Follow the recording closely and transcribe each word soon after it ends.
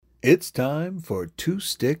It's time for Two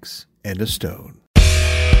Sticks and a Stone.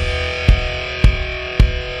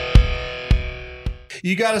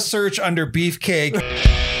 You got to search under beefcake.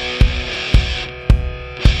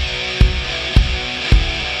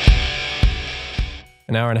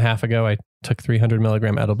 An hour and a half ago, I took 300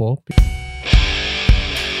 milligram edible.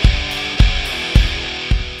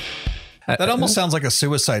 That almost sounds like a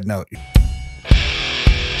suicide note.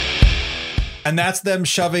 And that's them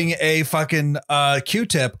shoving a fucking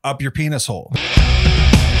Q-tip up your penis hole.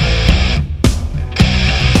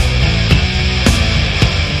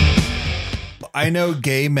 I know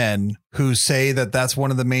gay men who say that that's one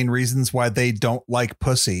of the main reasons why they don't like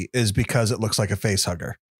pussy is because it looks like a face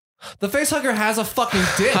hugger. The face hugger has a fucking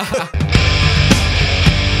dick.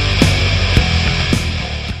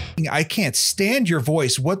 I can't stand your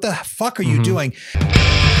voice. What the fuck are you doing?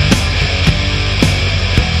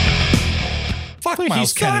 Fuck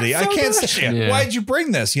Miles Kennedy. I can't stand. Yeah. Why'd you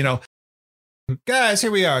bring this? You know, guys,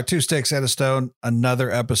 here we are. Two Sticks and a Stone. Another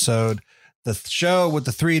episode. The show with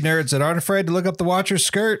the three nerds that aren't afraid to look up the watcher's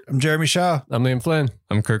skirt. I'm Jeremie Shaw. I'm Liam Flynn.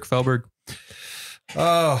 I'm Kirk Felberg.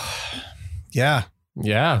 Oh, yeah.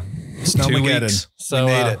 Yeah. Snowmageddon. So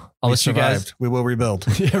we made it. I'll We let you survived. guys. We will rebuild.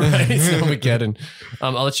 Yeah, right. Snowmageddon.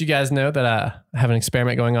 I'll let you guys know that I have an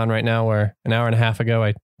experiment going on right now where an hour and a half ago,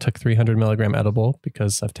 I took 300 milligram edible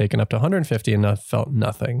because I've taken up to 150 and I felt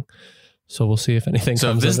nothing. So we'll see if anything So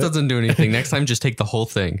if comes this of it. doesn't do anything, next time just take the whole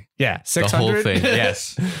thing. Yeah, The 600. whole thing.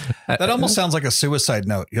 Yes. That almost sounds like a suicide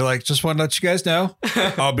note. You're like, just want to let you guys know,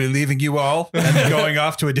 I'll be leaving you all and going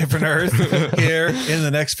off to a different earth here in the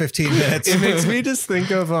next 15 minutes. It makes me just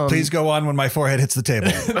think of Please go on when my forehead hits the table.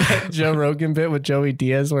 that Joe Rogan bit with Joey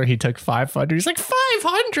Diaz where he took 500. He's like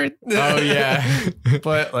 500. Oh, yeah.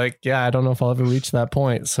 But like, yeah, I don't know if I'll ever reach that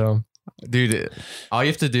point. So Dude, all you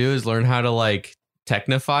have to do is learn how to like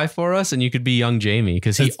technify for us and you could be young Jamie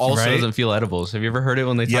because he That's also right. doesn't feel edibles. Have you ever heard it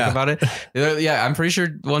when they talk Yeah. about it? Yeah, I'm pretty sure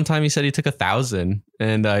one time he said he took 1,000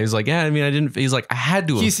 and he's like, yeah, I mean, I didn't. He's like, I had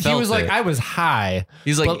to have he felt was like, it. I was high.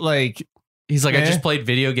 He's like, But like, I eh. just played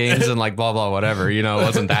video games and like blah, blah, whatever. You know, it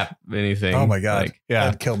wasn't that anything. Oh my God. Like, yeah.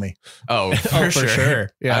 That'd kill me. oh, for sure.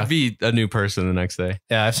 Yeah. I'd be a new person the next day.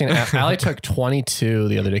 Yeah. I've seen Allie took 22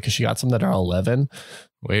 the other day because she got some that are 11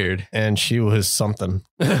 Weird. and she was something.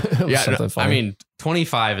 It was Yeah, something I funny. mean,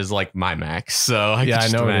 25 is like my max. So I yeah, I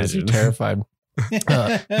can just know it is. You're imagine. terrified.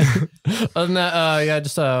 Other than that, yeah,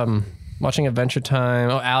 just watching Adventure Time.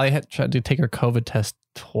 Oh, Allie had tried to take her COVID test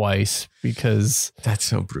twice because That's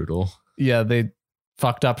so brutal. yeah, they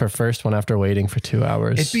fucked up her first one after waiting for 2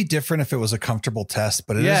 hours. It'd be different if it was a comfortable test,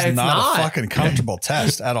 but it Yeah, is it's not not. a fucking comfortable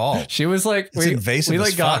test at all. She was like, It's invasive we as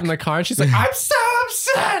like got fuck. in the car and she's like, I'm so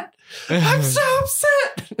upset. I'm so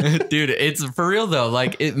upset. Dude, it's for real though.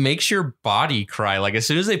 Like it makes your body cry. Like as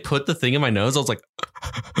soon as they put the thing in my nose, I was like,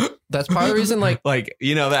 That's part of the reason, like,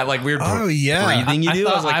 you know, that like weird Oh, yeah. breathing you I do. I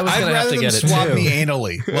thought was like, I was I'd gonna have rather to them get it swab too. me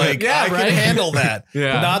anally. Like, Yeah, I right. can handle that.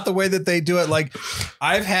 Yeah. But not the way that they do it. Like,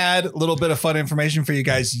 I've had a little bit of fun information for you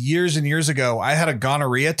guys. Years and years ago, I had a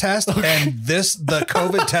gonorrhea test, and the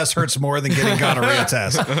COVID test hurts more than getting gonorrhea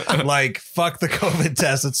test. Like, fuck the COVID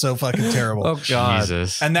test. It's so fucking terrible. Oh God.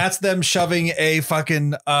 Jesus. And that's them shoving a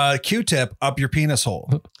fucking Q-tip up your penis hole.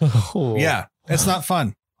 Oh. Yeah, it's not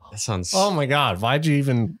fun. That sounds. Oh my God. Why'd you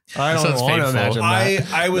even? I don't Sounds want to painful. imagine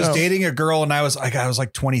that. I was No. dating a girl and I was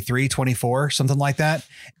like 23, 24, something like that.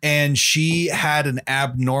 And she had an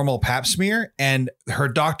abnormal pap smear and her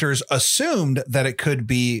doctors assumed that it could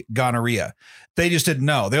be gonorrhea. They just didn't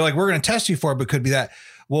know. They're like, we're going to test you for it, but it could be that.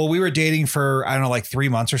 Well, we were dating for, I don't know, like 3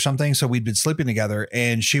 months or something. So we'd been sleeping together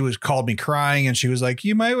and she called me crying and she was like,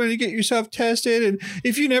 you might want to get yourself tested. And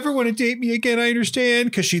if you never want to date me again, I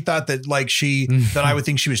understand. Cause she thought that that I would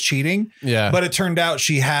think she was cheating. Yeah. But it turned out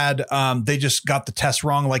she had, they just got the test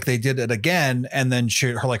wrong. Like they did it again. And then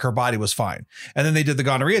her body was fine. And then they did the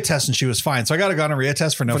gonorrhea test and she was fine. So I got a gonorrhea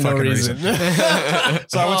test for no fucking reason. So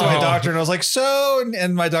I went to my doctor and I was like,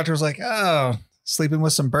 and my doctor was like, oh, sleeping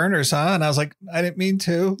with some burners, huh? And I was like, I didn't mean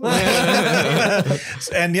to.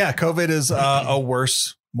 And yeah, COVID is a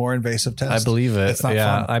worse, more invasive test. I believe it. It's not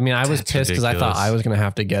yeah. fun. I mean, I was That's pissed because I thought ridiculous. I was going to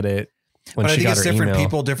have to get it when But I she think got it's her different email.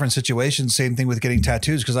 people, different situations. Same thing with getting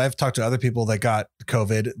tattoos. Because I've talked to other people that got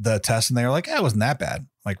COVID, the test, and they were like, it wasn't that bad. I'm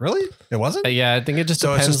like, really? It wasn't? Yeah, I think it just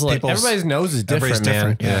So it's depends. just Like people's- everybody's nose is different, everybody's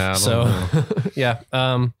man. different. Yeah. I So don't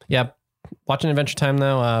know. yeah. Watching Adventure Time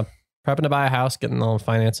though. Prepping to buy a house, getting all the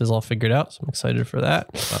finances all figured out. So I'm excited for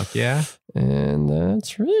that. Fuck yeah. And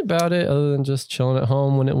that's really about it, other than just chilling at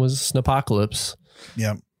home when it was snowpocalypse.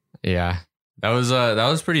 Yeah. Yeah. That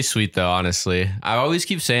was pretty sweet though, honestly. I always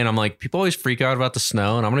keep saying, I'm like, people always freak out about the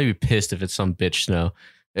snow and I'm going to be pissed if it's some bitch snow.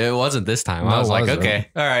 It wasn't this time. No, I was like, wasn't. okay,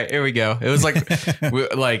 all right, here we go. It was like,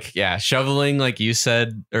 shoveling, like you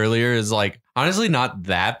said earlier, is like honestly not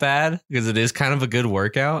that bad because it is kind of a good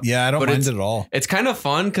workout. Yeah, I don't mind it at all. It's kind of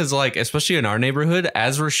fun because, like, especially in our neighborhood,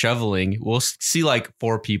 as we're shoveling, we'll see like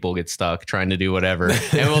 4 people get stuck trying to do whatever,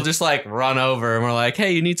 and we'll just like run over and we're like,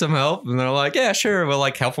 hey, you need some help? And they're like, yeah, sure. We'll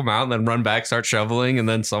like help them out and then run back, start shoveling, and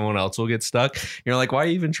then someone else will get stuck. You're like, why are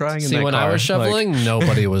you even trying? See, when I was shoveling,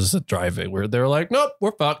 nobody was driving. They were like, nope,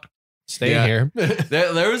 we're fucked. Stay here.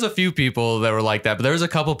 there was a few people that were like that, but there was a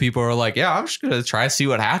couple people who were like, yeah, I'm just going to try to see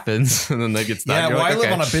what happens. And then they get stuck. Yeah, You're I like,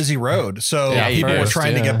 live on a busy road. So people were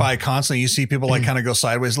trying to get by constantly. You see people like kind of go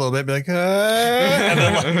sideways a little bit, be like, and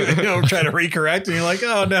then like, try to recorrect. And you're like,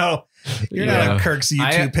 oh no, you're not on Kirk's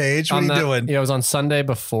YouTube page. What are you doing? Yeah, it was on Sunday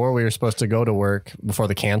before we were supposed to go to work, before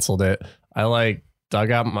they canceled it. I like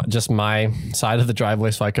dug out just my side of the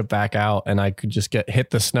driveway so I could back out and I could just hit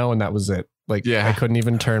the snow and that was it. Like, I couldn't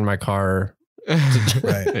even turn my car.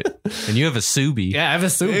 Right. And you have a Subi. Yeah, I have a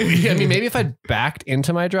Subi. I mean, maybe if I backed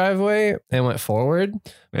into my driveway and went forward,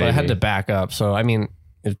 but I had to back up. So, I mean,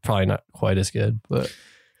 it's probably not quite as good, but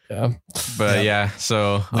yeah. But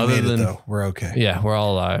so we other made than it, though, we're okay. Yeah, we're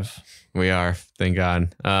all alive. We are, thank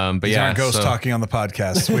God. But These aren't ghosts talking on the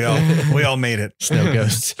podcast. We all made it. Snow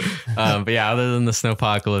ghosts. But yeah, other than the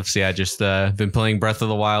snowpocalypse, just been playing Breath of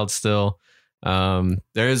the Wild still.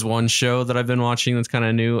 There is one show that I've been watching that's kind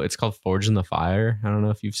of new. It's called Forge in the Fire. I don't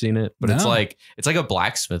know if you've seen it, but it's like a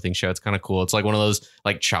blacksmithing show. It's kind of cool. It's like one of those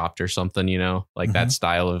like Chopped or something, like that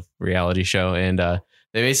style of reality show. And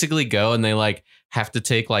they basically go and they like have to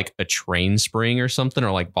take like a train spring or something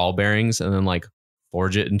or like ball bearings and then like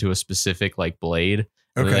forge it into a specific like blade.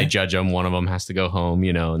 And then they judge them. One of them has to go home,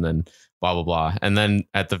 and then blah, blah, blah. And then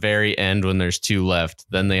at the very end, when there's 2 left,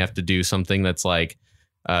 then they have to do something that's like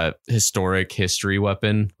historic history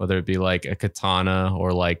weapon, whether it be like a katana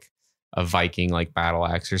or like a Viking like battle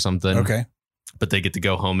axe or something. Okay. But they get to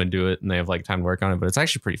go home and do it and they have like time to work on it. But it's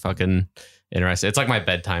actually pretty fucking interesting. It's like my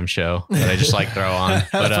bedtime show that I just like throw on.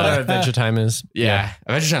 But That's what Adventure Time is. Yeah.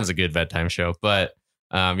 Adventure Time is a good bedtime show. But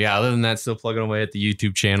other than that, still plugging away at the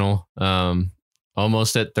YouTube channel.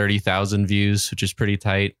 Almost at 30,000 views, which is pretty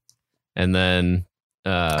tight. And then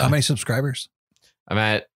how many subscribers? I'm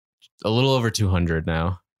at a little over 200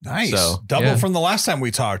 now. Nice. So, double from the last time we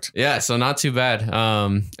talked. Yeah, so not too bad.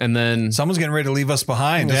 And then someone's getting ready to leave us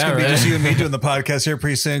behind. It's going to be just you and me doing the podcast here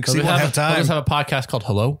pretty soon because he won't have time. We'll just have a podcast called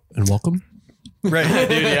Hello and Welcome. Right.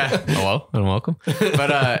 Dude, yeah. Hello and welcome.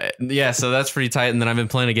 But so that's pretty tight. And then I've been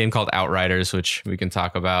playing a game called Outriders, which we can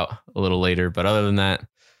talk about a little later. But other than that,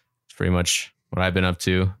 it's pretty much what I've been up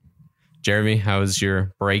to. Jeremy, how was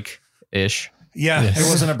your break-ish? Yeah, It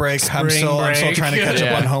wasn't a break. I'm still trying to catch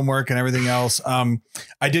up on homework and everything else.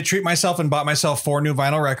 I did treat myself and bought myself 4 new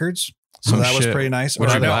vinyl records. So that was pretty nice.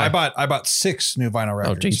 What'd you buy? I bought 6 new vinyl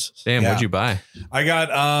records. Oh, Jesus. Damn, what'd you buy? I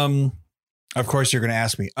got, of course you're going to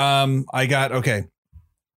ask me. I got, trying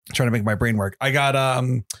to make my brain work. I got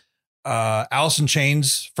Alice in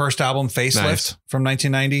Chains' first album, Facelift, from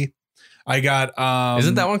 1990. I got,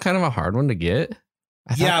 isn't that one kind of a hard one to get?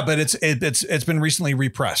 Yeah, but it's been recently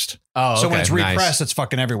repressed. Oh, okay, so when it's repressed, it's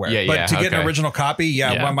fucking everywhere. Yeah, but to get an original copy,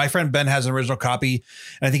 well, my friend Ben has an original copy,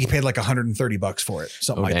 and I think he paid like $130 for it,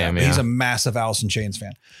 something like that. But he's a massive Alice in Chains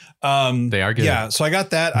fan. They are good. Yeah, so I got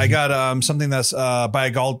that. I got something that's by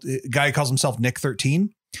a guy who calls himself Nick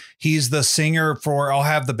 13. He's the singer for, I'll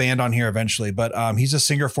have the band on here eventually, but he's a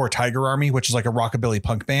singer for Tiger Army, which is like a rockabilly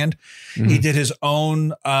punk band. Mm-hmm. He did his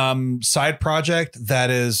own side project that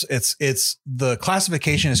is, it's the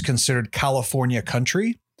classification is considered California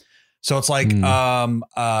country. So it's like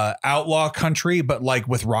outlaw country, but like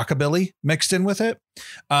with rockabilly mixed in with it.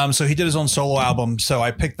 So he did his own solo album. So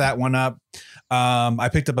I picked that one up. I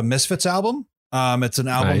picked up a Misfits album. It's an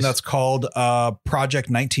album that's called Project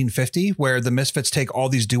 1950, where the Misfits take all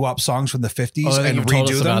these doo-wop songs from the 50s and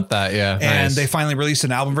redo them. About that, yeah. And they finally released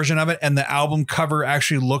an album version of it. And the album cover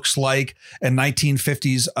actually looks like a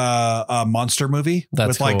 1950s monster movie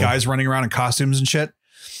with like guys running around in costumes and shit.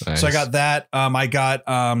 Nice. So I got that. I got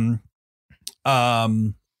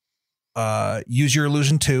Use Your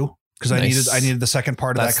Illusion 2. Because I needed the second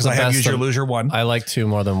part of that because I have Use Your Illusion 1. I like 2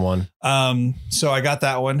 more than 1. So I got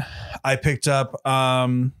that one. I picked up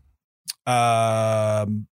Kill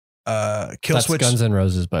That's Switch. Guns N'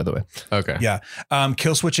 Roses, by the way. Okay. Yeah.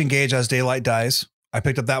 Kill Switch Engage As Daylight Dies. I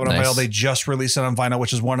picked up that one on vinyl. They just released it on vinyl,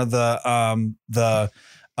 which is one of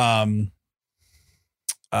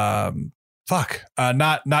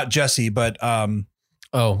not Jesse, but Howard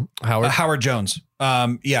Jones.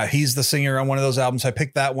 He's the singer on one of those albums. I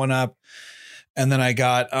picked that one up, and then I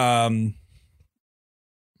got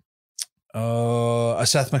a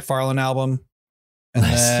Seth MacFarlane album. And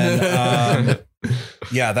then,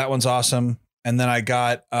 yeah, that one's awesome. And then I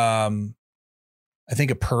got, I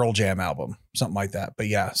think a Pearl Jam album, something like that. But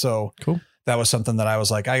yeah, so cool. That was something that I was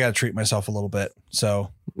like, I got to treat myself a little bit.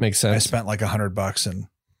 So makes sense. I spent like $100 and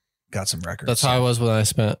got some records. That's how I was when I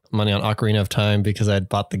spent money on Ocarina of Time, because I had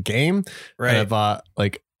bought the game. Right. And I bought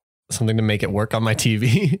like something to make it work on my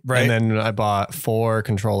TV. Right. And then I bought 4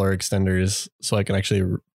 controller extenders so I can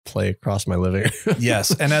actually play across my living room.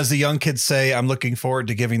 Yes. And as the young kids say, I'm looking forward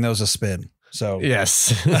to giving those a spin. So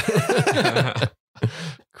yes.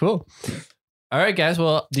 Cool. All right, guys.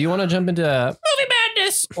 Well, do you want to jump into movie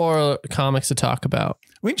madness or comics to talk about?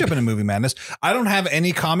 We can jump into movie madness. I don't have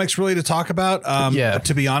any comics really to talk about.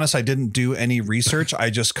 To be honest, I didn't do any research.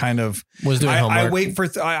 I just kind of was doing homework. I wait for.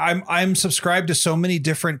 I'm subscribed to so many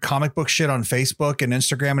different comic book shit on Facebook and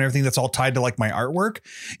Instagram and everything that's all tied to like my artwork.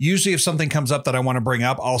 Usually, if something comes up that I want to bring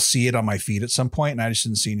up, I'll see it on my feed at some point, and I just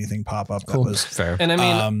didn't see anything pop up. Cool. That was fair. And I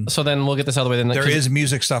mean, so then we'll get this out of the way. Then there is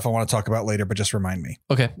music stuff I want to talk about later, but just remind me.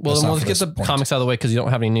 Okay. Well, then we'll get the comics out of the way because you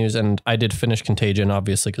don't have any news, and I did finish Contagion,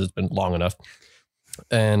 obviously, because it's been long enough.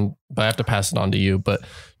 But I have to pass it on to you. But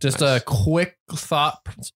just a quick thought,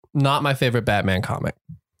 not my favorite Batman comic.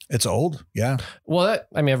 It's old. Yeah. Well,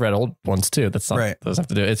 I've read old ones too. That's not right. Doesn't have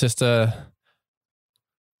to do it. It's just there's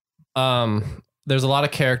a lot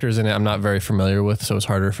of characters in it I'm not very familiar with, so it's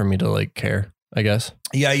harder for me to like care, I guess.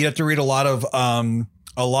 Yeah, you have to read a lot of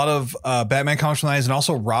Batman comics from the 90s and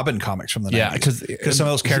also Robin comics from the 90s. Yeah, because some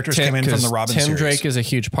of those characters came in from the Robin Tim series. Drake is a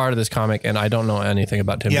huge part of this comic, and I don't know anything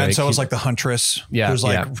about Tim Drake. Yeah, and so it's like the Huntress. Yeah, who's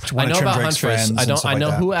like I know about Huntress. I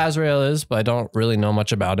know who Azrael is, but I don't really know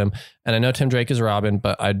much about him. And I know Tim Drake is Robin,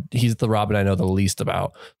 but he's the Robin I know the least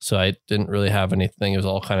about. So I didn't really have anything. It was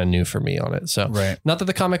all kind of new for me on it. So not that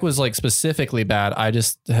the comic was like specifically bad. I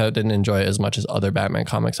just didn't enjoy it as much as other Batman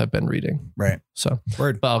comics I've been reading. Right. So,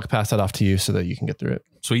 but I'll pass that off to you so that you can get through it.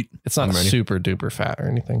 Sweet. It's not super duper fat or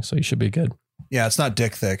anything, so you should be good. Yeah, it's not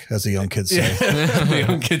dick thick, as the young kids say. The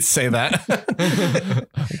young kids say that.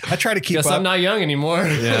 I try to keep up. I'm not young anymore.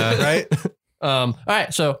 Yeah. Right? All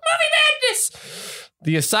right, so movie madness.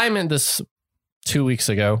 The assignment this 2 weeks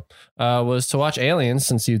ago was to watch Aliens,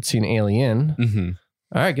 since you'd seen Alien. Mm-hmm.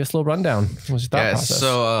 All right, give us a little rundown. What was your thought process?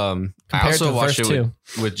 So I also watched it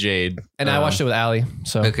with Jade. And I watched it with Allie.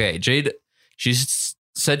 So okay, Jade, she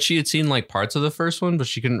said she had seen like parts of the first one, but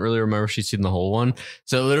she couldn't really remember if she'd seen the whole one.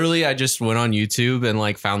 So literally I just went on YouTube and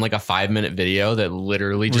like found like a 5-minute video that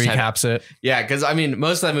literally just recaps it. Yeah, because I mean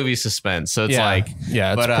most of that movie is suspense. So it's it's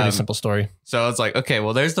a pretty simple story. So it's like, okay,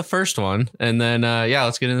 well there's the first one. And then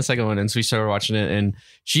let's get in the second one. And so we started watching it, and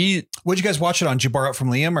what'd you guys watch it on? Did you borrow it from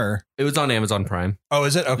Liam, or it was on Amazon Prime? Oh,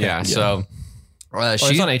 is it? Okay. Yeah. So it's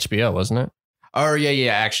on HBO, wasn't it? Oh,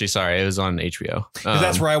 yeah. Actually, sorry. It was on HBO.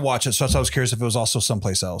 That's where I watch it. So I was curious if it was also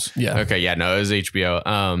someplace else. Yeah. Okay. Yeah. No, it was HBO.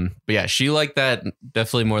 But yeah, she liked that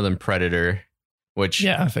definitely more than Predator, which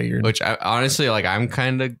I figured. Which I, honestly, like, I'm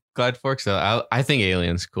kind of glad for, because I think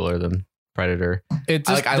Alien's cooler than Predator. It's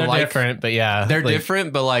just, they're different, but yeah, they're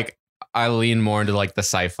different. But like, I lean more into like the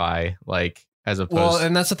sci-fi, like. As opposed, well,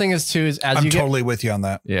 and that's the thing is too, is I'm totally with you on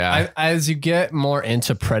that. Yeah. As you get more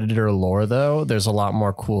into Predator lore, though, there's a lot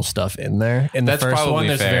more cool stuff in there. In the first one,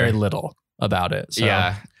 there's very little about it. So.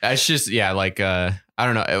 Yeah, it's just like I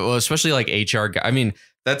don't know. Well, especially like HR. I mean,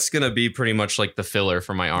 that's gonna be pretty much like the filler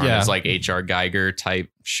for my arm. It's like HR Geiger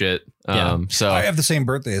type shit. So I have the same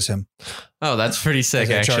birthday as him. Oh, that's pretty sick.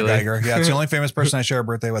 Actually, Geiger. Yeah, it's the only famous person I share a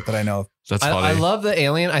birthday with that I know of. That's funny. I love the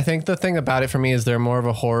Alien. I think the thing about it for me is they're more of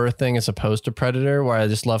a horror thing as opposed to Predator, where I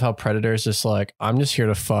just love how Predator is just like, I'm just here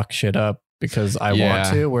to fuck shit up because I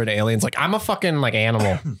want to. Where the Alien's like, I'm a fucking like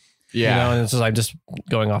animal. Yeah. You know, and it's just, I'm just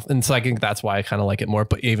going off. And so I think that's why I kind of like it more.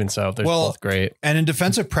 But even so, they're both great. And in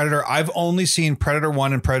defense of Predator, I've only seen Predator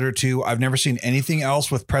 1 and Predator 2. I've never seen anything else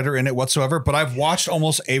with Predator in it whatsoever. But I've watched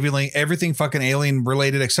almost everything fucking Alien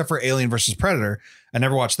related except for Alien versus Predator. I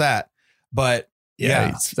never watched that. But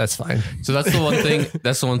yeah, that's fine. So that's the one thing.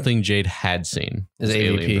 That's the one thing Jade had seen is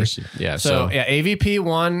AVP. Yeah. So AVP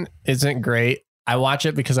 1 isn't great. I watch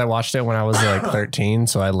it because I watched it when I was like 13,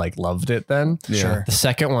 so I like loved it then. Yeah. Sure. The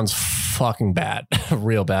second one's fucking bad,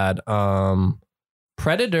 real bad.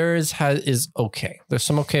 Predators is okay. There's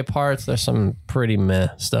some okay parts. There's some pretty meh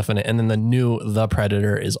stuff in it, and then the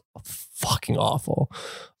Predator is fucking awful.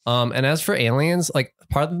 And as for Aliens, like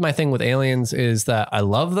part of my thing with Aliens is that I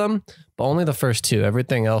love them, but only the first two.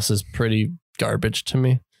 Everything else is pretty garbage to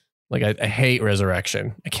me. Like I hate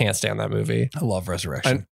Resurrection. I can't stand that movie. I love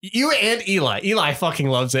Resurrection. You and Eli fucking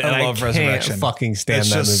loves it. I love Resurrection. Fucking stand that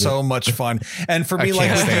movie. It's just so much fun. And for me,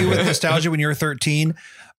 like with you with nostalgia when you were 13,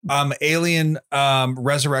 Alien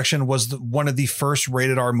Resurrection was one of the first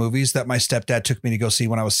rated R movies that my stepdad took me to go see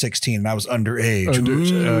when I was 16 and I was underage.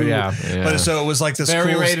 Oh yeah. But so it was like this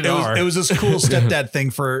Very cool, rated R. it was this cool stepdad thing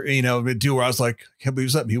for, to do where I was like, can't believe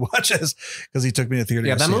he's let me watch this because he took me to the theater.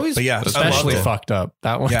 Yeah, to that see movie's it. But yeah, especially fucked up.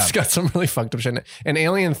 That one's Yeah. got some really fucked up shit. And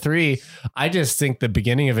Alien 3, I just think the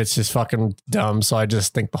beginning of it's just fucking dumb. So I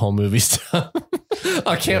just think the whole movie's dumb.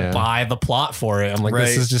 I can't buy the plot for it. I'm like,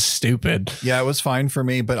 this is just stupid. Yeah, it was fine for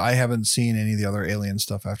me, but I haven't seen any of the other Alien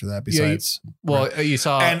stuff after that besides. You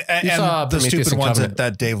saw And the Prometheus stupid and ones Covenant.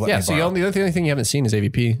 that Dave let me So borrow. the only thing you haven't seen is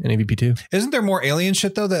AVP and AVP 2. Isn't there more Alien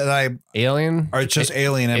shit though Alien? or it's just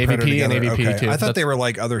Alien and AVP Predator together? and AVP Okay. too. I thought they were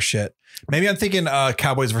like other shit. Maybe I'm thinking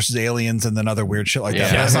Cowboys versus Aliens and then other weird shit like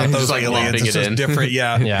that. But that's not those Just like aliens. lumping It's it just in. different.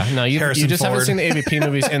 Yeah. Yeah, no, you Harrison just haven't Ford. seen the AVP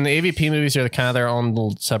movies, and the AVP movies are kind of their own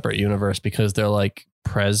little separate universe because they're like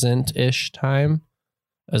present-ish time,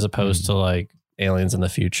 as opposed to like Aliens in the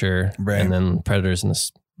future, Right. and then Predators in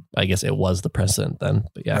this. I guess it was the present then,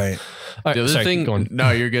 but yeah. Right. All right, The other sorry, thing, keep going.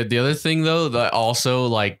 no, you're good. The other thing though, that also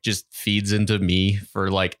like just feeds into me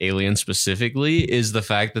for like Alien specifically is the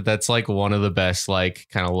fact that that's like one of the best like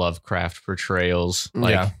kind of Lovecraft portrayals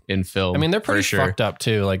like in film. I mean, they're for pretty sure. fucked up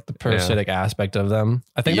too, like the parasitic aspect of them.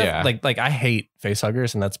 I think that like I hate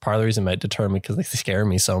facehuggers, and that's part of the reason it might deter me because they scare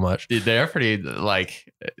me so much. Dude, they're pretty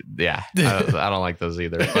like, I don't like those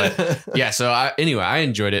either. But yeah, so I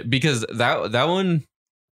enjoyed it because that one.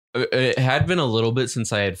 It had been a little bit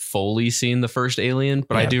since I had fully seen the first Alien,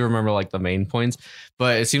 but I do remember like the main points.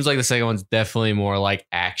 But it seems like the second one's definitely more like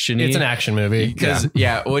action-y. It's an action movie. Because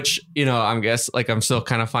which, I'm still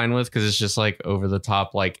kind of fine with because it's just like over the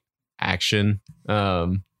top like action,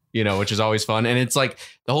 which is always fun. And it's like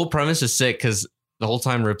the whole premise is sick because the whole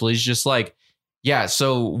time Ripley's just like,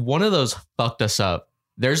 so one of those fucked us up.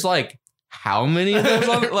 There's like how many of those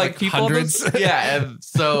on, like people hundreds? And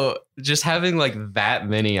so just having like that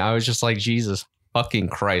many, I was just like, Jesus fucking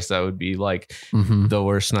Christ, that would be like the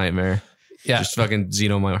worst nightmare. Yeah, just fucking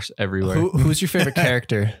xenomorphs everywhere. Who's your favorite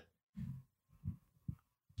character?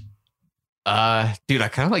 Dude, I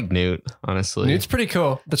kind of like Newt, honestly. Newt's pretty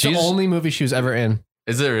cool. That's the only movie she was ever in.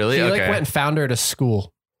 Is it really? She okay. like went and found her at a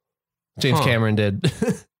school. James Cameron did.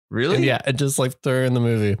 Really? And and just like threw her in the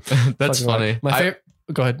movie. That's funny. My favorite.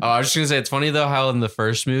 Go ahead. Oh, I was just gonna say it's funny though how in the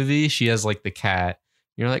first movie she has like the cat.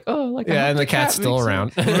 You're like, oh, like and the cat's still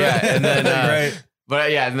around. And then Right.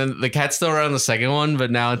 But and then the cat's still around in the second one,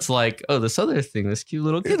 but now it's like, oh, this other thing, this cute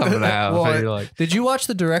little kid I'm gonna have. Well, and you're like, did you watch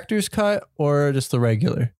the director's cut or just the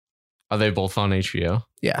regular? are they both on HBO?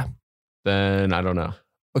 Yeah. Then I don't know.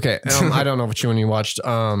 Okay. I don't know what you watched.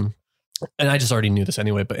 And I just already knew this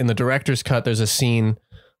anyway, but in the director's cut, there's a scene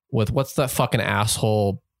with what's that fucking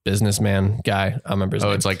asshole businessman guy? I remember his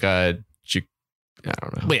name. It's like I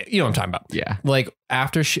don't know. Wait, you know what I'm talking about. Yeah. Like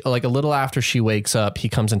after she, like a little after she wakes up, he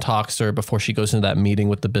comes and talks to her before she goes into that meeting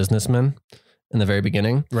with the businessman in the very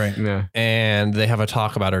beginning. Right. Yeah. And they have a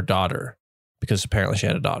talk about her daughter because apparently she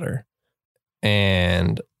had a daughter.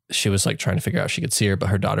 And she was like trying to figure out if she could see her, but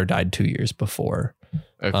her daughter died 2 years before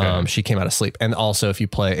she came out of sleep. And also if you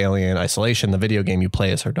play Alien Isolation, the video game, you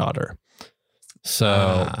play as her daughter.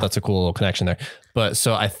 So that's a cool little connection there. But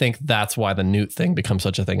so I think that's why the Newt thing becomes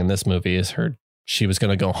such a thing in this movie is she was going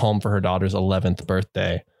to go home for her daughter's 11th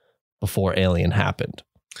birthday before Alien happened.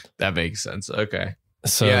 That makes sense. Okay.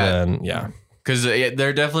 So Because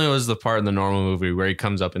there definitely was the part in the normal movie where he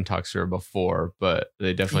comes up and talks to her before, but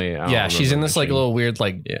they definitely she's in this like little weird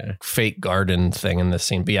like fake garden thing in this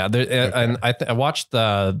scene. But and I watched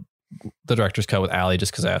the director's cut with Allie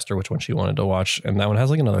just because I asked her which one she wanted to watch, and that one has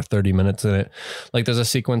like another 30 minutes in it. Like there's a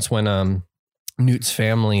sequence when Newt's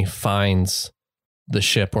family finds the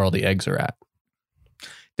ship where all the eggs are at.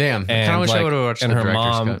 Damn, I kind of wish I would have watched. And her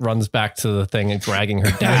mom runs back to the thing and dragging her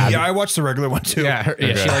dad. I watched the regular one too. She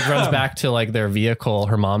like runs back to like their vehicle.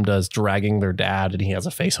 Her mom does, dragging their dad, and he has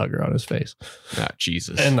a face hugger on his face. Ah,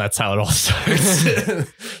 Jesus. And that's how it all starts.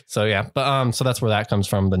 So but that's where that comes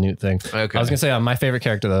from, the Newt thing. Okay. I was gonna say my favorite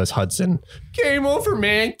character though is Hudson. Game over,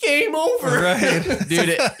 man. Game over. Right.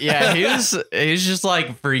 Dude, he was just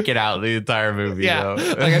like freaking out the entire movie. Yeah.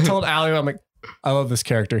 Though. Like I told Allie, I'm like, I love this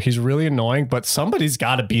character. He's really annoying, but somebody's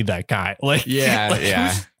got to be that guy. Like,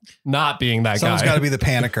 who's not being that Someone's guy. got to be the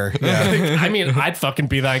panicker. Yeah. I mean, I'd fucking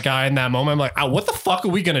be that guy in that moment. I'm like, what the fuck are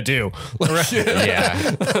we gonna do?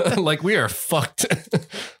 Yeah. Like we are fucked.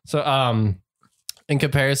 So, in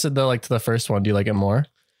comparison though, like to the first one, do you like it more?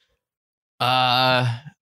 I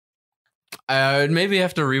would maybe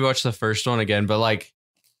have to rewatch the first one again, but like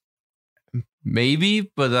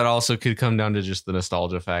Maybe, but that also could come down to just the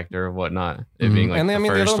nostalgia factor of whatnot. It being like and the I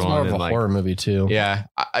mean, the first other one's one. more of a and, horror movie too. Yeah.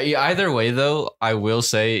 Either way, though, I will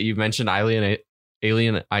say you mentioned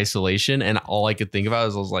Alien Isolation, and all I could think about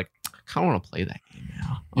is I was like, I kind of want to play that game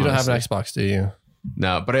now. You don't have an honestly. Xbox, do you?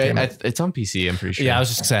 No, but it's on PC. I'm pretty sure. Yeah, I was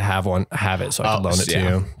just gonna say I have it, so I can loan it to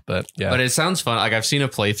you. But yeah, But it sounds fun. Like I've seen a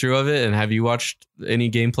playthrough of it. And have you watched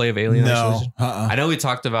any gameplay of Alien Isolation? I know we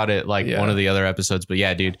talked about it like one of the other episodes, but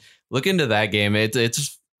yeah, dude, look into that game.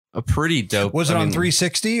 It's a pretty dope. Was it on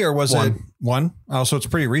 360 or was it one? Oh, so it's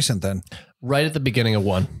pretty recent then. right at the beginning of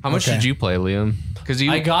one. How much did you play, Liam? Because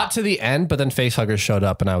I got to the end, but then facehuggers showed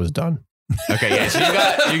up and I was done. Okay, yeah,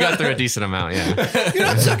 so you got through a decent amount, yeah. You're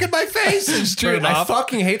not sucking my face. And just turn Dude, it I off.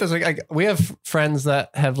 fucking hate this. Like, we have friends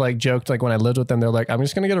that have like joked, like when I lived with them, they're like, I'm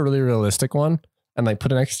just gonna get a really realistic one and like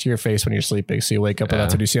put it next to your face when you're sleeping, so you wake up and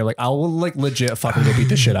that's what you see. I'm like, I will like legit fucking go beat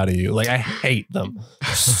the shit out of you. Like, I hate them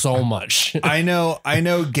so much. I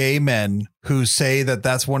know gay men who say that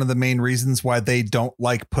that's one of the main reasons why they don't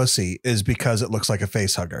like pussy is because it looks like a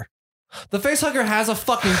face hugger. The facehugger has a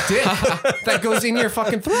fucking dick that goes in your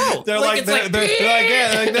fucking throat. They're like, no,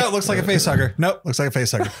 it looks like a face hugger. Nope, looks like a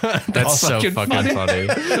face hugger. That's so fucking funny.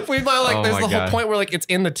 We might like, Oh there's my the whole God. point where like it's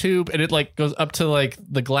in the tube and it like goes up to like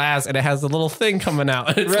the glass and it has the little thing coming out.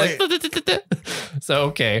 And it's like, so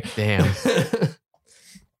okay. Damn.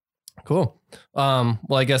 Cool. Well,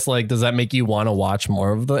 I guess like, does that make you want to watch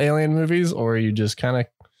more of the Alien movies, or are you just kind of?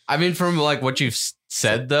 I mean, from like what you've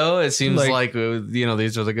said, though, it seems like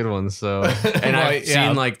these are the good ones. So, and I've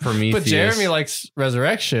seen like Prometheus. But Jeremy likes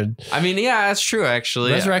Resurrection. I mean, yeah, that's true.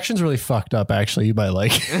 Actually, Resurrection's really fucked up. Actually, you might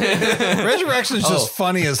like. Resurrection's just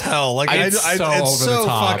funny as hell. Like it's so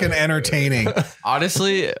fucking entertaining.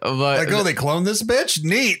 Honestly, but Like, oh, they cloned this bitch.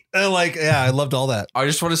 Neat. Like, yeah, I loved all that. I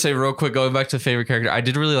just want to say real quick, going back to favorite character, I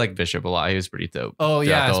did really like Bishop a lot. He was pretty dope. Oh throughout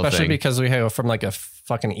yeah, the whole especially thing. because we go from like a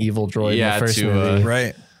fucking evil droid in Yeah, the first to, movie.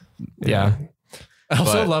 Right. Yeah. I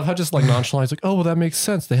also But- love how just like nonchalant. He's like, oh, well, that makes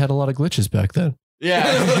sense. They had a lot of glitches back then.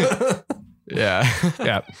 Yeah, yeah.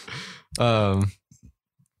 Yeah. Um,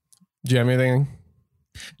 Do you have anything?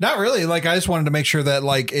 Not really. Like, I just wanted to make sure that,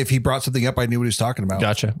 like, if he brought something up, I knew what he was talking about.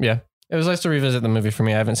 Gotcha. Yeah. It was nice to revisit the movie for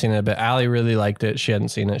me. I haven't seen it, but Allie really liked it. She hadn't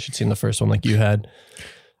seen it. She'd seen the first one like you had.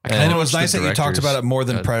 And it was nice that you talked about it more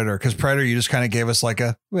than Predator, because Predator, you just kind of gave us like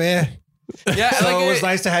a, yeah, So like it was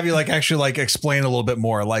nice to have you like actually like explain a little bit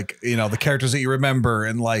more, like, you know, the characters that you remember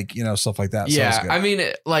and like, you know, stuff like that. So it was Yeah, good. I mean,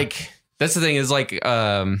 like that's the thing is like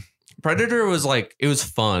Predator was like it was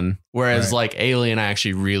fun, whereas like Alien I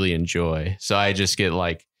actually really enjoy, so I just get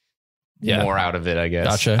like more out of it, I guess.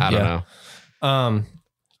 Gotcha. I don't know.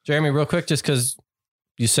 Jeremy, real quick, just because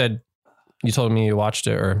you said you told me you watched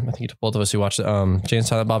it, or I think you told both of us you watched it. Jay and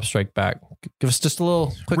Silent Bob Strike Back. Give us just a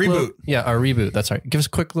little quick Reboot. A reboot. That's right. Give us a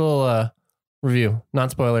quick little review,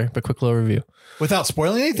 not spoiler, but quick little review. Without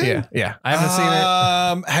spoiling anything. Yeah. I haven't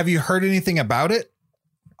seen it. Have you heard anything about it?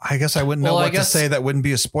 I guess I wouldn't know what to say that wouldn't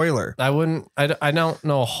be a spoiler. I wouldn't. I don't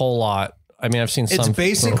know a whole lot. I mean, I've seen some. It's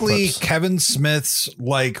basically little clips. Kevin Smith's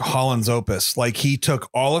like Holland's opus. Like, he took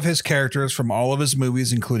all of his characters from all of his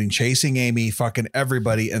movies, including Chasing Amy, fucking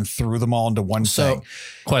everybody, and threw them all into one thing.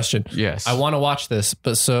 Question. Yes, I want to watch this,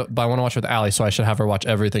 but I want to watch with Allie, so I should have her watch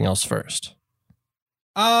everything else first.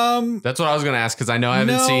 That's what I was gonna ask, because I know I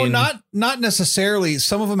haven't seen. not necessarily.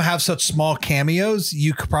 Some of them have such small cameos.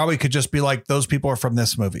 You could just be like, those people are from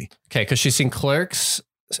this movie. Okay, because she's seen Clerks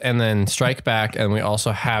and then Strike Back, and we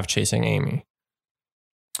also have Chasing Amy.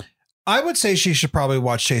 I would say she should probably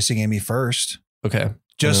watch Chasing Amy first, Okay,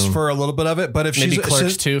 just for a little bit of it. But if maybe she's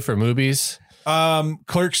Clerks 2 for movies.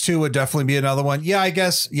 Clerks 2 would definitely be another one. I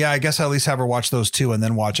guess I at least have her watch those two and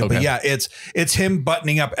then watch it. Okay. But yeah, it's him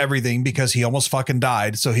buttoning up everything because he almost fucking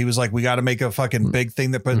died. So he was like, we got to make a fucking big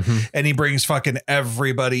thing and he brings fucking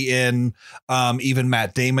everybody in. Even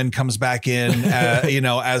Matt Damon comes back in,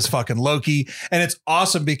 as fucking Loki. And it's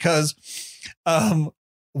awesome because,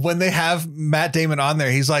 when they have Matt Damon on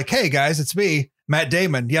there, he's like, hey guys, it's me, Matt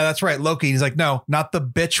Damon. Yeah, that's right, Loki. And he's like, no, not the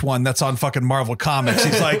bitch one that's on fucking Marvel Comics.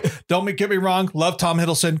 He's like, don't get me wrong, love Tom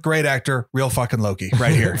Hiddleston, great actor, real fucking Loki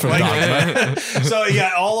right here. So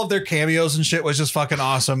yeah, all of their cameos and shit was just fucking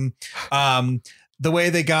awesome. The way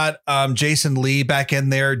they got Jason Lee back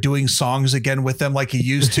in there doing songs again with them like he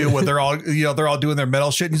used to, when they're all doing their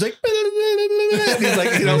metal shit, and he's like, and he's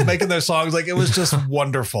like, making their songs, like, it was just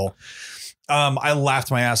wonderful. I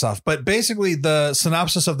laughed my ass off. But basically the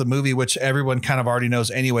synopsis of the movie, which everyone kind of already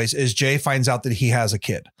knows anyways, is Jay finds out that he has a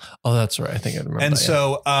kid. Oh, that's right. I think I remember. And that,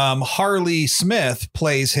 so Harley Smith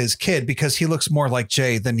plays his kid because he looks more like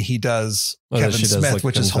Jay than he does Kevin Smith,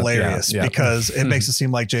 which is hilarious because it makes it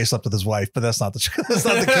seem like Jay slept with his wife, but that's not the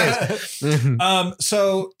case.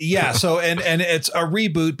 So and it's a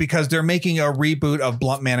reboot because they're making a reboot of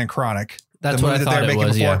Blunt Man and Chronic. That's what I thought it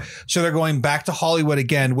was, yeah. So they're going back to Hollywood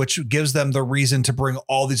again, which gives them the reason to bring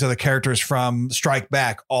all these other characters from Strike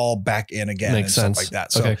Back all back in again. Makes sense. Stuff like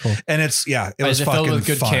that. So, okay, cool. And it's, it was fucking filled with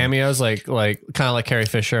good fun. cameos, like kind of like Carrie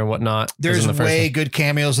Fisher and whatnot. There's way good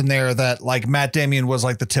cameos in there that like Matt Damon was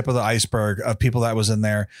like the tip of the iceberg of people that was in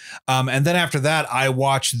there. And then after that, I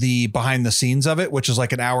watched the behind the scenes of it, which is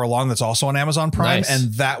like an hour long. That's also on Amazon Prime. Nice.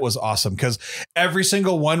 And that was awesome because every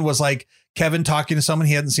single one was like Kevin talking to someone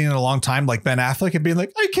he hadn't seen in a long time, like Ben Affleck, and being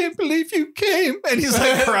like, I can't believe you came. And he's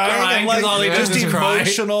like crying and like just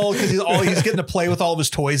emotional because he's getting to play with all of his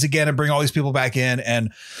toys again and bring all these people back in.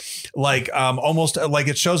 And like almost like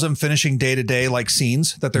it shows them finishing day to day like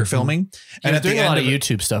scenes that they're filming. And at doing a lot of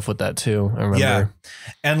YouTube stuff with that too. I remember. Yeah.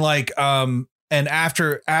 And like and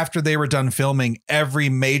after they were done filming, every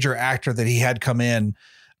major actor that he had come in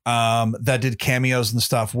that did cameos and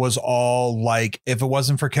stuff was all like, if it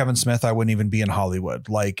wasn't for Kevin Smith, I wouldn't even be in Hollywood.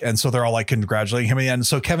 Like, and so they're all like congratulating him. And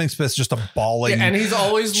so Kevin Smith's just a bawling and he's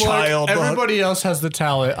always child. Like, everybody else has the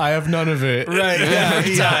talent. I have none of it. Right.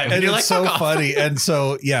 Yeah. And it's like, so funny. And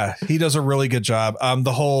so, yeah, he does a really good job.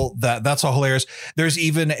 The whole, that's all hilarious. There's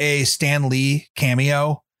even a Stan Lee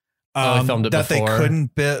cameo. That they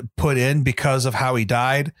couldn't put in because of how he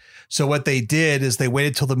died. So what they did is they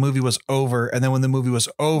waited till the movie was over. And then when the movie was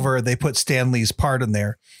over, they put Stan Lee's part in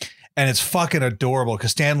there. And it's fucking adorable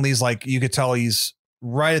because Stan Lee's like, you could tell he's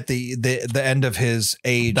right at the end of his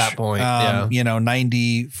age. That point,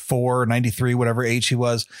 94, 93, whatever age he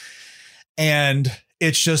was. And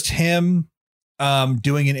it's just him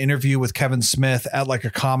doing an interview with Kevin Smith at like a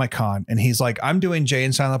Comic-Con. And he's like, I'm doing Jay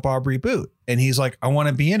and Silent Bob reboot. And he's like, I want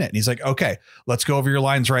to be in it. And he's like, okay, let's go over your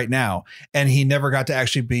lines right now. And he never got to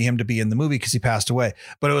actually be him to be in the movie because he passed away.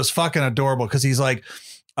 But it was fucking adorable because he's like,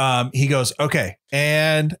 he goes, okay,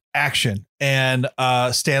 and action. And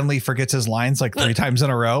Stan Lee forgets his lines like 3 times in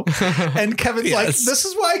a row. And Kevin's like, this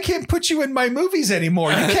is why I can't put you in my movies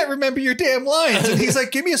anymore. You can't remember your damn lines. And he's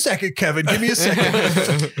like, give me a second, Kevin. Give me a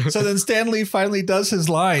second. So then Stan Lee finally does his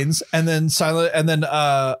lines. And then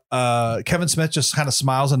Kevin Smith just kind of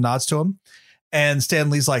smiles and nods to him. And Stan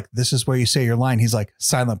Lee's like, this is where you say your line. He's like,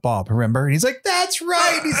 Silent Bob, remember? And he's like, that's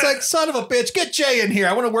right. He's like, son of a bitch, get Jay in here.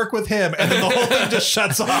 I want to work with him. And then the whole thing just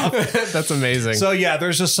shuts off. That's amazing. So yeah,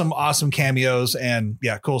 there's just some awesome cameos and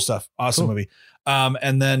yeah, cool stuff. Awesome movie.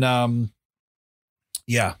 And then,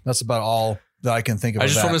 yeah, that's about all that I can think of. I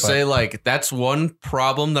just want to say like, that's one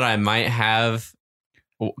problem that I might have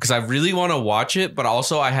because I really want to watch it, but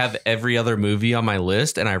also I have every other movie on my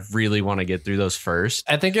list and I really want to get through those first.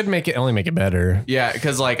 I think it'd only make it better. Yeah,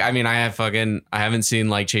 because like I mean I haven't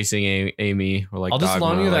seen like Chasing Amy or like I'll just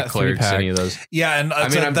loan you that Clerks, any of those. Yeah, and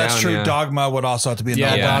that's down, true. Yeah. Dogma would also have to be in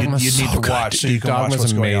Dogma. You need to watch so you can watch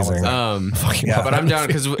what's going on. But I'm down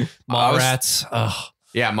because Mallrats.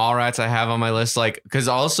 Yeah, Mallrats I have on my list. Like because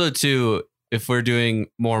also too. If we're doing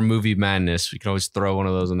more movie madness, we can always throw one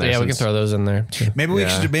of those in there. Yeah, we can throw those in there too. Maybe we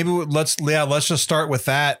should. Let's just start with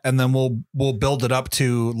that, and then we'll build it up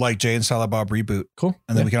to like Jay and Silent Bob reboot. Cool,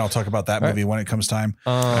 and then we can all talk about that movie when it comes time.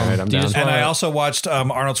 All right, I'm down. And I also watched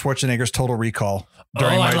Arnold Schwarzenegger's Total Recall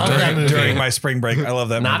during my spring break. I love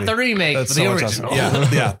that movie. Not the remake, but the original.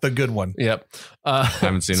 Awesome. Yeah, the good one. Yep. I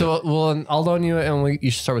haven't seen it. So I'll loan you, and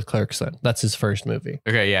you should start with Clerks then. That's his first movie.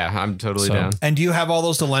 Okay, yeah, I'm totally down. And do you have all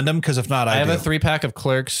those to lend him? Because if not, I have a 3-pack of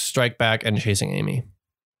Clerks, Strike Back, and Chasing Amy.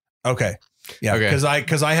 Okay. Yeah,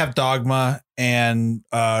 because I have Dogma and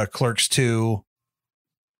Clerks 2.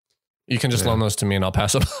 You can just loan those to me and I'll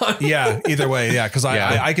pass them on. Yeah, either way. Yeah, because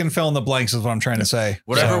I can fill in the blanks is what I'm trying to say.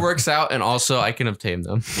 Whatever works out, and also I can obtain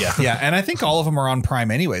them. Yeah, yeah, and I think all of them are on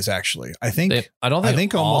Prime anyways. Actually, I think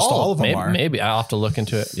almost all of them are. Maybe I'll have to look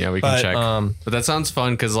into it. Yeah, we can check. But that sounds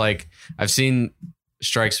fun because like I've seen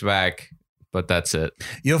Strikes Back, but that's it.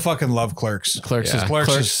 You'll fucking love Clerks. Clerks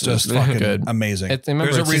is just fucking good. Amazing.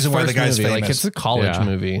 There's a reason why the guy's famous. Like it's a college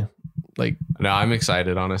movie. Like no, I'm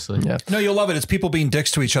excited, honestly. Yeah. No, you'll love it. It's people being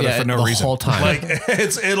dicks to each other for no reason. The whole time. Like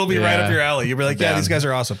it'll be right up your alley. You'll be like, yeah, these guys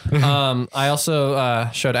are awesome. I also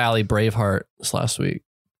showed Allie Braveheart last week.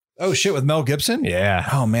 Oh shit, with Mel Gibson? Yeah.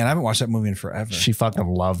 Oh man, I haven't watched that movie in forever. She fucking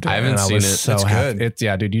loved it. I haven't seen it. So it's good. It's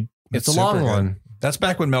dude. It's a long one. That's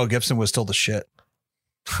back when Mel Gibson was still the shit.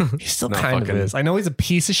 He still kind of is. I know he's a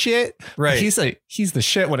piece of shit. Right. He's the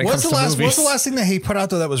shit when it comes to movies. What's the last thing that he put out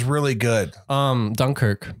though that was really good?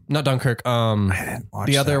 Dunkirk. Not Dunkirk.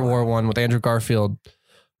 The other war one with Andrew Garfield.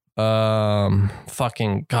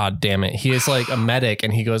 Fucking god damn it. He is like a medic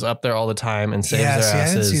and he goes up there all the time and saves their asses.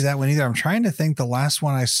 I didn't see that one either. I'm trying to think. The last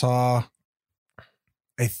one I saw,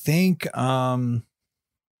 I think, was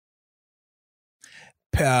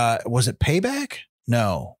it Payback?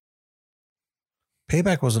 No.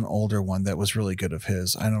 Payback was an older one that was really good of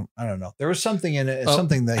his. I don't know. There was something in it.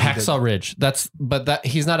 Something that Hacksaw Ridge. But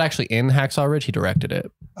he's not actually in Hacksaw Ridge. He directed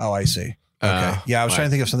it. Oh, I see. Okay. Yeah, I was trying to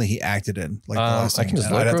think of something he acted in. Like the last I can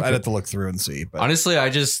just I'd have to look through and see. But honestly, I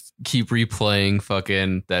just keep replaying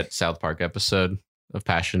fucking that South Park episode of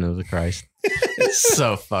Passion of the Christ. It's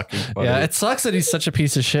so fucking funny. Yeah, it sucks that he's such a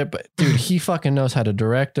piece of shit, but dude, he fucking knows how to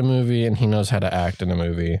direct a movie and he knows how to act in a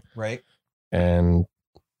movie. Right. And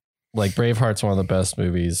like Braveheart's one of the best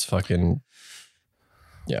movies. Fucking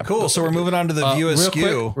yeah. Cool. So we're moving on to the View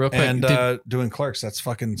Askew real quick, and doing Clerks. That's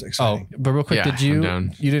fucking exciting. Oh, but real quick, did you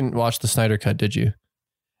didn't watch the Snyder Cut, did you?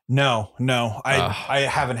 No. I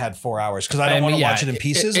haven't had 4 hours because I don't want to watch it in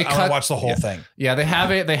pieces. I want to watch the whole thing. Yeah, they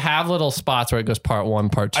have it. They have little spots where it goes part 1,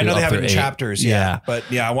 part 2. I know they have it in chapters. Yeah. But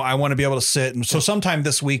yeah, I want to be able to sit. And so sometime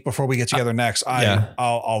this week before we get together next,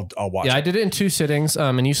 I'll watch it. Yeah, I did it in 2 sittings.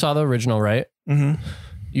 And you saw the original, right? Mm-hmm.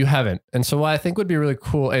 You haven't. And so what I think would be really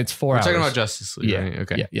cool, it's 4 hours. We're talking about Justice League. Yeah. Right?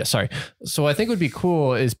 Okay. Yeah. Sorry. So what I think would be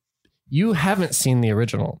cool is you haven't seen the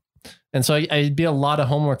original. And so it'd be a lot of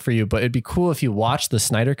homework for you, but it'd be cool if you watch the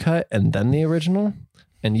Snyder Cut and then the original,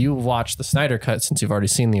 and you watch the Snyder Cut since you've already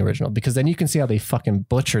seen the original, because then you can see how they fucking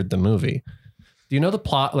butchered the movie. Do you know the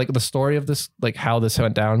plot, like the story of this, like how this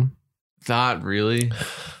went down? Not really.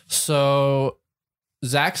 So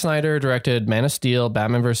Zack Snyder directed Man of Steel,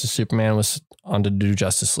 Batman vs. Superman, was on to do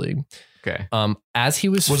Justice League. Okay. As he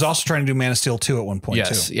was also trying to do Man of Steel 2 at one point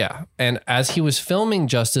too. Yeah. And as he was filming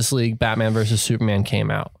Justice League, Batman vs. Superman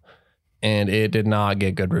came out. And it did not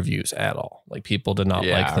get good reviews at all. Like people did not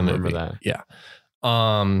like the movie. That. Yeah.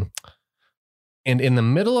 And in the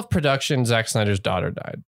middle of production, Zack Snyder's daughter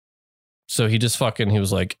died. So he just he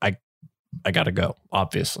was like, I gotta go,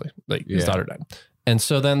 obviously. Like his daughter died. And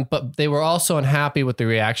so then, but they were also unhappy with the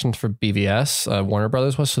reactions for BVS, Warner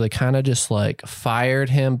Brothers was. So they kind of just like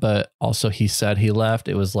fired him, but also he said he left.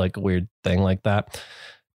 It was like a weird thing like that.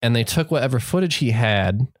 And they took whatever footage he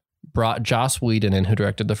had, brought Joss Whedon in, who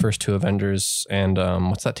directed the first 2 Avengers, and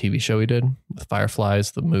what's that TV show he did with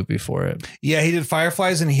Fireflies, the movie for it? Yeah, he did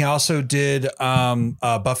Fireflies, and he also did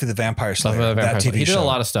Buffy the Vampire Slayer. He did a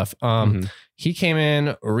lot of stuff. He came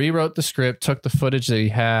in, rewrote the script, took the footage that he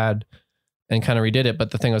had, and kind of redid it.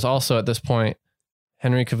 But the thing was also at this point,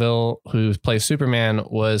 Henry Cavill, who plays Superman,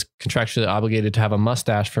 was contractually obligated to have a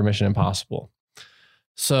mustache for Mission Impossible.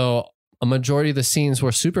 So a majority of the scenes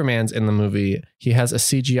where Superman's in the movie, he has a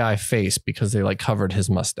CGI face because they like covered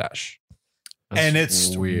his mustache. And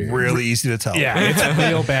it's weird. Really easy to tell. Yeah, it's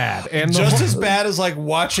real bad. And just as bad as like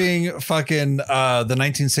watching fucking the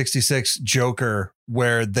 1966 Joker,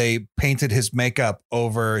 where they painted his makeup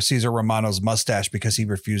over Cesar Romano's mustache because he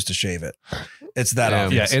refused to shave it. It's that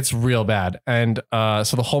obvious. Yeah, it's real bad. And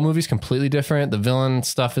so the whole movie's completely different. The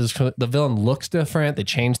villain looks different. They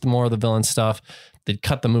changed more of the villain stuff. They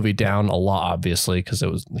cut the movie down a lot, obviously, because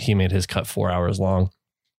he made his cut 4 hours long.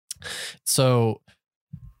 So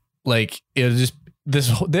like it was just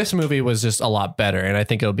this movie was just a lot better, and I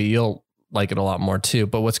think you'll like it a lot more too.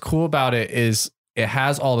 But what's cool about it is it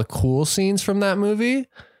has all the cool scenes from that movie,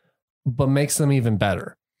 but makes them even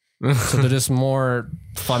better. So they're just more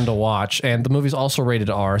fun to watch. And the movie's also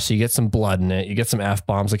rated R, so you get some blood in it, you get some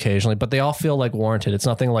F-bombs occasionally, but they all feel like warranted. It's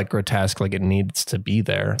nothing like grotesque, like it needs to be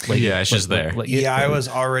there. Like, it's just there. I was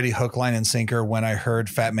already hook, line, and sinker when I heard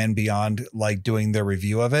Fat Man Beyond like doing their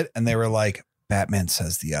review of it, and they were like, Batman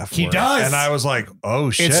says the F word. He does. And I was like, oh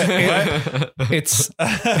shit. It's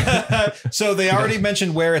so they already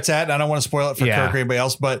mentioned where it's at, and I don't want to spoil it for Kirk or anybody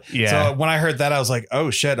else, but so when I heard that, I was like, oh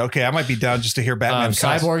shit. Okay. I might be down just to hear Batman.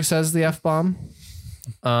 Cyborg says the F-bomb.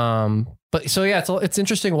 But so yeah, it's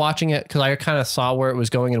interesting watching it because I kind of saw where it was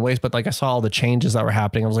going in ways, but like I saw all the changes that were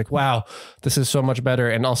happening. I was like, wow, this is so much better.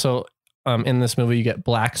 And also in this movie, you get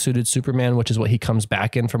black suited Superman, which is what he comes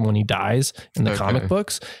back in from when he dies in the comic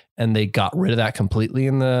books. And they got rid of that completely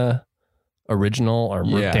in the original or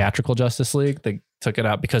theatrical Justice League. They took it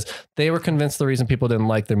out because they were convinced the reason people didn't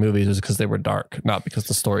like their movies was because they were dark, not because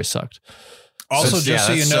the story sucked. Also, just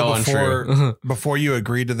so you know, before you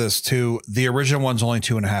agree to this too, the original one's only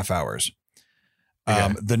 2.5 hours.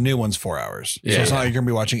 The new one's 4 hours. Yeah. So it's not like you're going to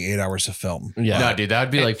be watching 8 hours of film. Yeah. No, dude, that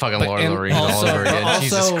would be like fucking Lord of the Rings all over again. also-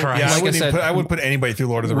 Jesus Christ. Yeah, Like I wouldn't put anybody through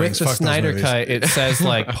Lord of the with Rings. the Fuck those Snyder movies. cut, it says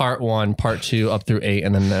like part 1, part 2, up through 8,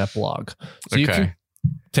 and then an epilogue. So you can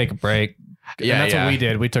take a break. Yeah, and that's what we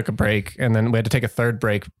did. We took a break, and then we had to take a third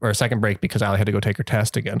break or a second break because Allie had to go take her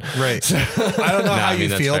test again. Right. So, I don't know how you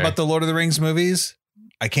that's feel fair. about the Lord of the Rings movies.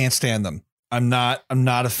 I can't stand them. I'm not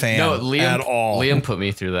a fan at all. Liam put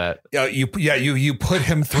me through that. You put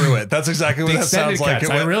him through it. That's exactly what The that sounds extended like.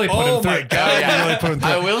 cuts, I really put him through my it. God, Yeah. I really put him through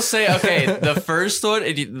I it. will say, okay, the first one,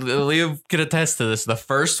 Liam can attest to this. The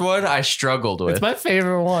first one I struggled with. it's my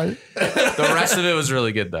favorite one. The rest of it was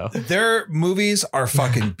really good though. Their movies are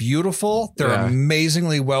fucking beautiful. They're Yeah.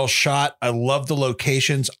 amazingly well shot. I love the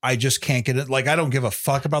locations. I just can't get it. Like, I don't give a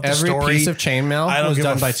fuck about the Every story. piece of chainmail I don't was give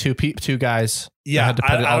done a by f- two guys. Yeah, had to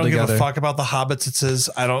put it I all don't give together. a fuck about the hobbits. It says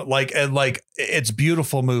I don't like, and like it's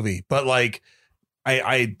beautiful movie, but like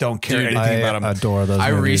I don't care Dude, anything I about them. adore those. I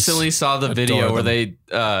movies. recently saw the video Adore where they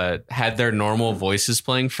had their normal voices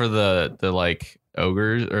playing for the like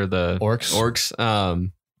ogres or the Orcs.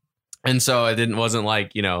 And so it wasn't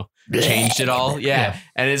like, changed it all. Yeah.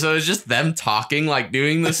 And so it was just them talking, like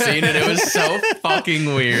doing the scene. And it was so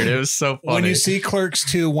fucking weird. It was so funny. When you see Clerks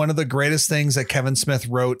 2, one of the greatest things that Kevin Smith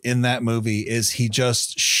wrote in that movie is he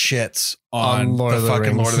just shits on Lord the of the fucking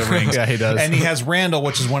Rings. Lord of the Rings. Yeah, he does. And he has Randall,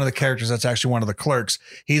 which is one of the characters that's actually one of the clerks.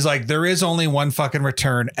 He's like, there is only one fucking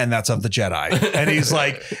return, and that's of the Jedi. And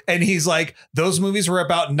he's like, those movies were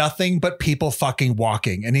about nothing but people fucking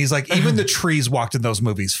walking. And he's like, even the trees walked in those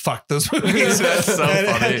movies. Fuck those movies. That's so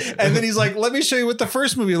funny. And then he's like, let me show you what the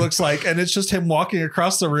first movie looks like. And it's just him walking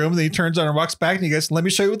across the room. And then he turns on and walks back and he goes, let me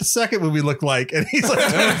show you what the second movie looked like. And he's like,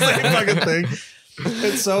 doing the same fucking thing.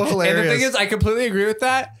 It's so hilarious. And the thing is, I completely agree with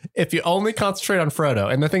that. If you only concentrate on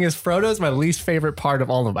Frodo, and the thing is, Frodo is my least favorite part of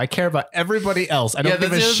all of them. I care about everybody else. I don't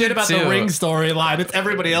give a that's the shit other about thing, the too. Ring storyline. It's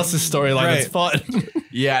everybody else's storyline. Right. It's fun.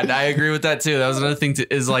 Yeah, and I agree with that too. That was another thing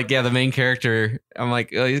is like, the main character, I'm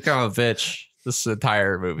like, oh, he's kind of a bitch this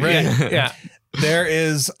entire movie. Right. Yeah. There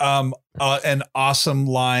is an awesome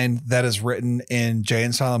line that is written in Jay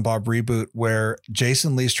and Silent Bob Reboot where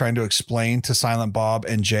Jason Lee's trying to explain to Silent Bob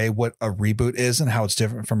and Jay what a reboot is and how it's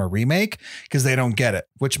different from a remake because they don't get it,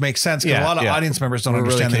 which makes sense because a lot of audience members don't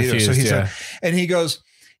understand that either. So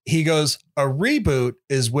he goes, a reboot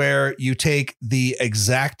is where you take the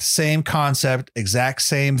exact same concept, exact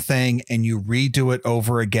same thing, and you redo it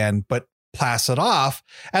over again, but pass it off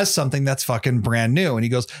as something that's fucking brand new. And he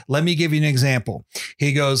goes, let me give you an example.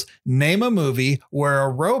 He goes, name a movie where a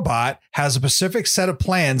robot has a specific set of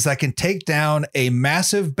plans that can take down a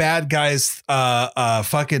massive bad guy's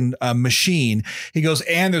machine. He goes,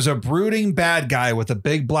 and there's a brooding bad guy with a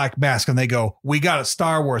big black mask. And they go, we got it,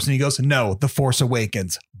 Star Wars. And he goes, no, The Force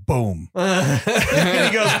Awakens. Boom. And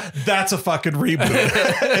he goes, that's a fucking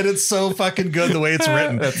reboot. And it's so fucking good the way it's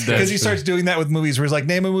written. Because he starts doing that with movies where he's like,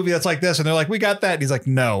 name a movie that's like this. And they're like, we got that. And he's like,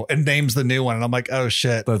 no. And names the new one. And I'm like, oh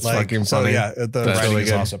shit. That's like, fucking so funny. yeah, the That's writing really is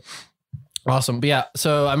good. awesome. Awesome. But yeah,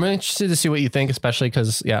 so I'm really interested to see what you think, especially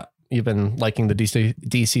because, you've been liking the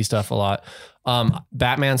DC stuff a lot.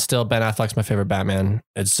 Batman still, Ben Affleck's my favorite Batman.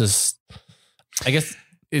 It's just, I guess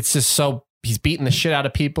it's just so, he's beating the shit out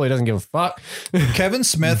of people. He doesn't give a fuck. Kevin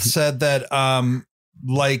Smith said that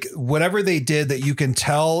like whatever they did that you can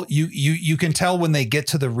tell you can tell when they get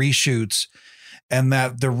to the reshoots and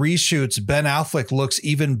that the reshoots Ben Affleck looks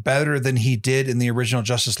even better than he did in the original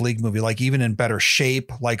Justice League movie, like even in better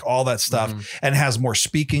shape, like all that stuff, and has more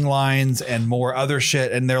speaking lines and more other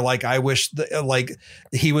shit. And they're like, I wish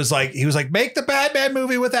he was like, make the Batman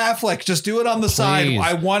movie with Affleck, just do it on the side.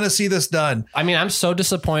 I want to see this done. I mean, I'm so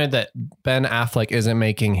disappointed that Ben Affleck isn't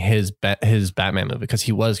making his Batman movie because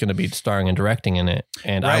he was going to be starring and directing in it.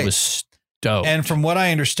 And I was stoked. And from what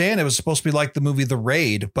I understand, it was supposed to be like the movie The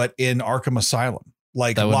Raid, but in Arkham Asylum,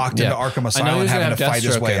 like locked into Arkham Asylum, having to fight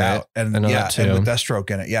his way out. And and with Deathstroke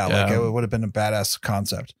in it. Yeah. Like it would have been a badass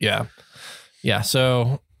concept. Yeah. Yeah.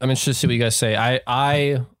 So I'm interested to see what you guys say.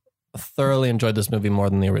 I thoroughly enjoyed this movie more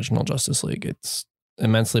than the original Justice League. It's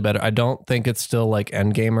immensely better. I don't think it's still like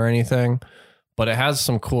Endgame or anything, but it has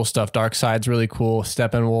some cool stuff. Darkseid's really cool.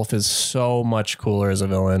 Steppenwolf is so much cooler as a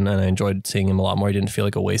villain, and I enjoyed seeing him a lot more. He didn't feel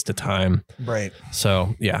like a waste of time. Right.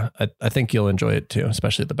 So yeah, I think you'll enjoy it too,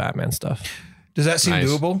 especially the Batman stuff. Does that seem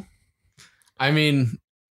doable? I mean,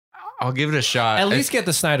 I'll give it a shot. At least get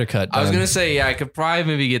the Snyder cut done. I was going to say, I could probably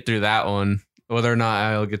maybe get through that one, whether or not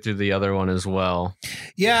I'll get through the other one as well.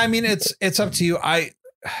 Yeah. I mean, it's up to you.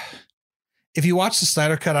 if you watch the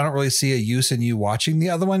Snyder Cut, I don't really see a use in you watching the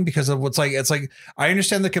other one because of it's like I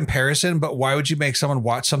understand the comparison, but why would you make someone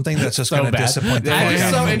watch something that's just going to disappoint the fuck I'm out so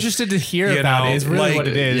of them? interested to hear about it. Is really what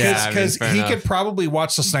it is. Yeah, Because he could probably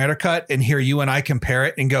watch the Snyder Cut and hear you and I compare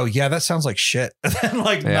it and go, yeah, that sounds like shit. And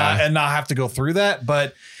then not have to go through that.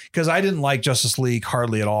 But because I didn't like Justice League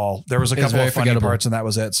hardly at all. There was a couple of funny parts and that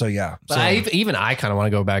was it. So yeah. But I kind of want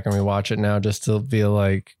to go back and rewatch it now just to feel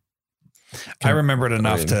like I remember it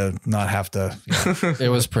enough to not have to. Yeah. It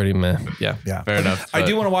was pretty meh. Yeah. Fair enough. I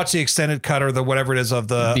do want to watch the extended cut or the whatever it is of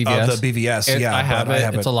the BVS. I have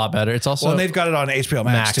it. It's a lot better. It's also they've got it on HBO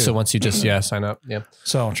Max too. So once you just sign up. Yeah.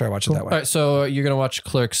 So I'll try to watch it that way. All right. So you're gonna watch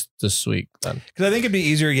Clerks this week then? Because I think it'd be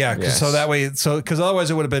easier. Yeah. So that way. Because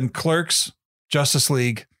otherwise it would have been Clerks, Justice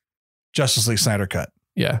League Snyder Cut.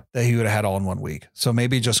 Yeah. That he would have had all in 1 week. So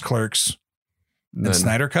maybe just Clerks. And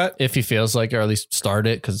Snyder Cut, if he feels like, or at least start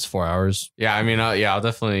it because it's 4 hours. Yeah, I mean, I'll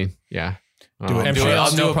definitely, do it. I'm sure I'll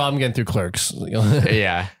have no problem getting through Clerks.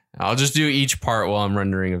 Yeah, I'll just do each part while I'm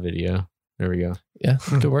rendering a video. There we go. Yeah,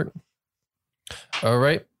 good work. All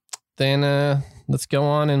right, then let's go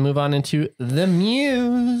on and move on into the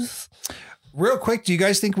Muse. Real quick, do you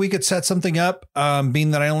guys think we could set something up,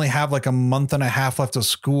 being that I only have like a month and a half left of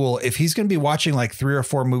school? If he's going to be watching like 3 or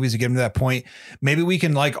 4 movies to get him to that point, maybe we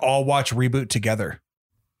can like all watch Reboot together.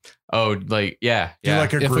 Oh, like, yeah. Do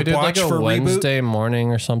like a if group we did watch like a for Wednesday Reboot?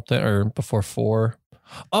 Morning or something, or before 4.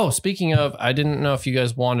 Oh, speaking of, I didn't know if you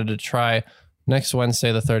guys wanted to try next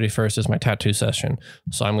Wednesday, the 31st is my tattoo session.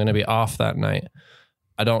 So I'm going to be off that night.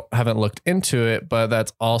 I haven't looked into it, but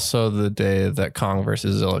that's also the day that Kong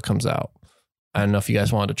versus Zilla comes out. I don't know if you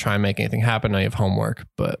guys wanted to try and make anything happen. I have homework,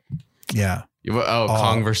 but yeah.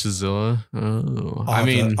 Kong versus Zilla. Oh, I'll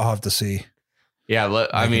have to see. Yeah,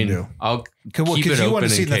 I'll keep it because you want to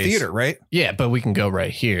see in the theater, right? Yeah, but we can go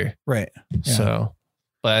right here, right? Yeah. So,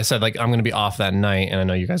 but I said like I'm going to be off that night, and I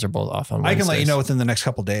know you guys are both off on Wednesdays. I can let you know within the next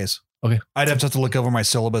couple of days. Okay, I'd have to look over my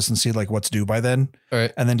syllabus and see like what's due by then, all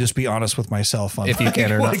right, and then just be honest with myself on if you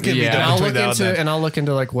can or not. Yeah, I'll look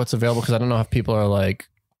into like what's available because I don't know if people are like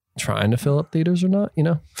trying to fill up theaters or not, you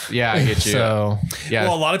know? Yeah, I get you. So, yeah.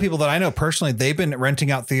 Well, a lot of people that I know personally, they've been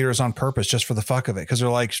renting out theaters on purpose just for the fuck of it. Cause they're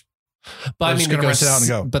like, but I mean, going to rent it out and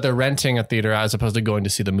go. But they're renting a theater as opposed to going to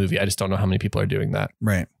see the movie. I just don't know how many people are doing that.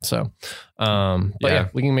 Right. So, but yeah,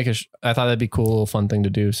 we can make I thought that'd be cool, fun thing to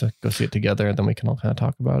do. So go see it together and then we can all kind of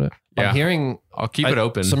talk about it. Yeah. I'm hearing, I'll keep it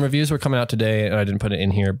open. Some reviews were coming out today and I didn't put it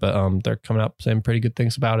in here, but they're coming out saying pretty good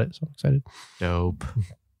things about it. So I'm excited. Dope.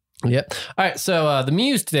 Yep. All right. So the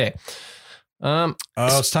Muse today.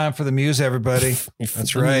 It's time for the Muse, everybody.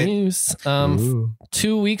 That's right. Muse.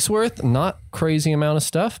 2 weeks worth, not crazy amount of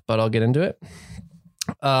stuff, but I'll get into it.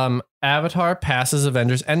 Avatar passes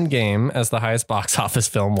Avengers Endgame as the highest box office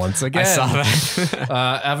film once again. I saw that.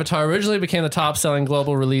 Avatar originally became the top selling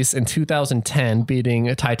global release in 2010,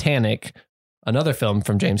 beating Titanic, another film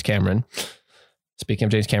from James Cameron. Speaking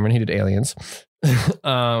of James Cameron, he did Aliens.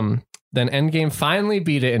 Then Endgame finally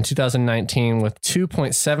beat it in 2019 with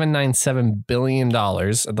 $2.797 billion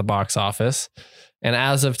at the box office. And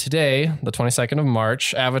as of today, the 22nd of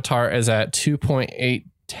March, Avatar is at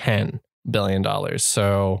 $2.810 billion.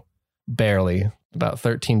 So barely, about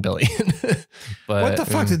 $13 billion. But what the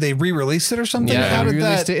fuck? Did they re-release it or something? Yeah, How they did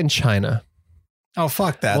released that? it in China. Oh,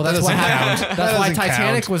 fuck that. Well, that that's doesn't count. That's why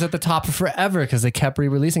Titanic count. was at the top forever because they kept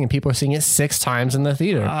re-releasing and people are seeing it 6 times in the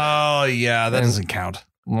theater. Oh, yeah. That doesn't count.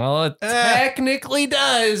 Well, it technically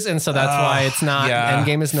does. And so that's why it's not. Yeah.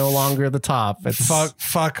 Endgame is no longer the top. It's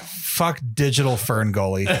fuck digital Fern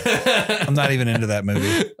Gully. I'm not even into that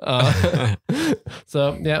movie.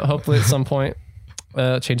 So, yeah, hopefully at some point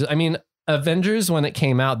changes. I mean, Avengers, when it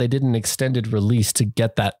came out, they did an extended release to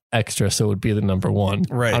get that extra. So it would be the number 1.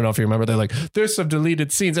 Right. I don't know if you remember. They're like, there's some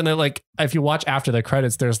deleted scenes. And they're like, if you watch after the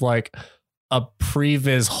credits, there's like a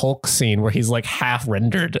previs Hulk scene where he's like half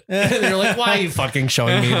rendered. And you're like, why are you fucking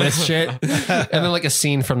showing me this shit? And then like a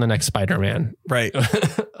scene from the next Spider-Man. Right.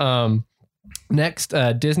 Next,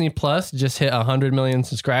 Disney Plus just hit 100 million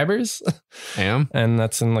subscribers. Damn. And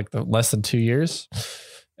that's in like the less than 2 years.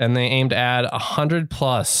 And they aim to add 100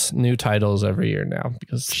 plus new titles every year now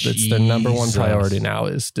because it's their number 1 priority now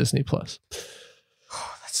is Disney Plus.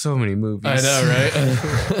 Oh, that's so many movies. I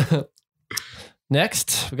know, right?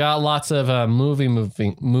 Next, we got lots of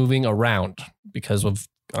moving around because of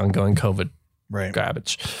ongoing COVID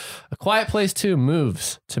garbage. A Quiet Place 2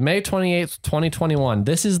 moves to May 28th, 2021.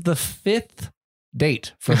 This is the 5th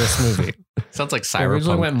date for this movie. Sounds like Cyberpunk. It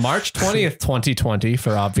originally went March 20th, 2020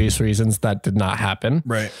 for obvious reasons. That did not happen.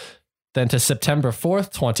 Right. Then to September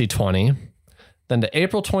 4th, 2020. Then to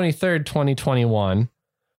April 23rd, 2021.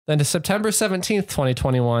 then to September 17th,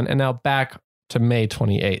 2021, and now back to May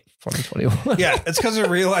 28th, 2021. Yeah, it's because of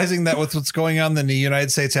realizing that with what's going on in the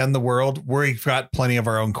United States and the world, we've got plenty of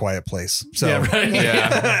our own quiet place. So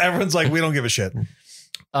everyone's like, we don't give a shit.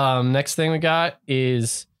 Next thing we got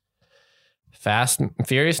is Fast and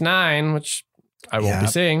Furious 9, which I won't be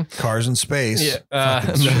seeing. Cars in space.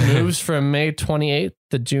 Moves from May 28th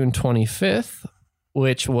to June 25th,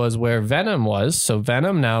 which was where Venom was. So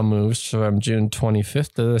Venom now moves from June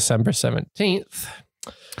 25th to December 17th.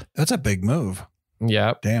 That's a big move.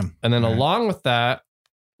 Yeah. Damn. And then along with that,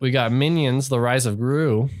 we got Minions, The Rise of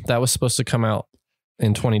Gru. That was supposed to come out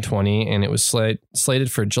in 2020, and it was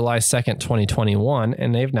slated for July 2nd, 2021,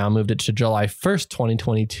 and they've now moved it to July 1st,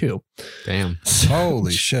 2022. Damn.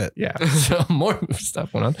 Holy shit. Yeah. So more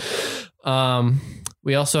stuff went on.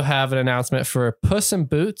 We also have an announcement for Puss in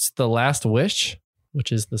Boots, The Last Wish,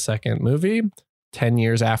 which is the second movie. 10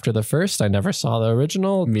 years after the first. I never saw the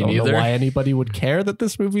original. Me Don't neither. know why anybody would care that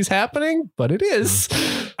this movie's happening, but it is.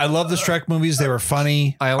 I love the Shrek movies. They were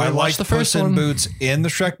funny. I only watched liked the first Puss in one. Boots in the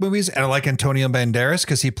Shrek movies, and I like Antonio Banderas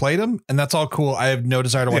because he played him, and that's all cool. I have no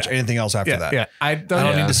desire to watch anything else after that. Yeah. I I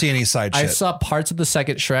don't need to see any side I shit. saw parts of the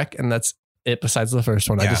second Shrek, and that's it besides the first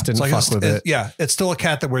one. I just didn't It's like fuck with it. Yeah, it's still a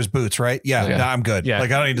cat that wears boots, right? Yeah, Yeah. no, I'm good. Yeah.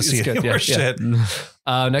 Like I don't need to see It's any good. more Yeah.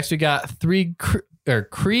 shit. Next, we got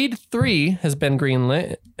Creed 3 has been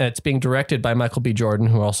greenlit. It's being directed by Michael B. Jordan,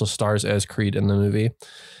 who also stars as Creed in the movie.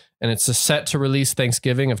 And it's set to release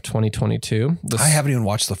Thanksgiving of 2022. I haven't even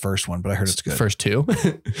watched the first one, but I heard it's good. First two.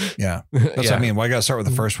 Yeah, that's what I mean. Well, I got to start with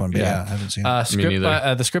the first one, but yeah, I haven't seen it.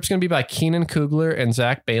 neither. The script's going to be by Keenan Coogler and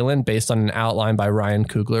Zach Balin, based on an outline by Ryan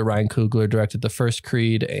Coogler. Ryan Coogler directed the first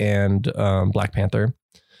Creed and Black Panther.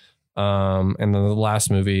 And then the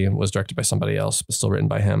last movie was directed by somebody else, but still written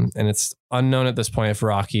by him. And it's unknown at this point if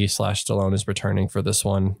Rocky / Stallone is returning for this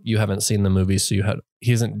one. You haven't seen the movie, so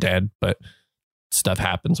he isn't dead, but stuff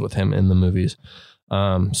happens with him in the movies.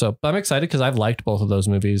 So I'm excited because I've liked both of those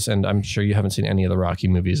movies, and I'm sure you haven't seen any of the Rocky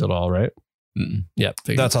movies at all, right? Mm-mm. Yeah,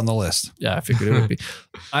 That's on the list. yeah, I figured it would be.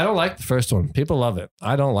 I don't like the first one. People love it.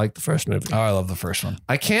 I don't like the first movie. Oh, I love the first one.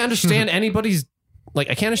 I can't understand anybody's I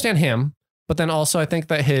can't understand him, but then also I think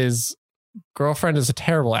that his girlfriend is a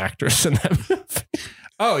terrible actress in that movie.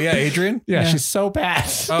 Oh yeah, Adrian. Yeah, she's so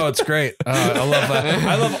bad. Oh, it's great. I love that.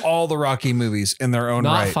 I love all the Rocky movies in their own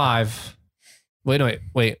Not right. 5.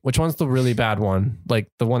 Wait. Which one's the really bad one? Like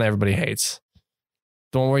the one that everybody hates.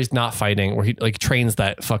 The one where he's not fighting, where he trains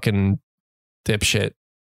that fucking dipshit.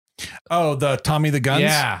 Oh, the Tommy the Guns.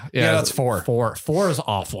 Yeah, that's 4. 4 is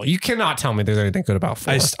awful. You cannot tell me there's anything good about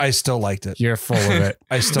 4. I still liked it. You're full of it.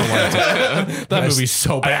 I still liked it. That movie's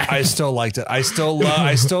so bad. I still liked it. I still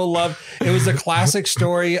love. It was a classic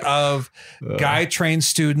story of guy trains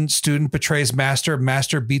student betrays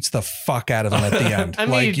master beats the fuck out of him at the end. I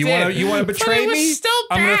mean, like you want to betray me? Still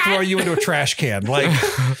I'm going to bad. throw you into a trash can. Like,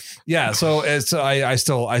 yeah. So I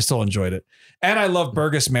still enjoyed it. And I love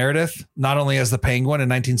Burgess Meredith, not only as the Penguin in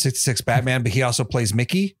 1966 Batman, but he also plays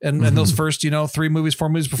Mickey in those first, 4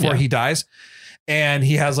 movies before he dies. And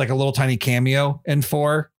he has like a little tiny cameo in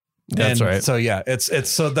 4. That's right. So yeah, it's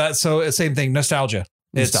same thing. Nostalgia.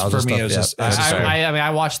 It's for me. It was just.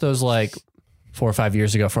 I watched those like 4 or 5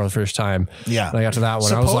 years ago for the first time. Yeah. When I got to that one,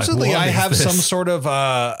 Supposedly, I was like, I have this? some sort of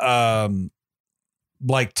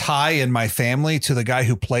like tie in my family to the guy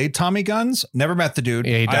who played Tommy Guns. Never met the dude.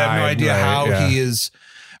 Yeah, he I have no died, idea right, how yeah. he is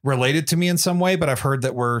related to me in some way, but I've heard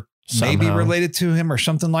that we're maybe Somehow. related to him or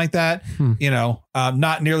something like that.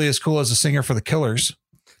 Not nearly as cool as a singer for the Killers.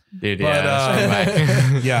 Dude, But,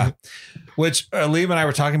 yeah. Yeah. Which Liam and I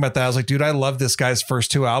were talking about that. I was like, dude, I love this guy's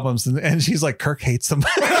first 2 albums. And she's like, Kirk hates them.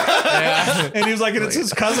 And he was like, and it's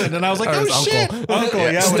his cousin. And I was like, Or oh his shit. Uncle.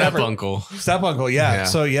 Yeah. Step Whatever. uncle. Step uncle. Yeah. Yeah.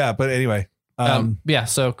 So yeah. But anyway.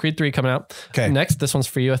 So Creed 3 coming out. Okay. Next, this one's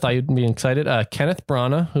for you. I thought you'd be excited. Kenneth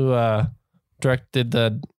Branagh, who directed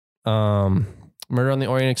the Murder on the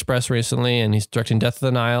Orient Express recently, and he's directing Death of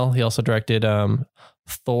the Nile. He also directed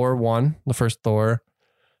Thor 1, the first Thor.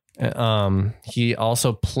 He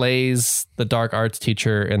also plays the dark arts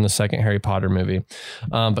teacher in the second Harry Potter movie.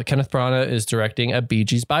 But Kenneth Branagh is directing a Bee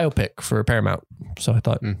Gees biopic for Paramount. So I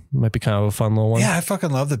thought it might be kind of a fun little one. Yeah, I fucking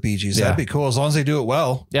love the Bee Gees. Yeah. That'd be cool as long as they do it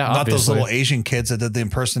well. Yeah, not obviously. those little Asian kids that did the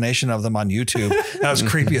impersonation of them on YouTube. That was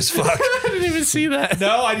creepy as fuck. I didn't even see that.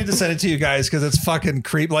 No, I need to send it to you guys because it's fucking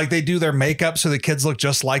creep. Like they do their makeup so the kids look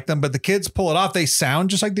just like them, but the kids pull it off. They sound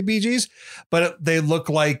just like the Bee Gees, but they look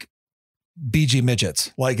like BG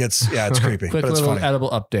midgets. Like it's creepy, Quick but it's little funny. edible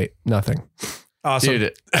update. Nothing. Awesome.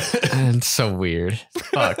 Dude, it's so weird.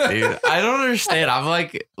 Fuck, dude. I don't understand. I'm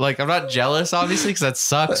like I'm not jealous, obviously, because that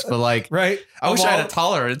sucks. But like, Right. I wish I had a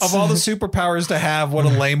tolerance of all the superpowers to have. What a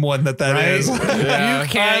lame one that is. Yeah. You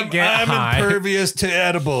can't I'm impervious to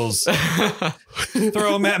edibles.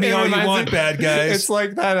 Throw them at me all you want, bad guys. It's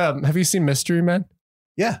like that. Have you seen Mystery Men?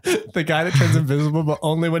 Yeah. The guy that turns invisible, but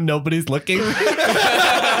only when nobody's looking.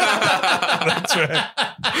 That's right.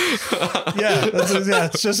 Yeah,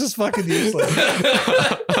 it's just as fucking useless.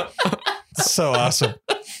 It's so awesome.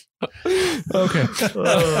 Okay.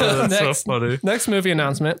 That's so funny. Next movie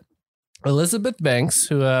announcement. Elizabeth Banks,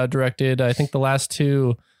 who directed, I think, the last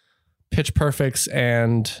two Pitch Perfects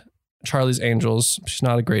and Charlie's Angels. She's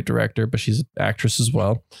not a great director, but she's an actress as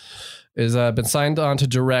well. Is been signed on to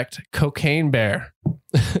direct Cocaine Bear.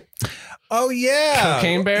 Oh yeah,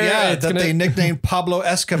 Cocaine Bear. Yeah, they nicknamed Pablo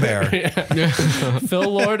Escobar. Phil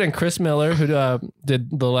Lord and Chris Miller, who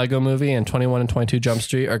did the Lego Movie and 21 and 22 Jump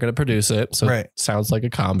Street, are going to produce it. So it sounds like a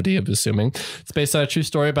comedy, I'm assuming. It's based on a true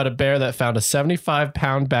story about a bear that found a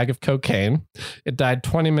 75-pound bag of cocaine. It died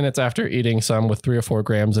 20 minutes after eating some with 3 or 4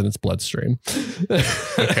 grams in its bloodstream.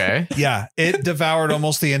 Okay. Yeah, it devoured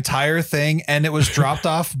almost the entire thing, and it was dropped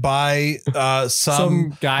off by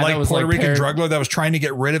some guy, like Puerto Rican drug lord that was trying to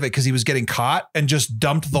get rid of it because he was getting caught, and just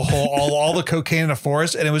dumped the whole all the cocaine in a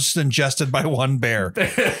forest, and it was just ingested by one bear.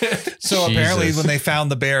 So apparently when they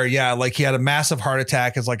found the bear, like he had a massive heart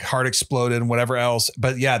attack, his like heart exploded and whatever else.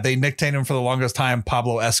 But yeah, they nicknamed him for the longest time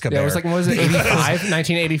Pablo Escobar. Yeah, it was like, what was it,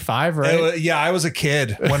 1985, right? I was a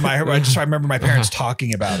kid when I remember my parents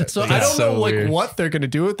talking about it. So I don't know like what they're going to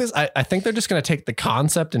do with this. I think they're just going to take the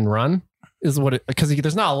concept and run. Is what it, because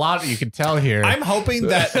there's not a lot that you can tell here. I'm hoping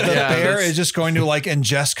that the bear is just going to like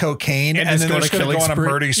ingest cocaine and then they're just going to go on a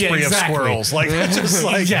murder spree of squirrels. Like just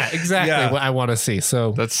like exactly what I want to see.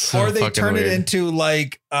 So that's so or they turn weird. it into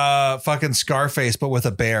like fucking Scarface, but with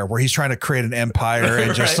a bear, where he's trying to create an empire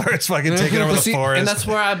and just starts fucking taking over the forest. And that's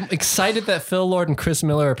where I'm excited that Phil Lord and Chris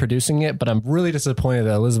Miller are producing it, but I'm really disappointed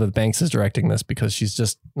that Elizabeth Banks is directing this because she's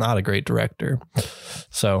just not a great director.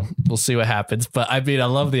 So we'll see what happens. But I mean, I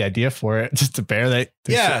love the idea for it. Just a bear that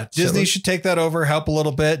Disney should take that over, help a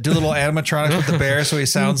little bit, do a little animatronics with the bear so he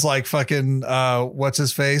sounds like fucking what's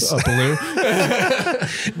his face? Baloo.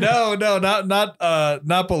 no,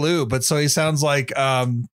 not Baloo, but so he sounds like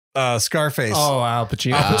Scarface. Oh, Al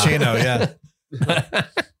Pacino. Al Pacino, yeah.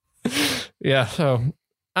 Yeah, so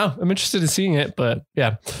I'm interested in seeing it, but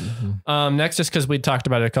yeah. Next, just because we talked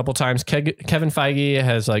about it a couple times, Kevin Feige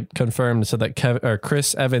has like confirmed so that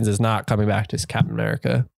Chris Evans is not coming back as Captain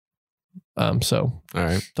America. So all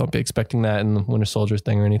right, don't be expecting that in the Winter Soldier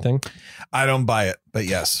thing or anything. I don't buy it, but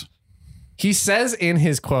yes. He says in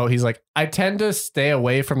his quote, he's like, I tend to stay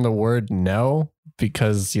away from the word no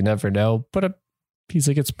because you never know, but he's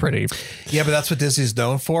like, it's pretty. Yeah, but that's what Disney's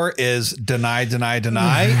known for is deny. And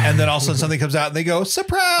then all of a sudden something comes out and they go,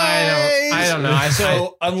 surprise. I don't know.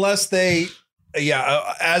 So unless they,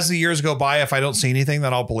 as the years go by, if I don't see anything,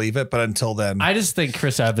 then I'll believe it. But until then, I just think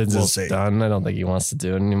Chris Evans is done. I don't think he wants to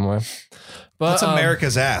do it anymore. But that's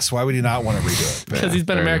America's ass. Why would he not want to redo it? Because he's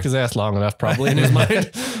been America's ass long enough, probably in his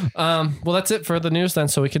mind. Well, that's it for the news then.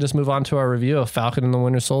 So we can just move on to our review of Falcon and the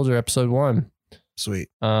Winter Soldier episode 1. Sweet.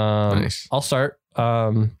 Nice. I'll start.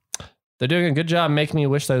 They're doing a good job making me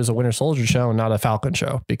wish that it was a Winter Soldier show and not a Falcon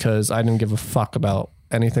show, because I didn't give a fuck about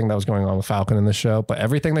anything that was going on with Falcon in the show. But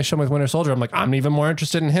everything they showed with Winter Soldier, I'm like, I'm even more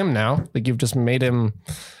interested in him now. Like, you've just made him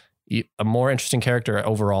a more interesting character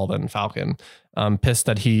overall than Falcon. I'm pissed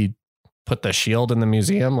that he put the shield in the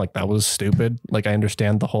museum. Like, that was stupid. Like, I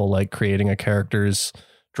understand the whole like creating a character's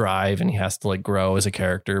drive and he has to like grow as a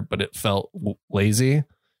character, but it felt lazy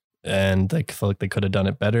and I feel like they could have done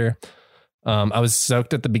it better. I was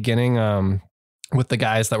stoked at the beginning with the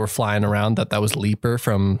guys that were flying around that was Leaper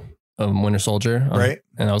from Winter Soldier. Right.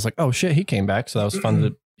 And I was like, oh shit, he came back. So that was fun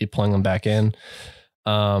to be pulling him back in.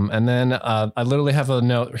 And then I literally have a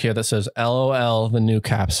note here that says, LOL, the new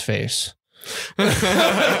Cap's face.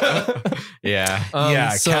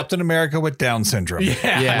 Yeah. So, Captain America with Down syndrome.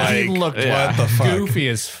 Yeah. Like, he looked what the fuck? Goofy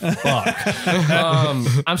as fuck.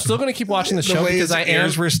 I'm still going to keep watching the show because his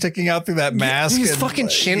ears were sticking out through that mask. His fucking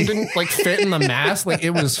chin didn't like fit in the mask. Like, it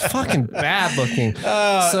was fucking bad looking.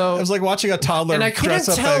 So it was like watching a toddler and I couldn't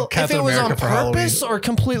dress tell up as if it was America on purpose or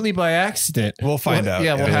completely by accident. We'll find out.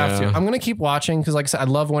 Yeah, we'll have to. I'm going to keep watching because, like I said, I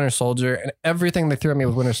love Winter Soldier, and everything they threw at me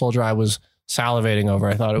with Winter Soldier, I was salivating over.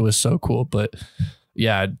 I thought it was so cool, but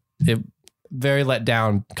yeah, it very let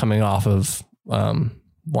down coming off of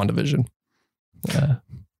WandaVision.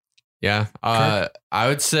 Yeah. I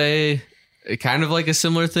would say kind of like a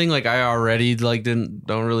similar thing. Like, I already like don't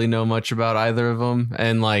really know much about either of them,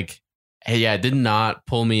 and like yeah, it did not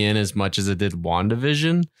pull me in as much as it did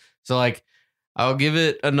WandaVision. So like, I'll give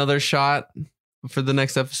it another shot for the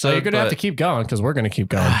next episode. So you're gonna have to keep going because we're gonna keep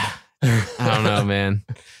going. I don't know, man.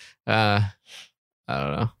 I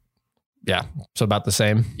don't know. Yeah, so about the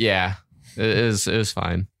same. Yeah, it was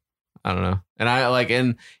fine. I don't know,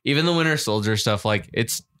 and even the Winter Soldier stuff, like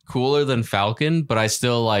it's cooler than Falcon, but I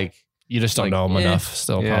still like. You just don't know him enough,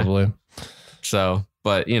 still probably. So,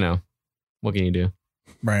 but what can you do?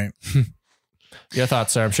 Right. Your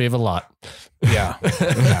thoughts, sir? I'm sure you have a lot. Yeah.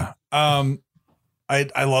 Yeah.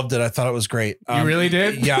 I loved it. I thought it was great. You really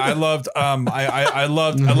did? Yeah, I loved. I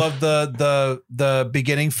loved the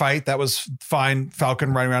beginning fight. That was fine.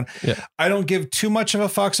 Falcon running around. Yeah. I don't give too much of a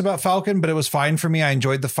fucks about Falcon, but it was fine for me. I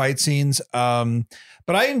enjoyed the fight scenes.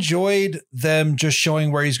 But I enjoyed them just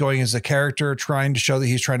showing where he's going as a character, trying to show that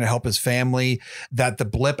he's trying to help his family, that the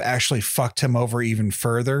blip actually fucked him over even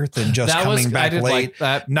further than just coming back late,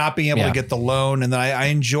 not being able to get the loan. And then I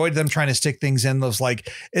enjoyed them trying to stick things in. Those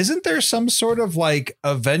like, isn't there some sort of like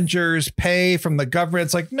Avengers pay from the government?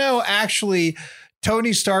 It's like, no, actually,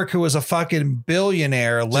 Tony Stark, who was a fucking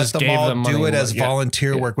billionaire, let them all do it as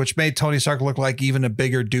volunteer work, which made Tony Stark look like even a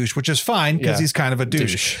bigger douche, which is fine because he's kind of a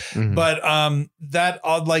douche. Mm-hmm. But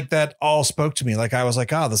that all spoke to me. Like I was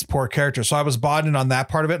like, oh, this poor character. So I was bought in on that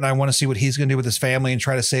part of it, and I want to see what he's going to do with his family and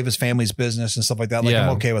try to save his family's business and stuff like that. Like I'm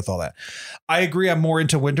okay with all that. I agree. I'm more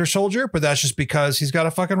into Winter Soldier, but that's just because he's got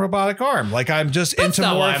a fucking robotic arm. Like I'm just into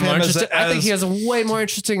more of him. I think he has a way more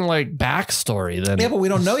interesting like backstory than. Yeah, but we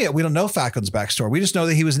don't know yet. We don't know Falcon's backstory. We just know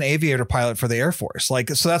that he was an aviator pilot for the Air Force. Like,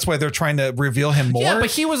 so that's why they're trying to reveal him more. Yeah,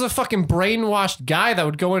 but he was a fucking brainwashed guy that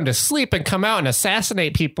would go into sleep and come out and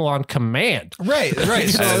assassinate people on command. Right. So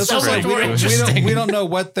it's like we don't know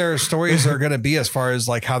what their stories are going to be as far as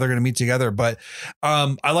like how they're going to meet together. But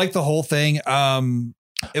I like the whole thing.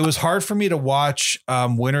 It was hard for me to watch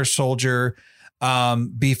Winter Soldier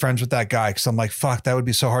be friends with that guy because I'm like, fuck, that would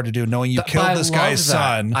be so hard to do knowing you killed this guy's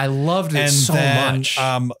son. I loved it so much.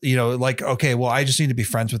 Like, okay, well, I just need to be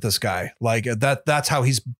friends with this guy. Like that's how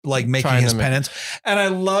he's like making his penance. And I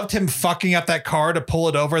loved him fucking up that car to pull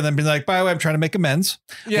it over and then being like, by the way, I'm trying to make amends.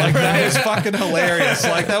 Yeah, like that is fucking hilarious.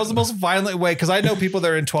 Like that was the most violent way because I know people that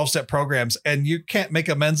are in 12-step programs and you can't make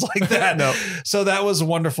amends like that. No. So that was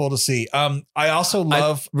wonderful to see. I also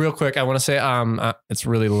love real quick. I want to say it's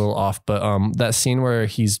really a little off, but that scene where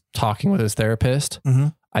he's talking with his therapist,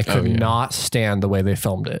 I could not stand the way they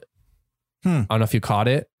filmed it. I don't know if you caught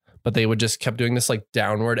it, but they would just kept doing this like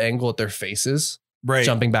downward angle at their faces, right,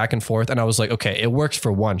 jumping back and forth. And I was like, okay, it works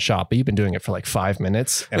for one shot, but you've been doing it for like 5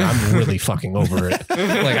 minutes and I'm really fucking over it.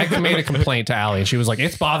 Like I made a complaint to Allie and she was like,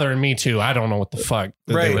 it's bothering me too. I don't know what the fuck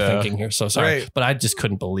they were thinking here. So sorry, but I just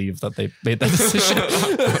couldn't believe that they made that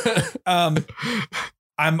decision.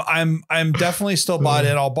 I'm definitely still bought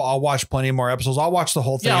in. I'll watch plenty more episodes. I'll watch the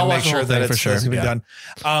whole thing and make sure that it's going to be done.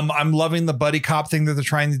 I'm loving the buddy cop thing that they're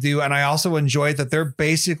trying to do. And I also enjoy that they're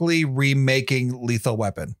basically remaking Lethal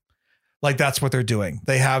Weapon. Like that's what they're doing.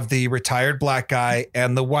 They have the retired black guy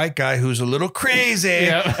and the white guy who's a little crazy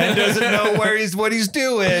and doesn't know what he's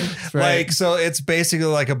doing. Right. Like, so it's basically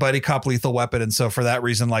like a buddy cop Lethal Weapon. And so for that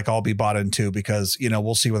reason, like I'll be bought in too, because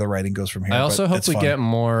we'll see where the writing goes from here. I also hope we get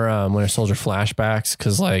more Winter Soldier flashbacks.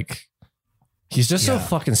 Cause like, he's just so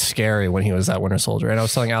fucking scary when he was that Winter Soldier. And I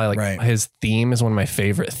was telling Allie, like his theme is one of my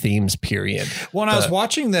favorite themes, period. Well, and I was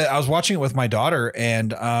watching it with my daughter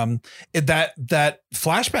and that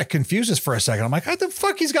flashback confuses for a second. I'm like, how the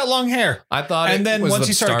fuck he's got long hair? I thought, and then once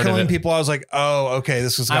he started killing people, I was like, oh, okay,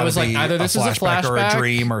 this is gotta be like, either this is a flashback or a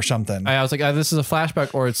dream or something. I was like, either this is a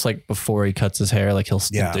flashback or it's like before he cuts his hair, like he'll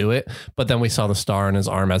still do it. But then we saw the star in his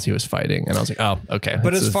arm as he was fighting. And I was like, oh, okay.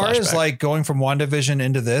 But as far as like going from WandaVision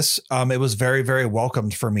into this, it was very, very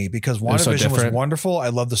welcomed for me because WandaVision was wonderful. I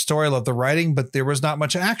love the story, I love the writing, but there was not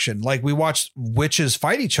much action. Like we watched witches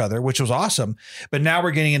fight each other, which was awesome. But now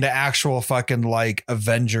we're getting into actual fucking like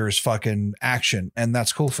Avengers fucking action, and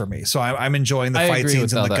that's cool for me. So I'm enjoying the fight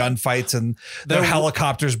scenes and the gunfights and the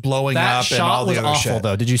helicopters blowing up and all the other shit.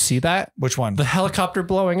 Though, did you see that? Which one? The helicopter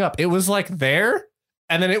blowing up. It was like there,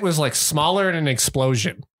 and then it was like smaller in an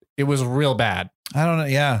explosion. It was real bad. I don't know.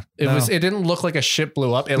 Yeah, it didn't look like a ship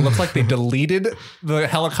blew up. It looked like they deleted the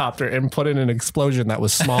helicopter and put in an explosion that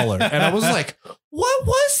was smaller. And I was like, what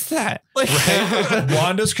was that? Like,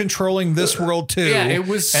 Wanda's controlling this world too. Yeah, it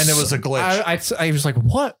was, and it was a glitch. I was like,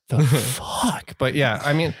 what the fuck? But yeah,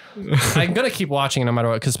 I mean, I'm gonna keep watching no matter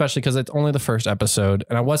what, especially because it's only the first episode,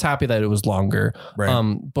 and I was happy that it was longer.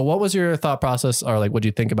 Right. But what was your thought process, or like, what do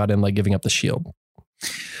you think about him like giving up the shield?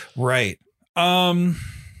 Right.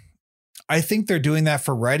 I think they're doing that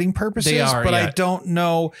for writing purposes, They are, but yeah. I don't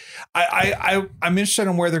know. I'm interested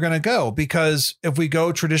in where they're going to go, because if we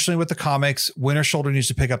go traditionally with the comics, Winter Soldier needs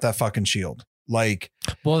to pick up that fucking shield. Like,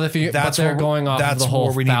 well, if you, that's but they're where- going off that's of the whole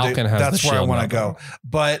where we need to- Falcon has that's the where I shield want to now, go.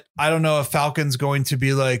 But I don't know if Falcon's going to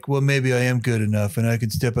be like, well, maybe I am good enough and I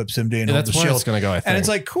can step up someday and though. hold That's the where shield. it's going to go, I think. And it's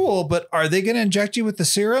like, cool, but are they going to inject you with the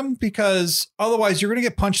serum? Because otherwise you're going to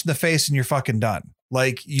get punched in the face and you're fucking done.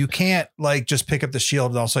 Like, you can't like just pick up the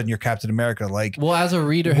shield and all of a sudden you're Captain America. Like, well, as a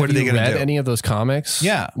reader, what have are they you gonna read do? any of those comics?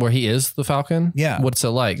 Yeah. Where he is the Falcon? Yeah. What's it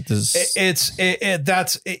like?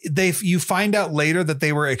 You find out later that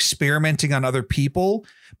they were experimenting on other people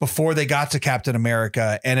before they got to Captain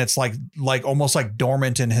America, and it's like almost like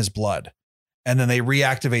dormant in his blood. And then they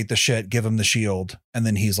reactivate the shit, give him the shield, and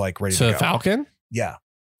then he's like ready to So go. Falcon? Yeah.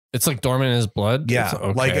 It's like dormant in his blood? Yeah. It's-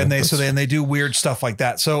 okay. Like, and they do weird stuff like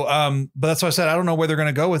that. So, but that's why I said, I don't know where they're going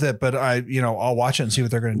to go with it, but I'll watch it and see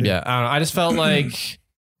what they're going to do. Yeah. I don't know. I just felt like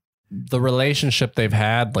the relationship they've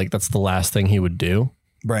had, like that's the last thing he would do.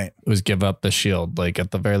 Right. Was give up the shield. Like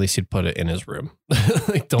at the very least, he'd put it in his room.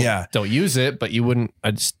 Like don't use it, but you wouldn't.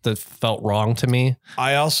 That felt wrong to me.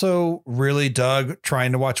 I also really dug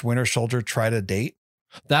trying to watch Winter Soldier try to date.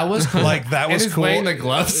 That was cool. Like, that was And he's cool. wearing the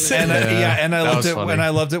gloves. And and I that loved was it funny. when I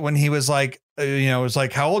loved it when he was like, it was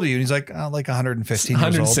like, how old are you? And he's like, oh, like 115 years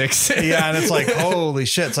old. 106. Yeah. And it's like, holy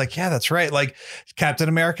shit. It's like, yeah, that's right. Like Captain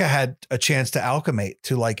America had a chance to alchemate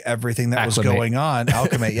to like everything that was Acclimate. going on.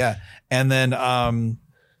 Alchemate. Yeah. And then,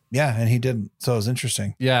 yeah, and he didn't. So it was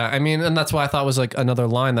interesting. Yeah, I mean, and that's why I thought was like another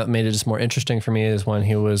line that made it just more interesting for me is when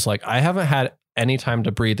he was like, I haven't had any time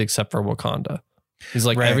to breathe except for Wakanda. He's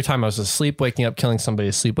like, Right. every time I was asleep, waking up, killing somebody,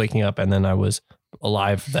 asleep, waking up, and then I was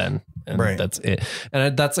alive then. And Right. that's it.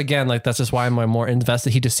 And that's again, like, that's just why I'm more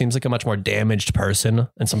invested. He just seems like a much more damaged person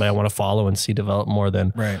and somebody I want to follow and see develop more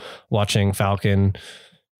than Right. watching Falcon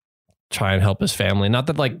try and help his family. Not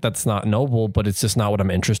that like that's not noble, but it's just not what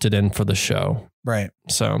I'm interested in for the show. Right.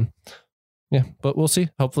 So yeah, but we'll see.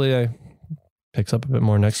 Hopefully I picks up a bit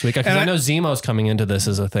more next week. Because I know Zemo's coming into this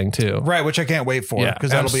as a thing too. Right. Which I can't wait for, Yeah,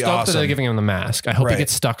 because and I'm that'll be stoked that awesome. they're giving him the mask. I hope Right. he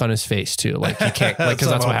gets stuck on his face too. Like he can't, like, because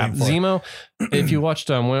That's that's what what I'm happened. Zemo, if you watched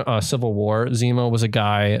Civil War, Zemo was a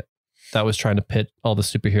guy that was trying to pit all the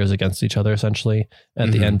superheroes against each other essentially.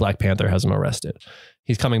 At the end, Black Panther has him arrested.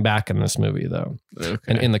 He's coming back in this movie though. Okay.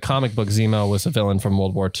 And in the comic book, Zemo was a villain from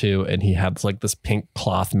World War II, and he had like this pink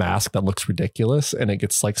cloth mask that looks ridiculous, and it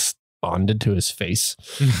gets like bonded to his face.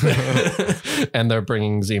 And they're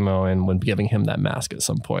bringing Zemo in when giving him that mask at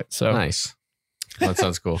some point. So Nice. That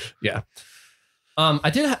sounds cool. yeah. I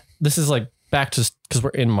did. This is like back to because we're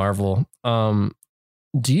in Marvel.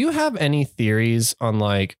 Do you have any theories on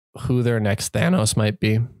like who their next Thanos might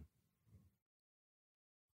be?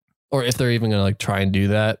 Or if they're even going to like try and do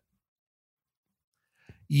that?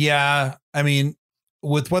 Yeah. I mean,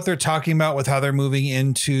 with what they're talking about, with how they're moving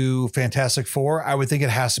into Fantastic Four, I would think it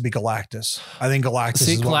has to be Galactus. I think Galactus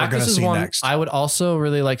is what we're going to see next. I would also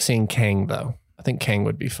really like seeing Kang though. I think Kang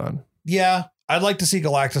would be fun. Yeah. I'd like to see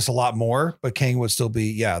Galactus a lot more, but Kang would still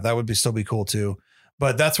be, that would still be cool too.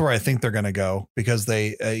 But that's where I think they're going to go, because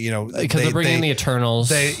they, Because they're bringing in the Eternals.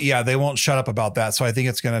 They won't shut up about that. So I think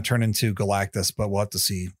it's going to turn into Galactus, but we'll have to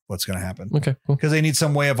see what's going to happen. Okay, cool. Because they need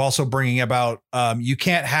some way of also bringing about, you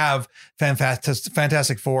can't have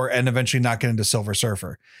Fantastic Four and eventually not get into Silver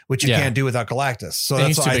Surfer, which you can't do without Galactus. So And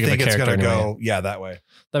he's that's too why I big of a think it's going to character go, that way.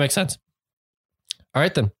 That makes sense. All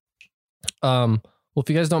right, then. Well, if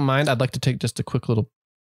you guys don't mind, I'd like to take just a quick little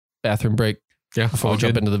bathroom break Yeah. before we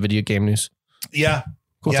jump into the video game news. Yeah.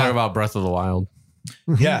 We'll Yeah. talk about Breath of the Wild.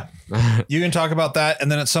 Yeah. You can talk about that. And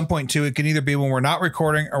then at some point too, it can either be when we're not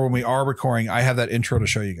recording or when we are recording. I have that intro to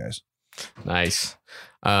show you guys. Nice.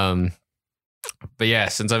 But yeah,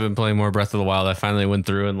 since I've been playing more Breath of the Wild, I finally went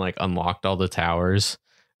through and like unlocked all the towers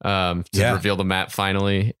to reveal the map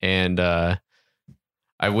finally. And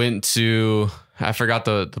I went to, I forgot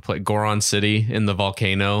the play Goron City in the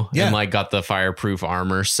volcano and like got the fireproof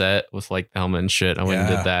armor set with like the helmet and shit. I went and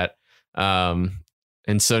did that.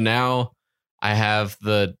 And so now I have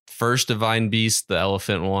the first divine beast, the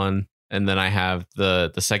elephant one. And then I have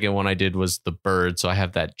the second one I did was the bird. So I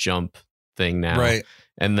have that jump thing now. Right.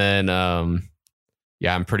 And then,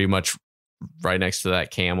 I'm pretty much right next to that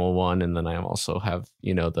camel one. And then I also have,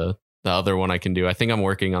 the other one I can do. I think I'm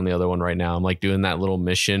working on the other one right now. I'm like doing that little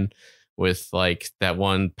mission with like that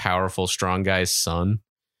one powerful, strong guy's son.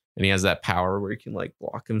 And he has that power where he can like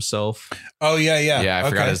block himself. Oh yeah. Yeah. I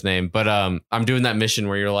forgot his name, but I'm doing that mission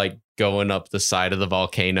where you're like going up the side of the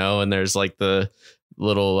volcano and there's like the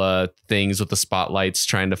little things with the spotlights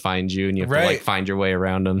trying to find you and you have to like find your way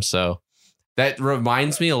around them. So that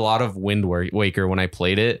reminds me a lot of Wind Waker when I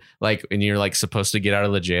played it. Like, and you're like supposed to get out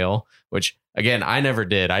of the jail, which again, I never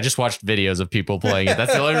did. I just watched videos of people playing it.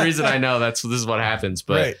 That's the only reason I know this is what happens.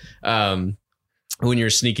 But when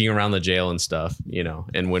you're sneaking around the jail and stuff, you know,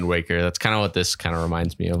 in Wind Waker, that's kind of what this kind of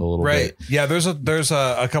reminds me of a little bit. Yeah. There's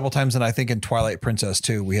a couple times, and I think in Twilight Princess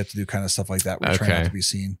too, we have to do kind of stuff like that. We try not to be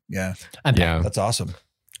seen. Yeah. That's awesome.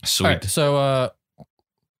 Sweet. Right, so,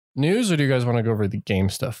 news, or do you guys want to go over the game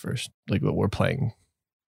stuff first? Like what we're playing?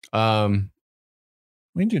 We can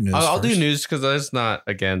do news. I'll do news because there's not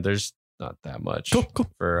that much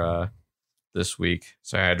for this week.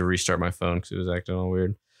 So I had to restart my phone because it was acting all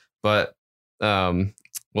weird. But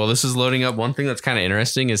well, this is loading up. One thing that's kind of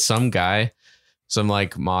interesting is some guy, some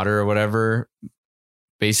like modder or whatever,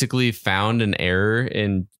 basically found an error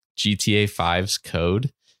in GTA 5's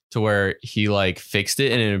code to where he like fixed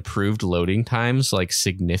it and it improved loading times like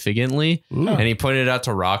significantly. Ooh. And he pointed it out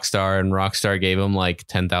to Rockstar, and Rockstar gave him like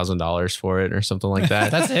 $10,000 for it or something like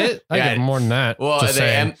that. That's it? I get more than that. Well,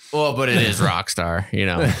 but it is Rockstar, you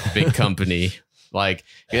know, big company. Like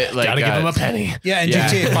gotta give him a penny. Yeah, and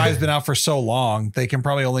GTA 5's been out for so long, they can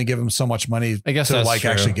probably only give him so much money I guess to that's like true.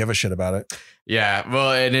 Actually give a shit about it. Yeah,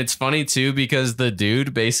 well, and it's funny too because the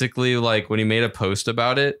dude basically like when he made a post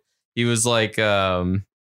about it, he was like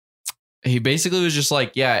he basically was just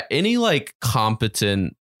like, yeah, any like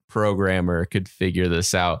competent programmer could figure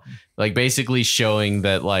this out. Like basically showing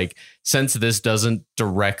that like since this doesn't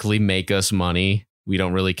directly make us money, we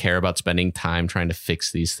don't really care about spending time trying to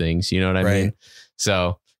fix these things. You know what I mean?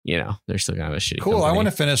 So, you know, they're still kind of a shitty company. I want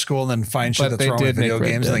to finish school and then find shit that's wrong with video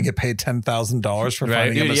games and then get paid $10,000 for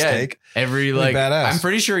finding a mistake. Yeah. I'm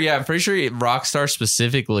pretty sure Rockstar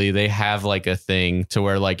specifically, they have like a thing to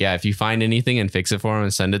where like, yeah, if you find anything and fix it for them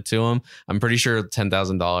and send it to them, I'm pretty sure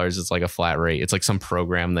 $10,000 is like a flat rate. It's like some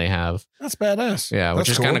program they have. That's badass. Yeah, which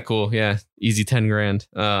is kind of cool. Yeah. Easy 10 grand.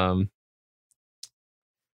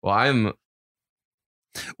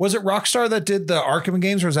 Was it Rockstar that did the Arkham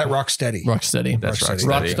games, or is that Rocksteady? Rocksteady. That's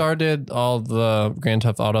Rocksteady. Rockstar did all the Grand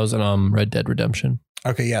Theft Autos and Red Dead Redemption.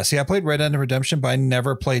 Okay, yeah. See, I played Red Dead Redemption, but I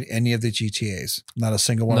never played any of the GTAs. Not a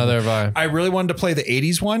single one. Neither have I. I really wanted to play the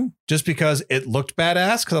 80s one just because it looked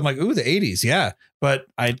badass. Because I'm like, ooh, the 80s, yeah. But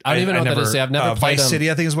I don't even know what that is. See, I've never played Vice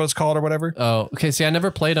City, I think is what it's called or whatever. Oh, okay. See, I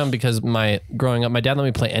never played them because growing up, my dad let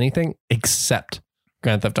me play anything except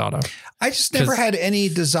Grand Theft Auto. I just never had any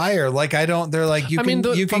desire. Like they're like, you can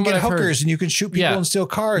get hookers and you can shoot people and steal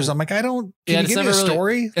cars. I'm like, can you give me a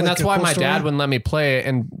story? And that's why my dad wouldn't let me play it.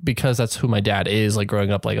 And because that's who my dad is, like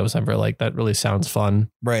growing up, like I was never like, that really sounds fun.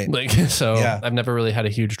 Right. Like, so I've never really had a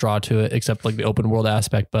huge draw to it except like the open world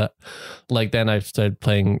aspect. But like then I started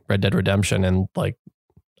playing Red Dead Redemption and like,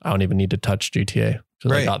 I don't even need to touch GTA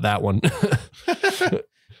because I got that one.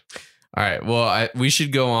 All right. Well, we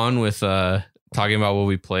should go on with, talking about what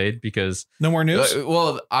we played because no more news.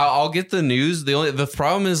 Well, I'll get the news. The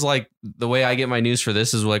problem is like the way I get my news for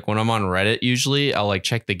this is like when I'm on Reddit, usually I'll like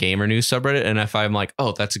check the gamer news subreddit. And if I'm like,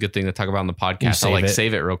 oh, that's a good thing to talk about on the podcast, I'll like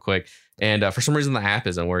save it real quick. And for some reason the app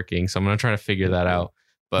isn't working. So I'm going to try to figure that out,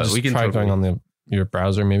 but we can try going on your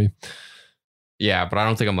browser maybe. Yeah, but I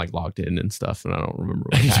don't think I'm like logged in and stuff, and I don't remember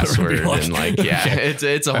my password. And like,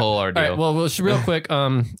 it's a whole ordeal. All right, well, real quick,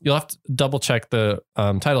 you'll have to double check the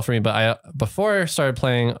title for me. But before I started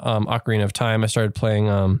playing Ocarina of Time, I started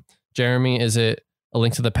playing Jeremie. Is it A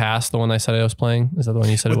Link to the Past? The one I said I was playing? Is that the one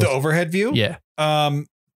you said? With it was? The overhead view? Yeah.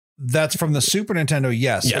 That's from the Super Nintendo.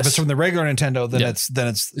 Yes. If it's from the regular Nintendo, then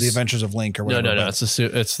it's The Adventures of Link or whatever. No. It's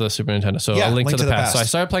the Super Nintendo. So A Link to the Past. So I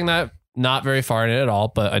started playing that. Not very far in it at all,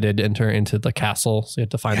 but I did enter into the castle. So you have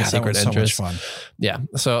to find the secret entrance. So much fun. Yeah.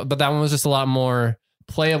 So, but that one was just a lot more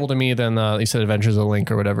playable to me than you said Adventures of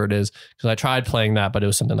Link or whatever it is. Because I tried playing that, but it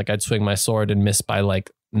was something like I'd swing my sword and miss by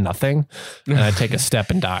like nothing, and I'd take a step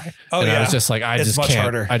and die. I was just like, I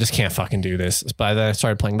just can't fucking do this. But then I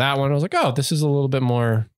started playing that one. I was like, oh, this is a little bit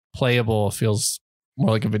more playable. It feels more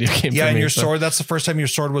like a video game. Yeah, for and me, your sword. That's the first time your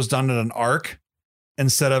sword was done at an arc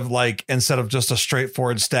instead of just a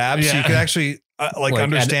straightforward stab. Yeah. So you could actually like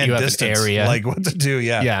understand distance, area, like what to do.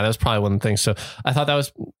 Yeah. That was probably one of the things. So I thought that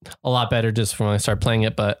was a lot better just from when I started playing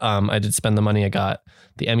it. But I did spend the money. I got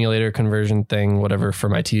the emulator conversion thing, whatever, for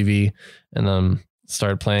my TV, and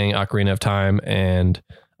started playing Ocarina of Time. And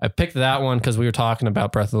I picked that one because we were talking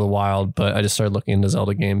about Breath of the Wild, but I just started looking into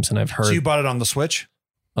Zelda games, and I've heard. So you bought it on the Switch?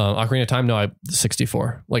 Ocarina of Time? No,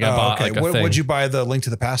 64. Like I bought. Okay. Like a thing. What'd you buy the Link to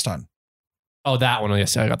the Past on? Oh, that one.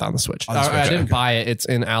 Yes, I got that on the Switch. On the Switch, I didn't okay. buy it. It's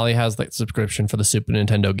in Ali has like subscription for the Super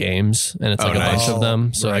Nintendo games, and it's like a bunch of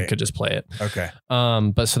them, so I could just play it. Okay.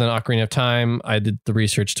 But so then Ocarina of Time, I did the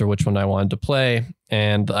research to which one I wanted to play,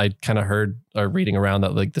 and I kind of heard or reading around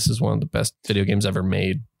that like this is one of the best video games ever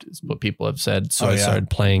made, is what people have said. So I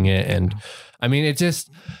started playing it, and I mean,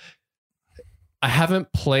 I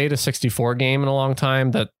haven't played a 64 game in a long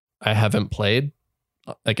time that I haven't played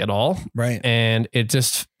like at all. Right. And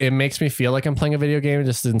it makes me feel like I'm playing a video game,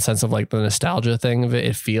 just in the sense of like the nostalgia thing of it.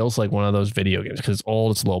 It feels like one of those video games because it's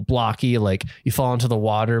old, it's a little blocky, like you fall into the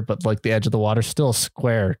water, but like the edge of the water is still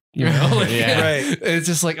square, you know? Like, Right. It's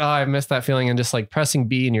just like, oh, I missed that feeling. And just like pressing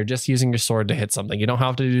B and you're just using your sword to hit something. You don't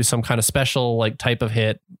have to do some kind of special like type of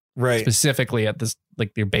hit specifically at this,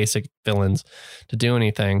 like your basic villains to do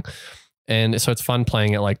anything. And so it's fun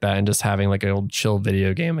playing it like that and just having like an old chill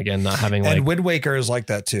video game again, not having like. And Wind Waker is like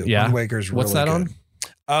that too. Yeah. Wind Waker's What's really that good.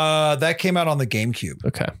 On? That came out on the GameCube.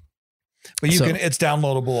 Okay. But it's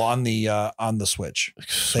downloadable on the Switch.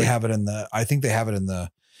 Sweet. They have it I think they have it I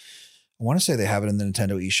want to say they have it in the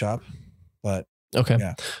Nintendo eShop, but okay.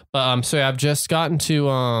 Yeah. But so I've just gotten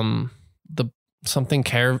to the something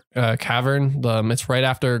cavern. It's right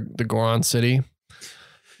after the Goron City.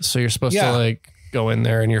 So you're supposed to like go in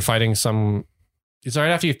there and you're fighting it's right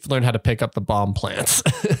after you learn how to pick up the bomb plants.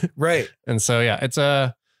 Right. And so, it's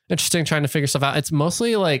interesting trying to figure stuff out. It's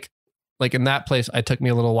mostly like in that place, it took me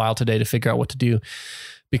a little while today to figure out what to do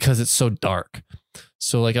because it's so dark.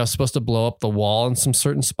 So like I was supposed to blow up the wall in some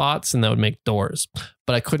certain spots and that would make doors,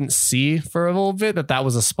 but I couldn't see for a little bit that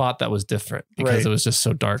was a spot that was different because it was just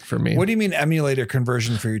so dark for me. What do you mean emulator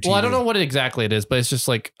conversion for your TV? Well, I don't know what exactly it is, but it's just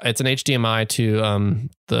like, it's an HDMI to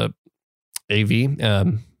the AV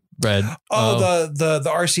red. The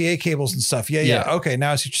RCA cables and stuff. Yeah. Okay.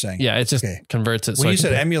 Now I see what you're saying. Yeah. It just converts it. When you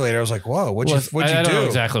said emulator, I was like, whoa, what'd you do? I don't know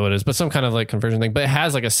exactly what it is, but some kind of like conversion thing, but it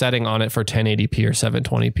has like a setting on it for 1080p or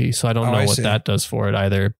 720p. So I don't know what that does for it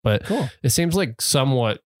either, but it seems like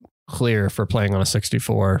somewhat clear for playing on a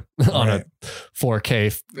 64 on a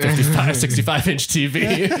 4K 65 inch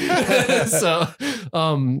TV. So,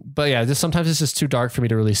 but yeah, just sometimes it's just too dark for me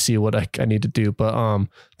to really see what I need to do. But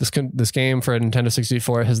this game for a Nintendo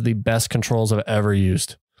 64 has the best controls I've ever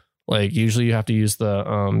used. Like usually you have to use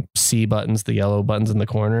the C buttons, the yellow buttons in the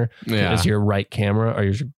corner as your right camera or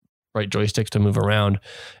your right joysticks to move around.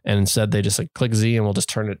 And instead they just like click Z and we'll just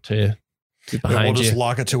turn it to behind we'll just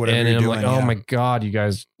lock it to whatever you're doing. Like, oh my God, you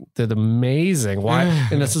guys did amazing. Why?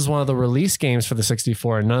 And this is one of the release games for the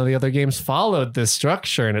 64 and none of the other games followed this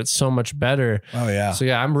structure and it's so much better. Oh yeah. So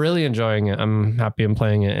yeah, I'm really enjoying it. I'm happy I'm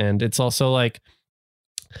playing it. And it's also like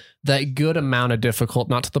that good amount of difficult,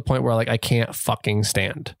 not to the point where like I can't fucking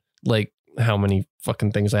stand like how many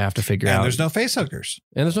fucking things I have to figure out. And there's no face huggers.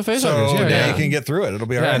 So yeah, you can get through it. It'll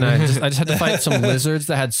be all right. And I just had to fight some lizards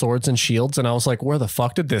that had swords and shields. And I was like, where the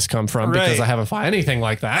fuck did this come from? Because I haven't fought anything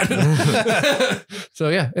like that. So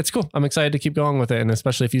yeah, it's cool. I'm excited to keep going with it. And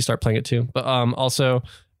especially if you start playing it too. But also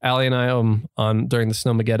Allie and I during the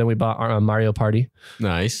Snowmageddon, we bought our Mario Party.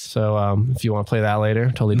 Nice. So if you want to play that later,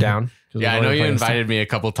 totally down. Yeah, I know you invited me a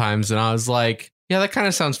couple times and I was like, yeah, that kind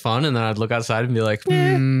of sounds fun. And then I'd look outside and be like, I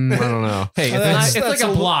don't know. Hey, it's like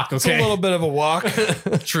a block, okay? It's a little bit of a walk.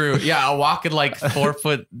 True. Yeah, a walk in like 4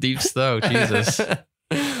 foot deep snow. Jesus.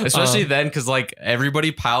 Especially then, because like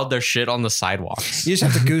everybody piled their shit on the sidewalks. You just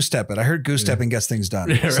have to goose step it. I heard goose stepping gets things done.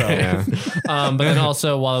 But then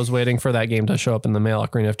also while I was waiting for that game to show up in the mail,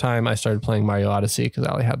 Ocarina of Time, I started playing Mario Odyssey because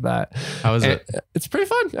Ali had that. How was it? It's pretty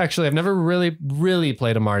fun, actually. I've never really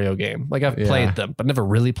played a Mario game. Like I've played them, but never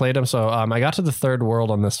really played them. So I got to the third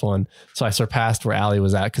world on this one. So I surpassed where Ali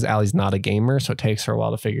was at because Ali's not a gamer. So it takes her a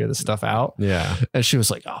while to figure this stuff out. Yeah. And she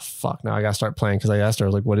was like, oh, fuck, now I got to start playing. Because I asked her, I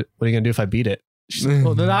was like, what are you going to do if I beat it? She's like,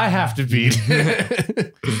 well, then I have to beat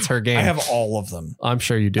it. It's her game. I have all of them. I'm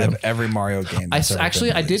sure you do. I have every Mario game. I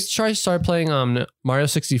did start playing Mario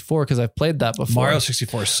 64 because I've played that before. Mario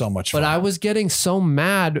 64 is so much fun. But I was getting so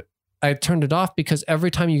mad, I turned it off because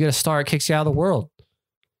every time you get a star, it kicks you out of the world.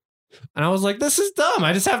 And I was like, this is dumb.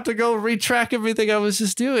 I just have to go retrack everything I was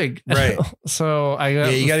just doing. Right. So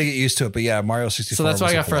you got to get used to it. But yeah, Mario 64. So that's why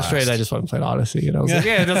I got frustrated. I just went and played Odyssey. And I was like,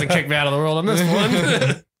 it doesn't kick me out of the world on this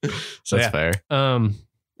one. So that's fair.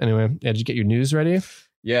 Anyway, did you get your news ready?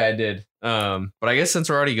 Yeah, I did. But I guess since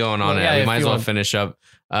we're already going on we might as well finish up.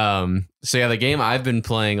 So yeah, the game I've been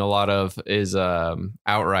playing a lot of is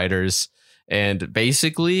Outriders. And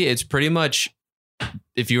basically it's pretty much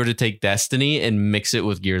if you were to take Destiny and mix it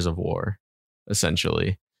with Gears of War,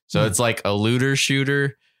 essentially. So it's like a looter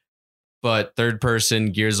shooter, but third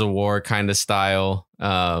person Gears of War kind of style.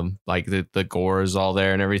 Like the gore is all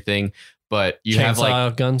there and everything. But you have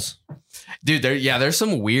like guns. Dude, there's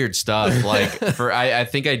some weird stuff. Like I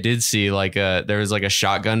think I did see like there was like a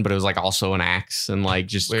shotgun, but it was like also an axe and like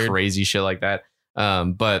just weird. Crazy shit like that.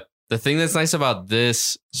 But the thing that's nice about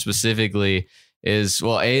this specifically is,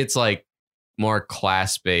 well, it's like more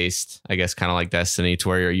class based, I guess, kind of like Destiny, to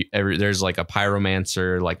where there's like a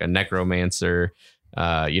pyromancer, like a necromancer,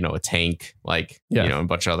 a tank, like, a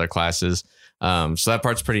bunch of other classes. So that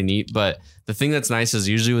part's pretty neat. But the thing that's nice is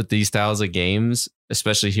usually with these styles of games,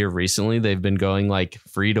 especially here recently, they've been going like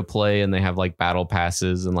free to play and they have like battle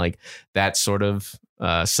passes and like that sort of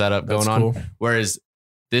setup going on. Whereas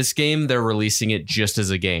this game, they're releasing it just as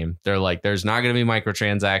a game. They're like, there's not going to be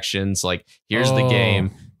microtransactions. Like, here's the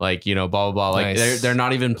game. Like, blah, blah, blah. Like, nice. They're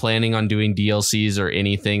not even planning on doing DLCs or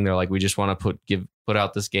anything. They're like, we just want to put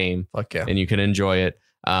out this game. Fuck yeah. And you can enjoy it.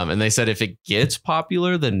 And they said if it gets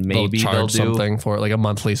popular, then maybe they'll do something for it, like a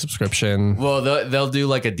monthly subscription. Well, they'll do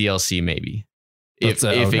like a DLC maybe if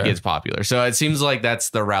it gets popular. So it seems like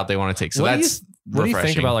that's the route they want to take. So what do you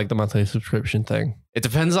think about like the monthly subscription thing? It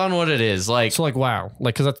depends on what it is. Like, so like WoW,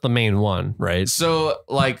 like, because that's the main one, right? So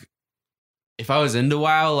like, if I was into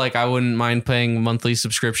WoW, like I wouldn't mind paying monthly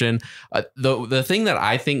subscription. The thing that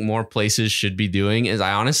I think more places should be doing is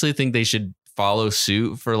I honestly think they should follow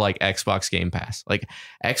suit for like Xbox Game Pass. Like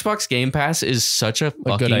Xbox Game Pass is such a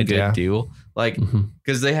fucking good deal. Like,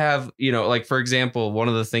 because they have, like, for example, one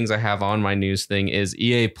of the things I have on my news thing is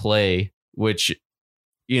EA Play, which,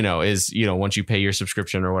 is, once you pay your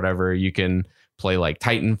subscription or whatever, you can play like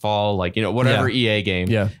Titanfall, like, whatever EA game.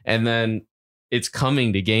 Yeah. And then it's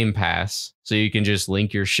coming to Game Pass. So you can just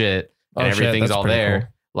link your shit and everything's all there. Cool.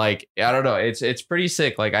 Like, I don't know. It's pretty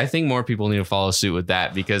sick. Like, I think more people need to follow suit with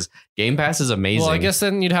that because Game Pass is amazing. Well, I guess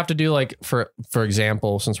then you'd have to do like, for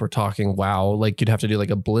example, since we're talking WoW, like you'd have to do like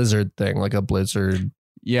a Blizzard thing, like a Blizzard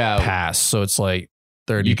pass. So it's like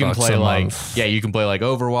 $30 you can play a like month. You can play like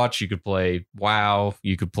Overwatch, you could play WoW,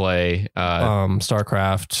 you could play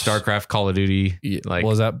StarCraft, Call of Duty. Like,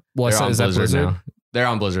 is that Blizzard now? They're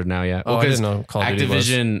on Blizzard now, yeah. I didn't know Call of Duty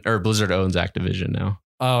Activision or Blizzard owns Activision now.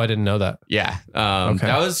 Oh, I didn't know that. Yeah.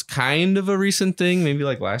 That was kind of a recent thing. Maybe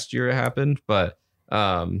like last year it happened. But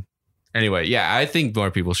anyway, yeah, I think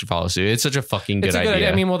more people should follow suit. It's such a fucking good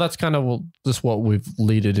idea. I mean, well, that's kind of just what we've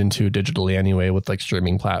leaded into digitally anyway with like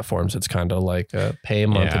streaming platforms. It's kind of like pay a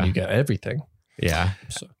month and you get everything. Yeah.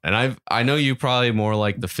 So. And I know you probably more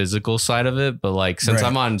like the physical side of it, but like since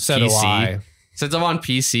I'm on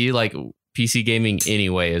PC, like PC gaming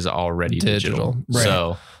anyway is already digital. Right.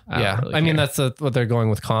 So I mean, that's what they're going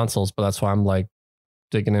with consoles, but that's why I'm like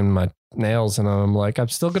digging in my nails and I'm like, I'm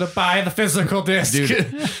still going to buy the physical disc. Dude,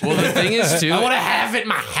 well, the thing is too, I want to have it in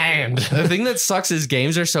my hand. The thing that sucks is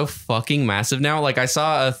games are so fucking massive now. Like I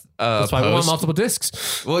saw that's why we want multiple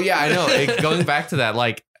discs. Well, yeah, I know. Going back to that,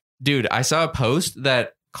 like, dude, I saw a post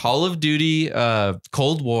that Call of Duty,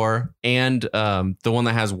 Cold War, and the one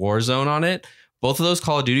that has Warzone on it, both of those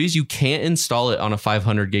Call of Duties, you can't install it on a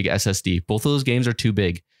 500 gig SSD. Both of those games are too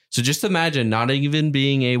big. So just imagine not even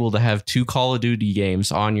being able to have 2 Call of Duty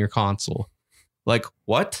games on your console. Like,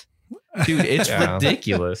 what? Dude, it's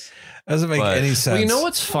ridiculous. Doesn't make any sense. Well, you know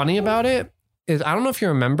what's funny about it? Is I don't know if you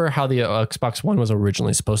remember how the Xbox One was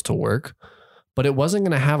originally supposed to work, but it wasn't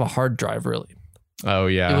going to have a hard drive, really. Oh,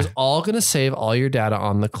 yeah. It was all going to save all your data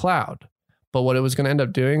on the cloud. But what it was going to end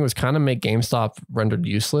up doing was kind of make GameStop rendered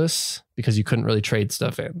useless because you couldn't really trade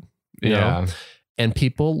stuff in. You know? And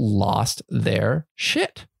people lost their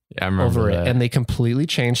shit. Yeah, I remember it. And they completely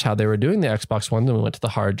changed how they were doing the Xbox One. Then we went to the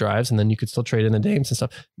hard drives and then you could still trade in the games and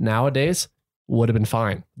stuff. Nowadays would have been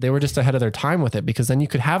fine. They were just ahead of their time with it because then you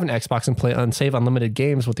could have an Xbox and play and save unlimited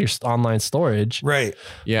games with your online storage. Right.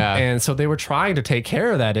 Yeah. And so they were trying to take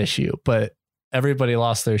care of that issue, but everybody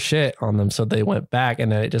lost their shit on them. So they went back and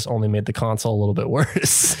then it just only made the console a little bit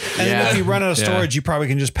worse. And if you run out of storage, you probably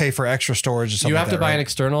can just pay for extra storage or something. You have to buy an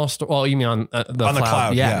external well, you mean on the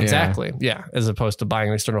cloud. Yeah, exactly. Yeah. As opposed to buying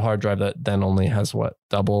an external hard drive that then only has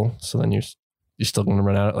double. So then you're still going to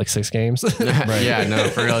run out at like 6 games. Right. Yeah, no,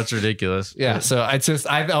 for real, it's ridiculous. Yeah. So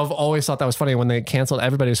I've always thought that was funny when they canceled,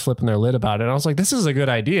 everybody was flipping their lid about it. And I was like, this is a good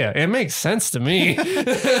idea. It makes sense to me.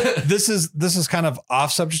 This is kind of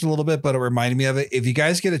off subject a little bit, but it reminded me of it. If you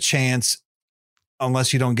guys get a chance,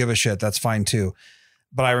 unless you don't give a shit, that's fine too.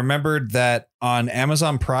 But I remembered that on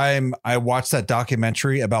Amazon Prime, I watched that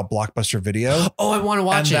documentary about Blockbuster Video. Oh, I want to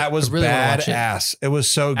watch it. And that was really badass. It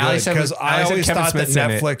was so good because I always thought that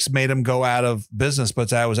Netflix made them go out of business, but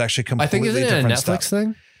that was actually completely different stuff. I think, isn't it a Netflix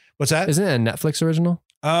thing? What's that? Isn't it a Netflix original?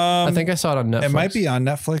 I think I saw it on Netflix. It might be on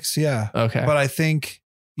Netflix. Yeah. Okay. But I think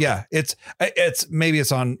Yeah, it's maybe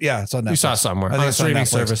it's on. Yeah, it's on Netflix. You saw it somewhere. I think On a it's on streaming Netflix.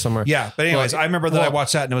 service somewhere. Yeah, but anyways, I remember that I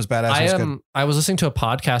watched that and it was badass. It was good. I was listening to a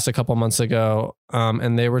podcast a couple months ago,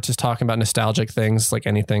 and they were just talking about nostalgic things like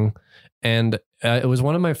anything. And it was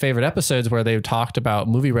one of my favorite episodes where they talked about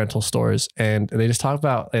movie rental stores, and they just talked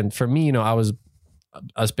about, and for me, I was,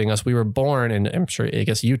 us being us, we were born, and I'm sure, I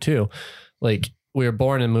guess you too, like we were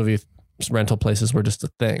born in movie rental places were just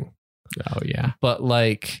a thing. Oh yeah. But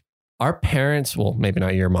like our parents, well, maybe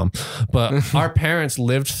not your mom, but our parents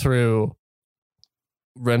lived through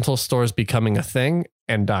rental stores becoming a thing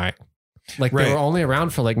and dying. Like they were only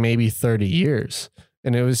around for like maybe 30 years.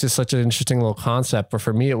 And it was just such an interesting little concept. But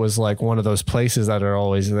for me, it was like one of those places that are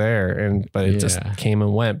always there. But it just came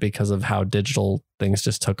and went because of how digital things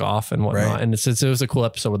just took off and whatnot. Right. And it was a cool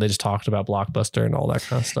episode where they just talked about Blockbuster and all that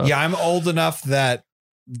kind of stuff. Yeah, I'm old enough that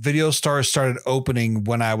video stores started opening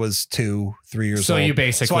when I was 2-3 years old. So you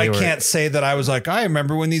basically So I can't say that I was like, I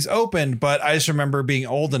remember when these opened, but I just remember being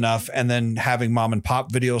old enough and then having mom and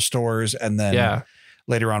pop video stores and then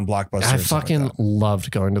later on Blockbuster. I fucking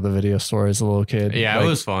loved going to the video store as a little kid. Yeah, like, it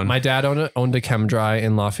was fun. My dad owned a ChemDry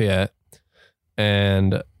in Lafayette,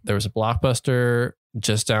 and there was a Blockbuster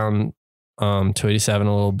just down 287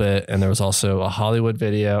 a little bit, and there was also a Hollywood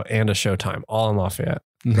Video and a Showtime, all in Lafayette.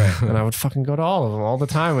 Right. And I would fucking go to all of them all the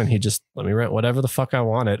time, and he just let me rent whatever the fuck I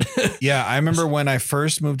wanted. Yeah, I remember when I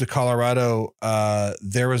first moved to Colorado,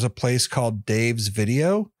 there was a place called Dave's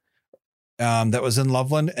Video. That was in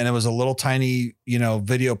Loveland, and it was a little tiny,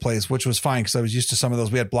 video place, which was fine because I was used to some of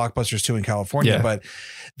those. We had Blockbusters too in California, but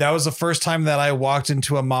that was the first time that I walked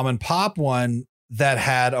into a mom and pop one that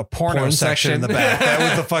had a porno section in the back. That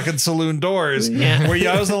was the fucking saloon doors where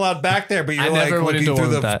I wasn't allowed back there, but you're like looking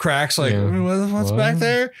through the cracks, like what's back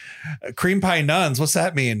there? Cream pie nuns. What's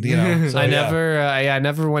that mean? So, I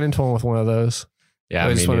never went into one with one of those. Yeah,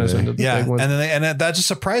 I just went into the big ones. And that just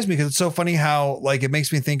surprised me because it's so funny how like it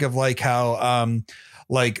makes me think of like how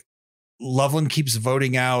like Loveland keeps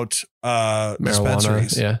voting out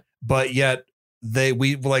dispensaries, but yet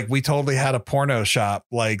we totally had a porno shop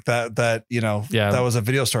like that that was a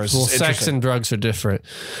video store. Well, sex and drugs are different.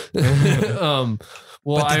 But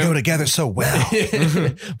they go together so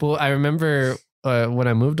well. Well, I remember when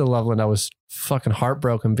I moved to Loveland, I was fucking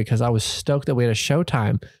heartbroken because I was stoked that we had a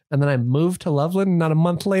Showtime, and then I moved to Loveland, and not a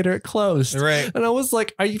month later it closed. Right, and I was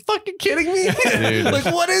like, "Are you fucking kidding me? Dude. Like,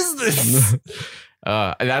 what is this?"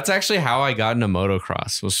 That's actually how I got into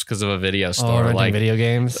motocross, was because of a video store, like video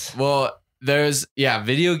games. Well, there's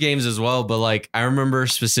video games as well, but like I remember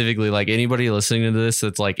specifically, like anybody listening to this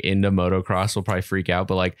that's like into motocross will probably freak out,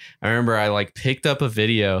 but like I remember I like picked up a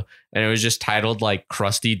video and it was just titled like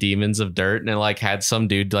Crusty Demons of Dirt, and it like had some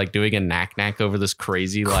dude like doing a knack over this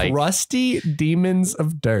crazy like Crusty Demons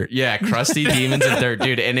of Dirt. Yeah, Crusty Demons of Dirt,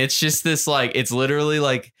 dude. And it's just this like, it's literally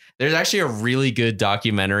like, there's actually a really good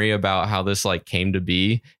documentary about how this like came to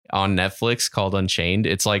be on Netflix called Unchained.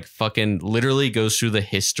 It's like fucking literally goes through the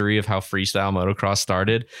history of how freestyle motocross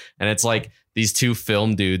started. And it's like these two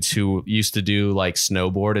film dudes who used to do like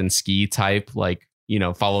snowboard and ski type, like,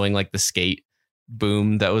 following like the skate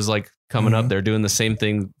boom that was like coming up. They're doing the same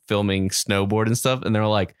thing, filming snowboard and stuff. And they're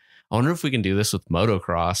like, I wonder if we can do this with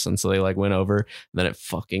motocross. And so they like went over, and then it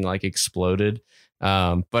fucking like exploded.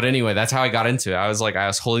 But anyway, that's how I got into it. I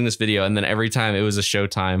was holding this video, and then every time it was a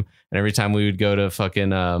Showtime, and every time we would go to fucking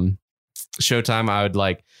Showtime, I would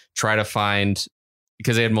like try to find,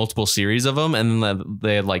 because they had multiple series of them, and then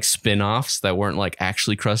they had like spin-offs that weren't like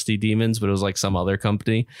actually Crusty Demons, but it was like some other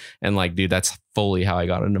company. And like, dude, that's fully how I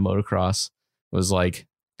got into motocross, was like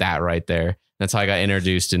that right there. That's how I got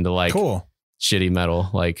introduced into like shitty metal,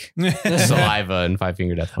 like Saliva and Five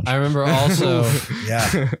Finger Death Punch. I remember also,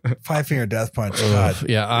 Five Finger Death Punch. God.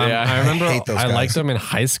 I remember I liked them in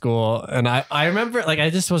high school, and I remember like I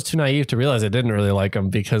just was too naive to realize I didn't really like them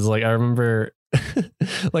because like I remember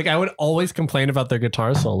like I would always complain about their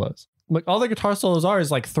guitar solos. Like all the guitar solos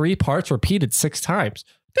is like 3 parts repeated 6 times.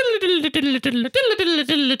 I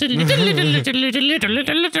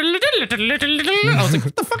was like,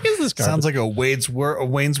 what the fuck is this garbage? Sounds like a Wayne's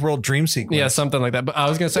World dream sequence. Yeah, something like that. But I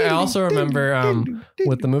was gonna say, I also remember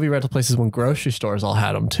with the movie rental places when grocery stores all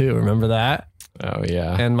had them too. Remember that? Oh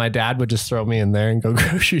yeah. And my dad would just throw me in there and go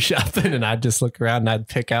grocery shopping, and I'd just look around and I'd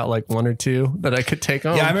pick out like 1 or 2 that I could take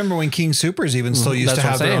home. Yeah, I remember when King Supers even still used to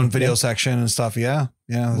have their own video section and stuff. Yeah,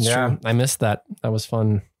 that's true. I missed that. That was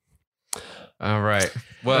fun. All right.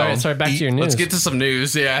 Well, sorry, back to your news. Let's get to some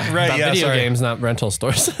news. Yeah. Right. About video games, not rental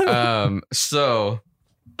stores. So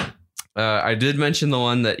I did mention the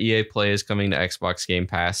one that EA Play is coming to Xbox Game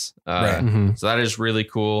Pass. So that is really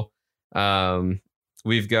cool.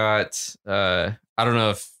 We've got, I don't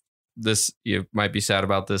know if this, you might be sad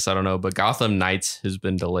about this, I don't know, but Gotham Knights has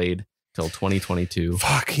been delayed till 2022.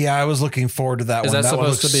 Fuck yeah, I was looking forward to that Is one. that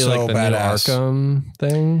supposed to be like the badass. new Arkham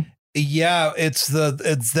thing? Yeah, it's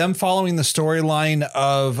them following the storyline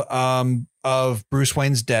of Bruce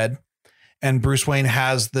Wayne's dead, and Bruce Wayne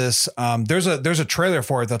has this. There's a trailer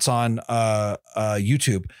for it that's on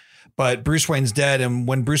YouTube. But Bruce Wayne's dead, and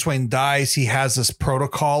when Bruce Wayne dies, he has this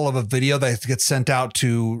protocol of a video that gets sent out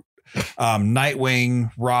to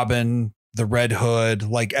Nightwing, Robin, the Red Hood,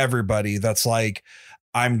 like everybody. That's like,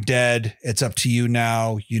 I'm dead. It's up to you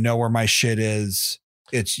now. You know where my shit is.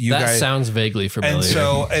 It's you that guys. Sounds vaguely familiar. And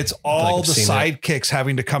so it's all Like the sidekicks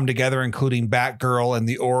having to come together, including Batgirl and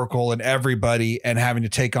the Oracle and everybody, and having to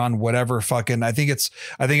take on whatever fucking, I think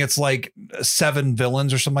it's like 7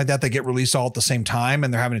 villains or something like that. They get released all at the same time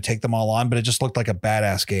and they're having to take them all on, but it just looked like a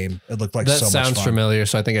badass game. It looked like that so much sounds fun. Familiar.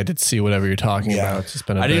 So I think I did see whatever you're talking Yeah. about. It's just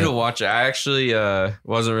been I need to watch it. I actually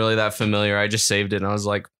wasn't really that familiar. I just saved it and I was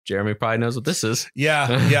like, Jeremy probably knows what this is.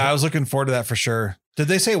 Yeah. Yeah. I was looking forward to that for sure. Did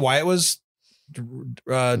they say why it was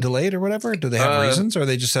delayed or whatever? Do they have reasons, or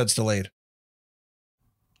they just said it's delayed?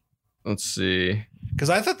 Let's see. Because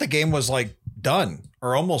I thought the game was like done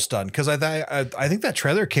or almost done. Because I think that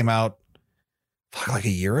trailer came out like a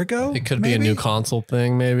year ago. It could be a new console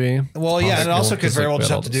thing, maybe. Well, yeah, and it also could very well like,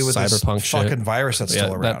 just have to do with this cyberpunk fucking virus that's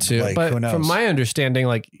still around. That too. Like, but who knows? from my understanding,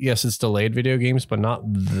 like, yes, it's delayed video games, but not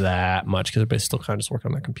that much because everybody's still kind of just working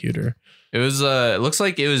on their computer. It was it looks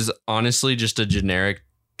like it was honestly just a generic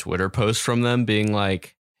Twitter post from them being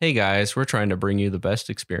like, hey guys, we're trying to bring you the best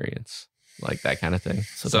experience, like that kind of thing.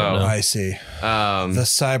 So I see the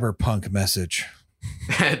cyberpunk message.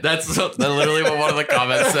 That's literally what one of the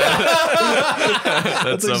comments said.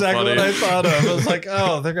 That's so exactly funny. What I thought of. I was like,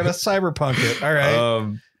 oh, they're gonna cyberpunk it. All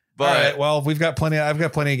right. But all right, well, I've got plenty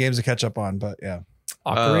of games to catch up on, but yeah.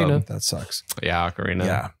 Ocarina. That sucks. Yeah, Ocarina.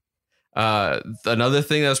 Yeah. Another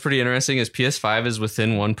thing that was pretty interesting is PS5 is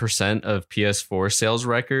within 1% of PS4 sales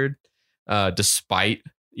record, despite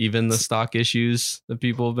even the stock issues that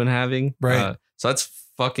people have been having. Right. So that's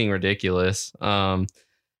fucking ridiculous.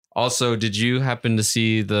 Also, did you happen to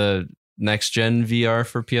see the next gen VR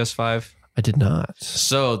for PS5? I did not.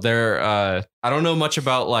 So they're I don't know much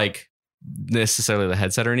about like necessarily the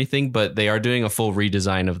headset or anything, but they are doing a full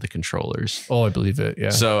redesign of the controllers. Oh, I believe it. Yeah.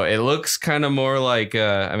 So it looks kind of more like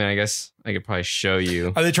I mean, I guess I could probably show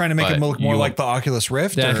you. Are they trying to make it look more like the Oculus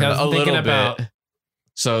Rift? Yeah, a little bit.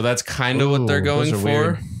 So that's kind of what they're going for.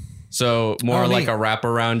 Weird. So more like a wrap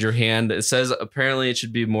around your hand. It says apparently it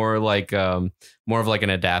should be more like more of like an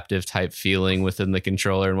adaptive type feeling within the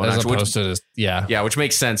controller and whatnot. As opposed to this, yeah, which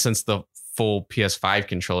makes sense since the full PS5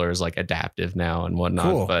 controller is like adaptive now and whatnot.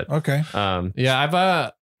 Cool. But okay, yeah,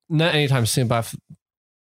 I've not anytime soon, but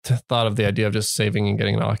I've thought of the idea of just saving and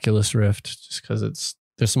getting an Oculus Rift just because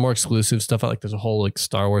there's some more exclusive stuff. Like there's a whole like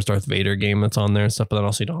Star Wars Darth Vader game that's on there and stuff, but then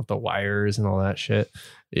also you don't have the wires and all that shit.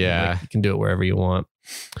 Yeah, like, you can do it wherever you want.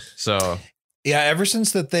 So yeah, ever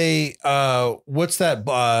since that they what's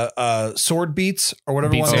that Sword Beats or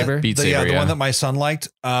whatever Beat one Saber? that, Beat the, Saber, the one that my son liked.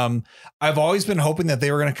 I've always been hoping that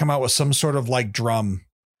they were going to come out with some sort of like drum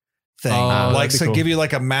thing, like so cool. Give you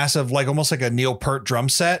like a massive, like almost like a Neil Peart drum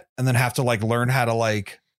set, and then have to like learn how to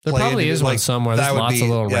like. There probably is one somewhere. There's lots of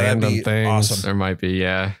little random things. Awesome. There might be,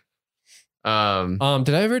 yeah. Did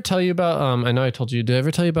I ever tell you about I know I told you, did I ever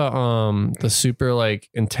tell you about the super like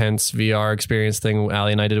intense VR experience thing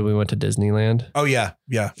Allie and I did when we went to Disneyland? Oh yeah.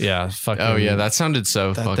 Fucking, oh yeah, that sounded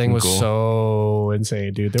so that fucking thing was cool. So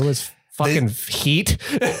insane, dude. There was fucking heat.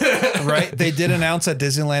 Right. They did announce that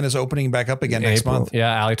Disneyland is opening back up again next month.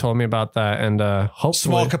 Yeah, Allie told me about that, and hopefully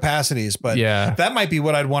small capacities, but yeah, that might be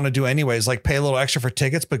what I'd want to do anyways. Like pay a little extra for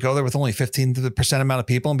tickets, but go there with only 15% amount of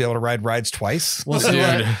people and be able to ride rides twice. Well, so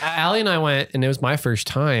Allie and I went, and it was my first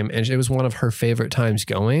time, and it was one of her favorite times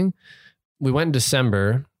going. We went in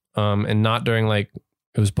December, and not during like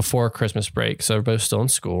it was before Christmas break, so everybody was still in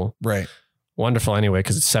school. Right. Wonderful anyway,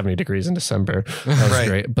 because it's 70 degrees in December. That was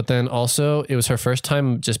great. But then also it was her first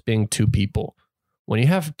time just being 2 people. When you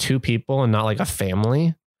have 2 people and not like a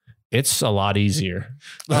family, it's a lot easier.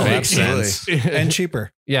 Oh, makes sense. And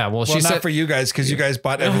cheaper. Yeah. Well, she not said for you guys, because you guys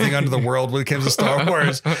bought everything under the world when it came to Star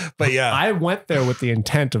Wars. But yeah, I went there with the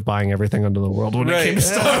intent of buying everything under the world when it came to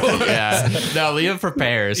Star Wars. Yeah. No, Liam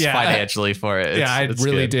prepares financially for it. I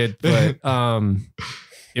really did. But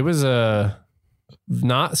it was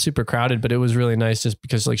not super crowded, but it was really nice just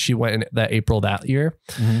because like she went in that April that year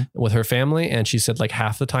with her family, and she said like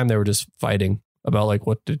half the time they were just fighting about like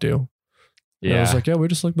what to do. Yeah, and I was like, we're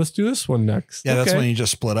just like, let's do this one next. Yeah, that's when you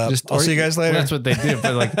just split up. I'll see you guys later. Well, that's what they did,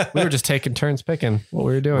 but like we were just taking turns picking what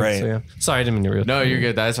we were doing. Right. So, yeah. Sorry, I didn't mean to. No, you're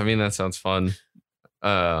good. That sounds fun.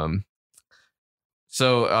 So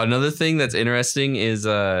another thing that's interesting is,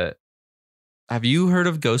 have you heard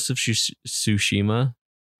of Ghost of Tsushima?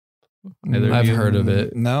 I've heard of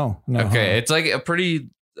it. No. Okay, it's like a pretty,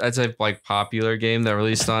 I'd say, like popular game that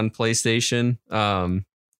released on PlayStation. I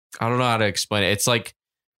don't know how to explain it. It's like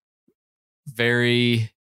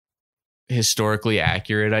very historically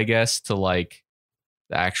accurate, I guess, to like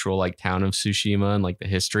the actual like town of Tsushima and like the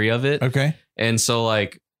history of it. Okay. And so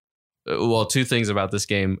like, well, two things about this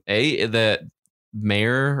game. A, the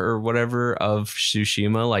mayor or whatever of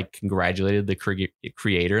Tsushima like congratulated the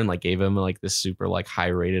creator and like gave him like this super like high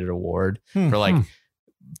rated award for like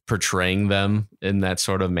portraying them in that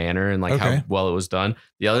sort of manner and like how well it was done.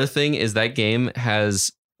 The other thing is that game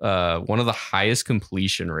has one of the highest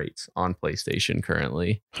completion rates on PlayStation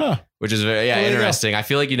currently, which is very interesting. I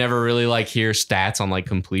feel like you never really like hear stats on like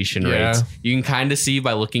completion rates. You can kind of see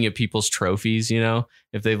by looking at people's trophies, you know,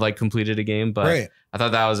 if they've like completed a game. But I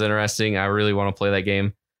thought that was interesting. I really want to play that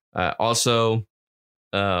game. Also,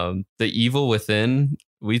 The Evil Within.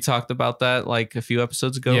 We talked about that like a few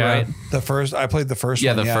episodes ago, right? I played the first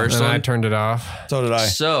one. Yeah, the first one. I turned it off. So did I.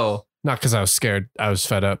 So not because I was scared. I was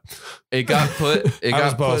fed up. It got put.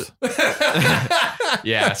 Both.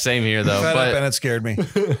 Yeah, same here though. Fed up and it scared me.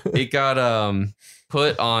 It got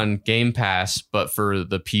put on Game Pass, but for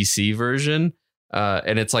the PC version,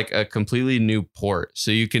 and it's like a completely new port.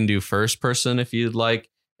 So you can do first person if you'd like.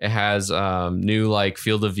 It has new like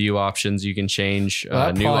field of view options. You can change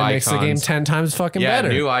that new probably icons. Makes the game 10 times fucking better.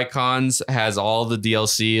 New icons, has all the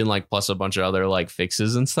DLC and like plus a bunch of other like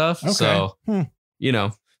fixes and stuff. Okay. So you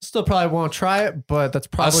know. Still probably won't try it, but that's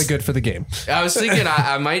probably good for the game. I was thinking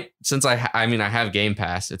I might, since I have Game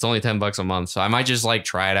Pass. It's only $10 a month, so I might just like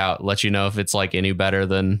try it out. Let you know if it's like any better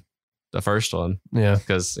than the first one. Yeah,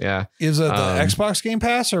 because is it the Xbox Game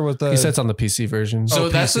Pass or with the? He said it's on the PC version. So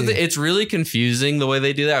that's it's really confusing the way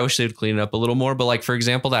they do that. I wish they'd clean it up a little more. But like for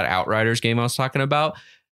example, that Outriders game I was talking about,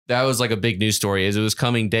 that was like a big news story. Is it was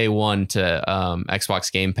coming day one to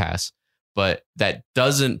Xbox Game Pass. But that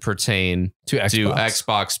doesn't pertain to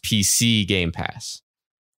Xbox PC Game Pass.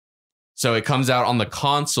 So it comes out on the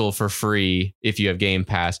console for free if you have Game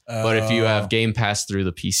Pass. But if you have Game Pass through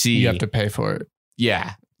the PC, you have to pay for it.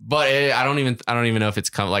 Yeah, but I don't even know if it's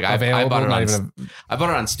come. Like I bought it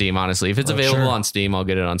on Steam. Honestly, if it's available on Steam, I'll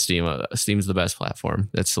get it on Steam. Steam's the best platform.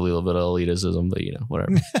 That's a little bit of elitism, but you know,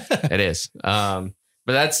 whatever. It is. But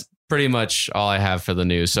that's pretty much all I have for the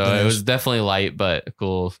news. So it was definitely light, but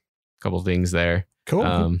cool. Couple things there.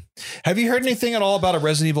 Cool. Have you heard anything at all about a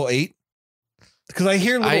Resident Evil 8? Because I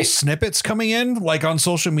hear little snippets coming in like on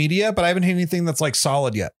social media, but I haven't heard anything that's like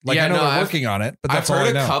solid yet. Like I know they're working on it, but that's I've all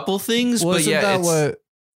heard I know. a couple things, but isn't that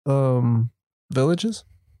what Villages?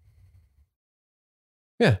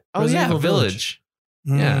 Yeah. Oh Resident Evil Village.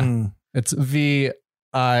 Yeah. It's VIII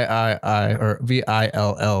or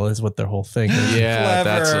VILL is what their whole thing is. Yeah,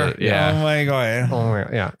 that's it. Yeah. Oh my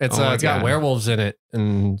god. Yeah. It's got werewolves in it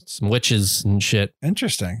and some witches and shit.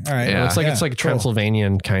 Interesting. All right. Yeah. It's like a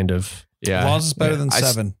Transylvanian kind of. Yeah. As long as it's better than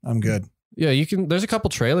 7, I'm good. Yeah, you can. There's a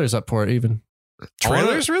couple trailers up for it even.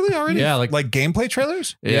 Trailers really already? Yeah, like gameplay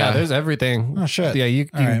trailers? Yeah, there's everything. Oh shit. Yeah, you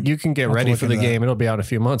can get ready for the game. It'll be out in a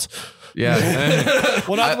few months. Yeah.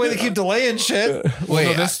 Well, not the way they keep delaying shit.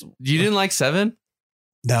 Wait, you didn't like 7?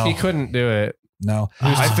 No. He couldn't do it. No.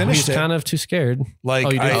 I finished it. Kind of too scared. Like,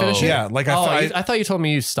 you did finish it? Yeah. Like I thought you told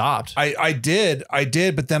me you stopped. I did,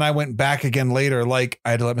 but then I went back again later. Like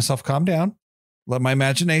I had to let myself calm down. Let my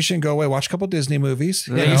imagination go away. Watch a couple Disney movies.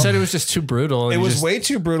 You said it was just too brutal. It was way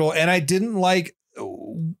too brutal. And I didn't like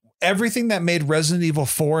everything that made Resident Evil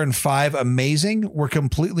 4 and 5 amazing were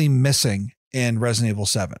completely missing in Resident Evil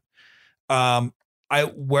 7. I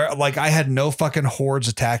had no fucking hordes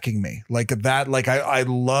attacking me like that. Like I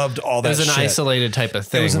loved all that. It was an isolated type of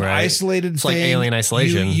thing. It was an isolated it's thing. Like Alien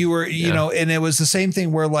Isolation. You were, you know, and it was the same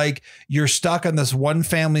thing where like you're stuck on this one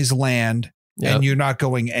family's land. Yep. And you're not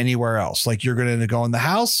going anywhere else. Like you're going to go in the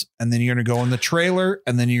house and then you're going to go in the trailer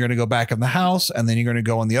and then you're going to go back in the house and then you're going to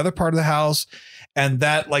go in the other part of the house. And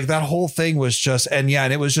that whole thing was just, and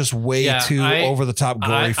it was just way too over the top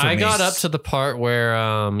gory for me. I got up to the part where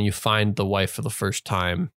you find the wife for the first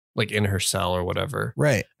time, like in her cell or whatever.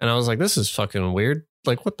 Right. And I was like, this is fucking weird.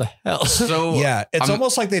 Like, what the hell? So it's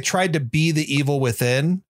almost like they tried to be the evil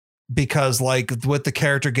within because like with the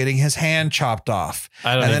character getting his hand chopped off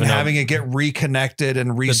and then having it get reconnected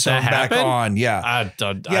and re-sewn back on. Yeah.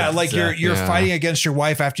 Like you're fighting against your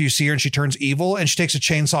wife after you see her and she turns evil and she takes a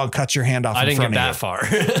chainsaw and cuts your hand off. I didn't get that far.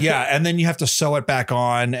 Yeah. And then you have to sew it back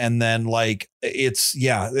on. And then like,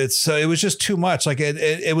 it was just too much. Like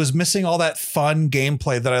it was missing all that fun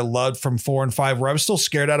gameplay that I loved from 4 and 5, where I was still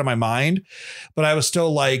scared out of my mind, but I was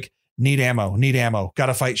still like, need ammo,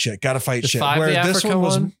 gotta fight shit. Where this one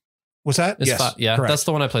was, what's that? Yes. Correct. That's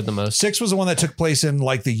the one I played the most. 6 was the one that took place in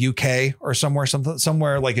like the UK or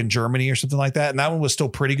somewhere like in Germany or something like that. And that one was still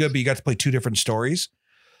pretty good, but you got to play 2 different stories.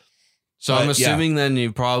 So I'm assuming then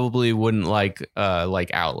you probably wouldn't like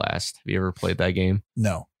Outlast. Have you ever played that game?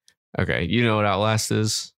 No. Okay. You know what Outlast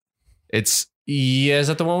is? Is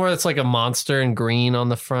that the one where it's like a monster in green on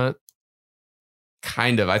the front?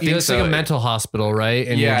 Kind of. I think it's like a mental hospital, right?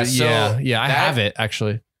 And I have it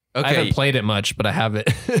actually. Okay. I haven't played it much, but I have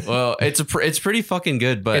it. Well, it's pretty fucking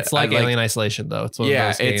good, but it's like Alien Isolation though. It's one of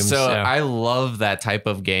those games. I love that type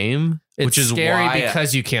of game. Which is scary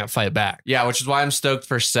because you can't fight back. Yeah, which is why I'm stoked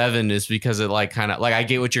for 7, is because it like kind of like I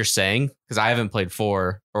get what you're saying, because I haven't played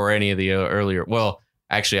 4 or any of the earlier. Well,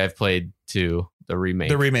 actually, I've played 2, the remake.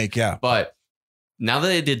 The remake, yeah. But now that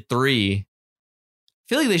they did 3, I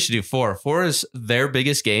feel like they should do 4. 4 is their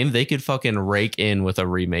biggest game. They could fucking rake in with a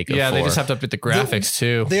remake of 4. Yeah, they just have to update the graphics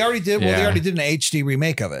too. They already did. Well, they already did an HD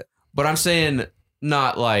remake of it. But I'm saying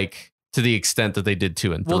not like to the extent that they did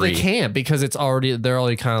 2 and 3. Well, they can't because they're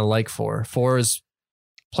already kind of like 4. 4 is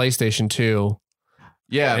PlayStation 2.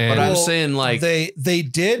 Yeah, but I'm saying like they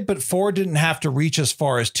did, but 4 didn't have to reach as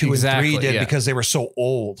far as 2 and 3 did because they were so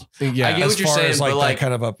old. Yeah, I get what you're saying, but like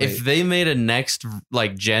kind of update. If they made a next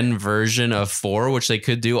like gen version of 4, which they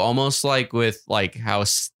could do almost like with like how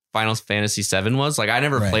Final Fantasy 7 was. Like I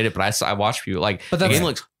never played it, but I watched people like the game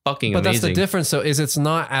looks fucking amazing. But that's the difference. So it's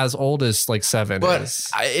not as old as like 7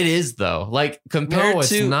 is. It is though. Like compared to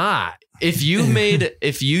it's not. If you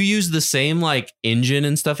use the same like engine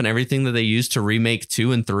and stuff and everything that they used to remake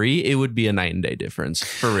 2 and 3, it would be a night and day difference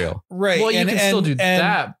for real. Right. Well, you can still do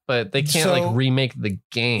that, but they can't like remake the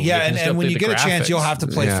game. Yeah, and when you get a chance, you'll have to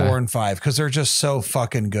play 4 and 5 because they're just so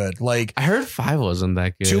fucking good. Like I heard 5 wasn't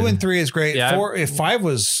that good. 2 and 3 is great. 5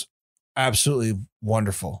 was absolutely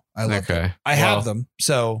wonderful. I love it. I have them,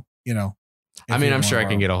 so you know. I mean, I'm sure I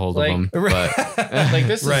can get a hold of them. But like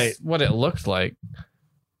this is what it looked like.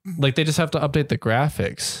 Like they just have to update the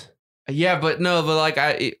graphics. Yeah, but like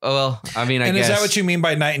I mean, I guess. Is that what you mean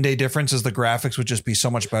by night and day difference? Is the graphics would just be so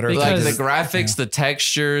much better? Like the graphics, the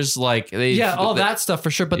textures, like all that stuff for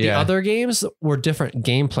sure. But the other games were different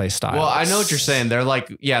gameplay styles. Well, I know what you're saying. They're like,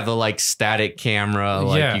 the like static camera,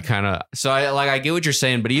 like you kind of. So I get what you're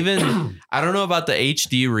saying, but even I don't know about the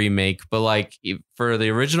HD remake, but like for the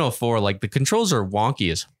original 4, like the controls are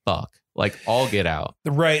wonky as fuck. Like all get out.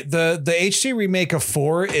 Right. The HD remake of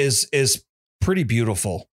 4 is pretty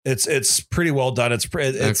beautiful. It's pretty well done.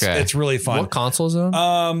 It's really fun. What console is it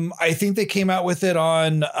on? I think they came out with it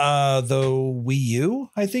on the Wii U,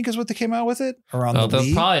 I think is what they came out with it. Or on the they'll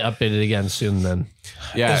Wii. probably update it again soon then.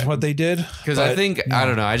 Yeah. Is what they did. Because I think, I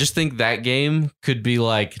don't know. I just think that game could be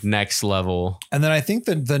like next level. And then I think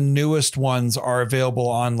that the newest ones are available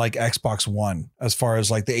on like Xbox One as far as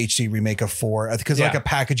like the HD remake of 4. Because like a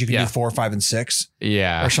package you can do 4, 5, and 6.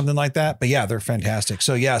 Yeah. Or something like that. But yeah, they're fantastic.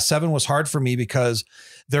 So yeah, 7 was hard for me because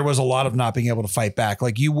there was a lot of not being able to fight back.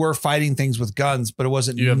 Like you were fighting things with guns, but it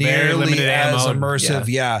wasn't nearly as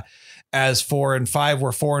immersive. As 4 and 5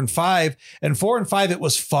 were. 4 and 5 it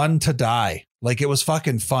was fun to die. Like it was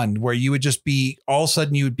fucking fun where you would just be all of a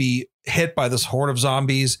sudden you would be hit by this horde of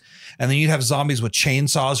zombies. And then you'd have zombies with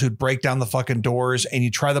chainsaws who'd break down the fucking doors and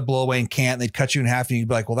you try to blow away and can't, and they'd cut you in half and you'd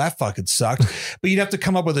be like, well, that fucking sucked. But you'd have to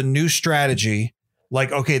come up with a new strategy.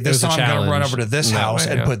 Like, okay, this time I'm going to run over to this house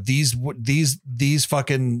and put these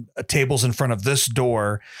fucking tables in front of this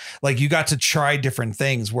door. Like you got to try different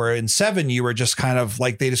things where in 7, you were just kind of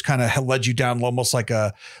like, they just kind of led you down almost like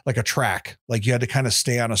a track. Like you had to kind of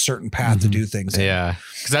stay on a certain path to do things. Yeah.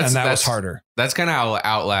 Cause that was harder. That's kind of how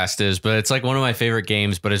Outlast is, but it's like one of my favorite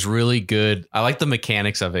games, but it's really good. I like the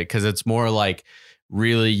mechanics of it. Cause it's more like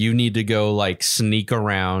really, you need to go like sneak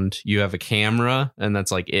around. You have a camera and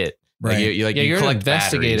that's like it. Right. Like you're collect an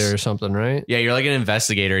investigator batteries. Or something, right? Yeah, you're like an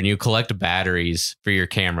investigator and you collect batteries for your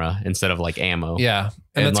camera instead of like ammo. Yeah.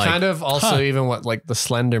 And it's like, kind of also even what like the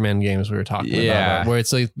Slenderman games we were talking about, where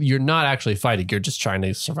it's like you're not actually fighting, you're just trying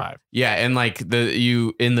to survive. Yeah, and like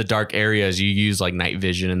you in the dark areas, you use like night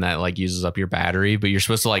vision and that like uses up your battery, but you're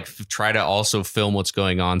supposed to like try to also film what's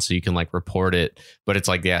going on so you can like report it. But it's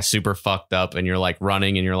like super fucked up and you're like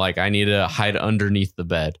running and you're like, I need to hide underneath the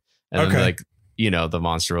bed. And then like the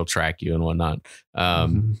monster will track you and whatnot.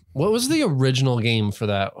 What was the original game for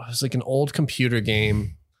that? It was like an old computer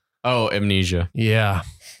game. Oh, Amnesia. Yeah,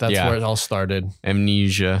 that's where it all started.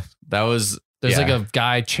 Amnesia. That was. There's like a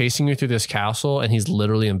guy chasing you through this castle, and he's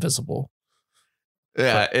literally invisible.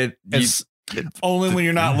 Yeah, it's only when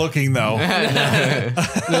you're not looking, though.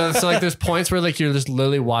 No, so like there's points where like you're just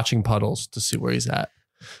literally watching puddles to see where he's at.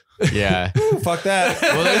 Yeah. Ooh, fuck that.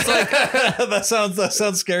 Well, there's like that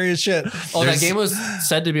sounds scary as shit. Oh, that game was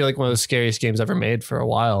said to be like one of the scariest games ever made for a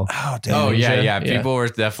while. Oh, damn. Oh, yeah. People were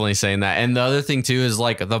definitely saying that. And the other thing too is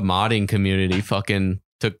like the modding community fucking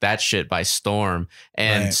took that shit by storm.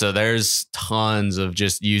 And so there's tons of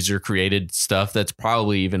just user created stuff that's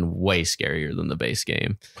probably even way scarier than the base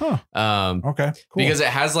game. Huh. Okay, cool. Because it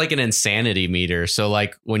has like an insanity meter. So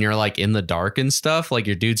like when you're like in the dark and stuff, like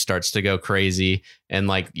your dude starts to go crazy and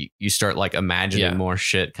like you start like imagining more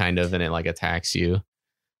shit kind of, and it like attacks you.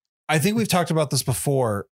 I think we've talked about this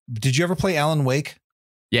before. Did you ever play Alan Wake?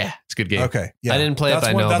 Yeah, it's a good game. Okay, yeah, I didn't play it, but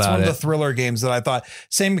I know that's about one of it. the thriller games that I thought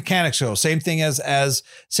same mechanics though, same thing as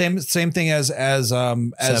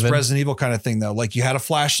Resident Evil kind of thing though. Like you had a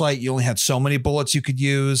flashlight, you only had so many bullets you could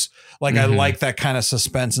use. Like I like that kind of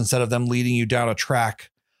suspense instead of them leading you down a track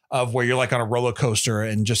of where you're like on a roller coaster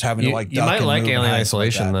and just having to like. You might like Alien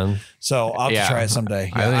Isolation then. So I'll have to try it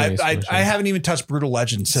someday. I haven't even touched Brutal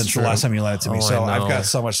Legend since the last time you lent it to me. So I've got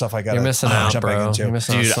so much stuff I got. You're missing out, jump bro. back into. You're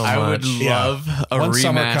missing out Dude, so I would much. love a When remaster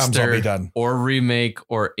summer comes, I'll be done. or remake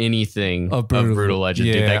or anything of Brutal Legend.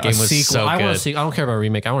 Yeah, Dude, that game was sequel. so I good. want I don't care about a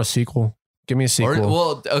remake. I want a sequel. Give me a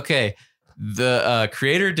sequel. Okay. The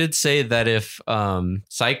creator did say that if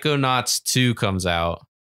Psychonauts 2 comes out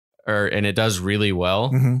and it does really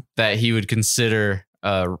well, that he would consider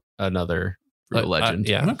another Brutal Legend.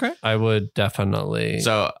 Yeah. Okay. I would definitely.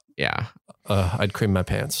 So, yeah. I'd cream my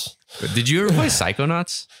pants. Did you ever play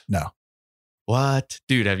Psychonauts? No. What?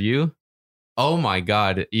 Dude, have you? Oh my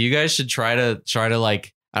God. You guys should try to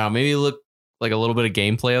like, I don't know, maybe look like a little bit of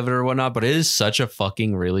gameplay of it or whatnot, but it is such a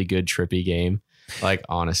fucking really good trippy game. Like,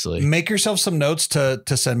 honestly. Make yourself some notes to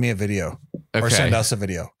send me a video or send us a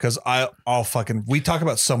video. Cause we talk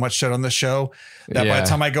about so much shit on this show that by the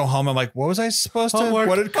time I go home, I'm like, what was I supposed to,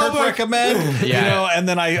 what did Kirk recommend? Yeah. And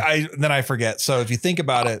then I forget. So if you think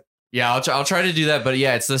about it. Yeah, I'll try to do that. But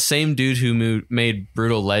yeah, it's the same dude who made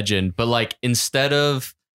Brutal Legend, but like instead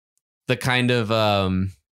of the kind of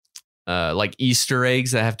like Easter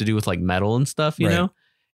eggs that have to do with like metal and stuff, you know,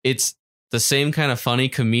 it's the same kind of funny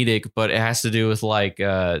comedic, but it has to do with like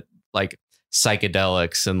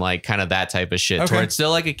psychedelics and like kind of that type of shit. Okay. Where it's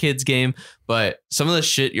still like a kid's game, but some of the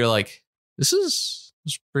shit you're like, this is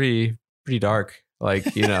pretty dark.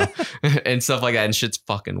 Like, you know, and stuff like that. And shit's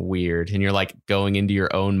fucking weird. And you're like going into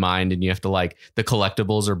your own mind and you have to like, the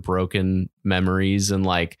collectibles are broken memories and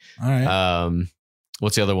like, all right.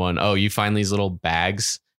 What's the other one? Oh, you find these little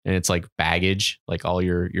bags and it's like baggage, like all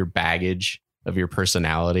your baggage of your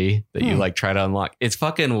personality that you like try to unlock. It's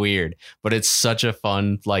fucking weird, but it's such a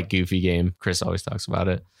fun, like goofy game. Chris always talks about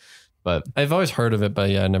it, but I've always heard of it,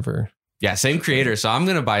 but yeah, never. Yeah. Same creator. So I'm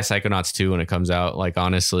going to buy Psychonauts 2 when it comes out. Like,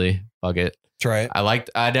 honestly, fuck it. Try it.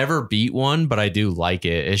 I never beat one, but I do like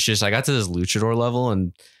it. It's just I got to this luchador level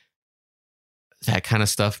and that kind of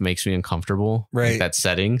stuff makes me uncomfortable. Right. Like that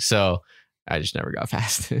setting. So I just never got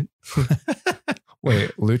past it.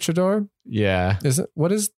 Wait, luchador? Yeah.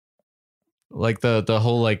 What is like the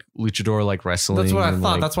whole like luchador like wrestling? That's what I and,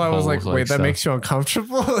 thought. like, That's why I was like, wait, that stuff. makes you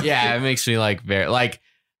uncomfortable? Yeah, it makes me like very like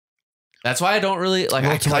that's why I don't really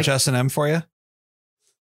like too much S&M for you.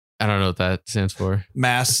 I don't know what that stands for.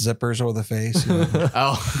 Mask zippers over the face. You know.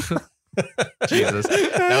 Oh. Jesus.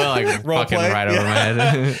 That went like Role fucking play? right over my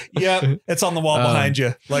head. Yep. It's on the wall behind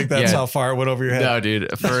you. Like that's how far it went over your head. No,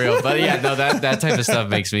 dude, for real. But yeah, no, that type of stuff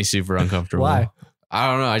makes me super uncomfortable. Why? I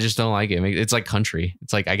don't know. I just don't like it. It's like country.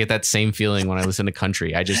 It's like I get that same feeling when I listen to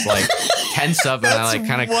country. I just like tense up and I like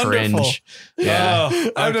kind of cringe. Yeah.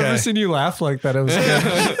 Oh, I've never seen you laugh like that. It was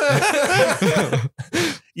good.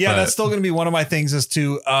 Yeah, that's still going to be one of my things is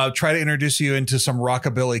to try to introduce you into some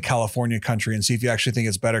rockabilly California country and see if you actually think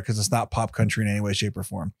it's better because it's not pop country in any way, shape, or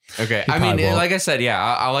form. Okay. I mean, like I said, yeah,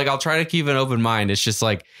 I'll try to keep an open mind. It's just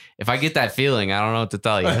like if I get that feeling, I don't know what to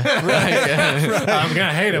tell you. Right. I'm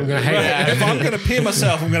gonna hate him. If I'm going to pee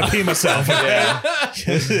myself, I'm going to pee myself. Okay?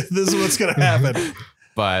 This is what's going to happen.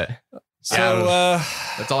 But so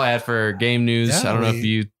that's all I had for game news. Yeah, I don't know if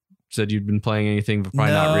you said you'd been playing anything, but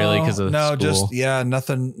probably not really because of school. Just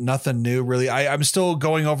nothing new really. I'm still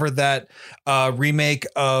going over that remake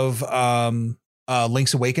of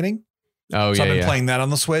Link's Awakening. Oh, so I've been playing that on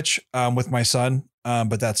the Switch with my son.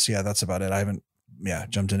 But that's about it. I haven't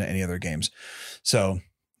jumped into any other games. So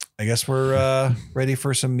I guess we're ready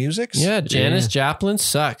for some music. Yeah, Janis Joplin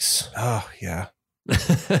sucks. Oh yeah.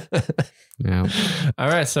 Yeah. All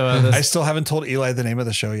right, so I still haven't told Eli the name of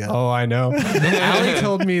the show yet. Oh, I know. Allie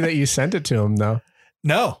told me that you sent it to him though.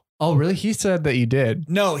 No. Oh, really? He said that you did.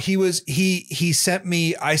 No, he sent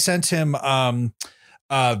me. I sent him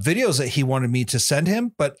videos that he wanted me to send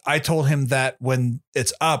him, but I told him that when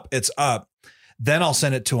it's up. Then I'll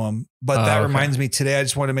send it to him. But that reminds me today. I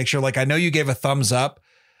just wanted to make sure. Like I know you gave a thumbs up,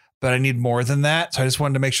 but I need more than that. So I just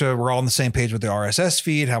wanted to make sure we're all on the same page with the RSS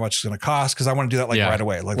feed, how much it's going to cost. Cause I want to do that right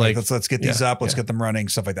away. Like let's get these up. Let's get them running,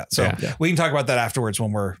 stuff like that. So we can talk about that afterwards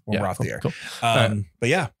when we're off the air. Cool. But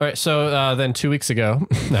yeah. All right. So then 2 weeks ago,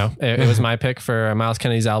 it was my pick for Miles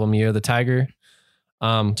Kennedy's album, Year of the Tiger.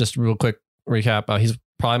 Just real quick recap. He's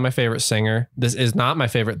probably my favorite singer. This is not my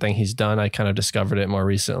favorite thing he's done. I kind of discovered it more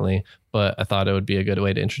recently, but I thought it would be a good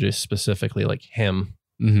way to introduce specifically like him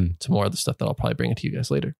to more of the stuff that I'll probably bring it to you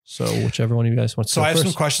guys later. So whichever one of you guys wants to go I have first.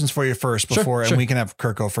 some questions for you first before, and we can have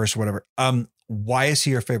Kirk go first or whatever. Why is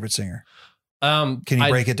he your favorite singer? Can you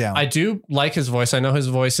break it down? I do like his voice. I know his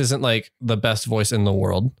voice isn't like the best voice in the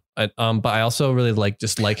world. But I also really like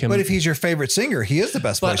him. But if he's your favorite singer, he is the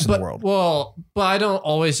best voice in the world. Well, but I don't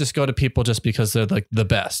always just go to people just because they're like the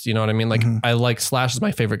best. You know what I mean? Like I like Slash is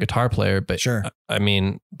my favorite guitar player, but sure. I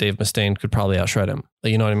mean, Dave Mustaine could probably outshred him.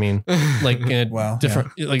 You know what I mean? Like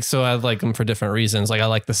different, so I like him for different reasons. Like I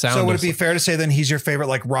like the sound. So would it be fair to say then he's your favorite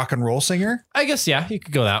like rock and roll singer? I guess, yeah, you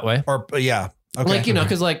could go that way. Or yeah. Okay. Like,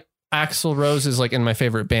 cause like Axl Rose is like in my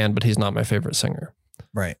favorite band, but he's not my favorite singer.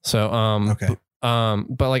 Right. So, okay.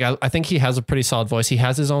 But like I think he has a pretty solid voice. He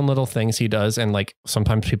has his own little things he does, and like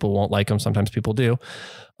sometimes people won't like him, sometimes people do.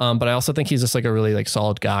 But I also think he's just like a really like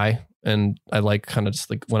solid guy, and I like kind of just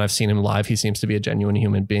like when I've seen him live, he seems to be a genuine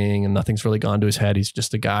human being, and nothing's really gone to his head. He's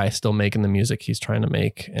just a guy still making the music he's trying to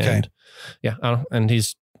make, and I don't know. And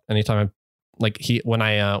he's anytime when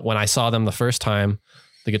I saw them the first time.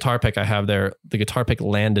 The guitar pick I have there, the guitar pick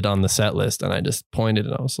landed on the set list, and I just pointed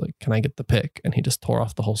and I was like, can I get the pick? And he just tore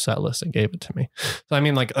off the whole set list and gave it to me. So, I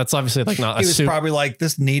mean, like, that's obviously like not he was probably like,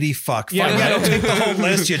 this needy fuck. Yeah, I don't take the whole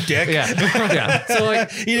list, you dick. Yeah. So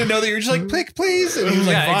like, he didn't know that you're just like, pick, please. And he was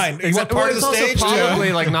like, fine. You want part of the stage?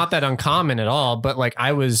 Probably like not that uncommon at all, but like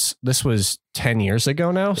this was 10 years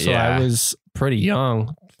ago now. So I was pretty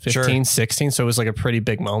young, 15, 16. So it was like a pretty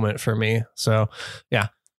big moment for me. So yeah.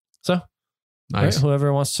 So. Nice. Right,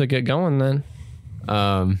 whoever wants to get going then.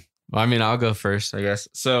 I mean, I'll go first, I guess.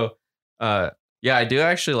 So, I do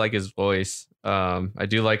actually like his voice. I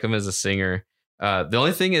do like him as a singer. The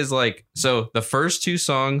only thing is like, so the first two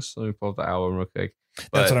songs, let me pull up the album real quick.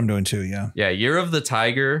 That's what I'm doing too. Yeah. Yeah. Year of the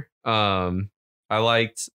Tiger. I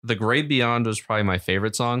liked The Great Beyond was probably my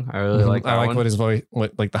favorite song. I really like that I like one. What his voice,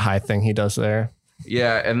 like the high thing he does there.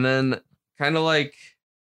 Yeah. And then kind of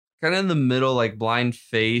in the middle, like Blind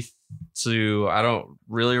Faith. I don't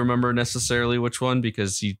really remember necessarily which one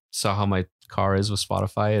because you saw how my car is with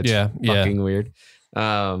Spotify. It's fucking weird.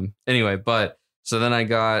 Anyway, but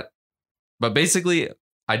basically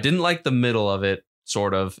I didn't like the middle of it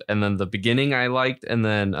sort of. And then the beginning I liked. And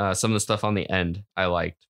then some of the stuff on the end I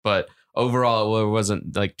liked, but overall it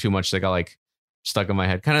wasn't like too much that got like stuck in my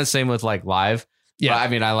head. Kind of the same with like Live. Yeah. But, I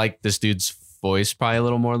mean, I like this dude's voice probably a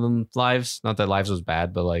little more than Live's. Not that Live's was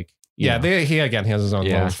bad, but like, he has his own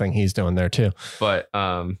little thing he's doing there too. But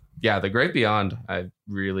The Great Beyond I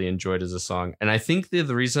really enjoyed as a song, and I think the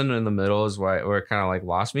reason in the middle is where it kind of like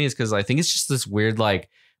lost me is because I think it's just this weird like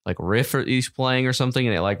riff he's playing or something,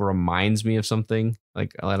 and it like reminds me of something.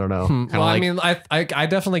 Like I don't know. Well, I mean, I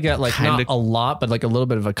definitely get like not a lot, but like a little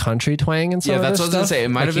bit of a country twang and stuff. Yeah, that's what I was gonna say. It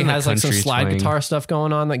might have been has like some slide guitar stuff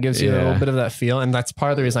going on that gives you a little bit of that feel, and that's part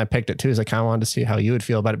of the reason I picked it too. Is I kind of wanted to see how you would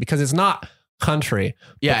feel about it because it's not country.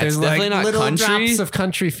 Yeah, there's it's definitely not little country. Drops of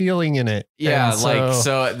country feeling in it. Yeah,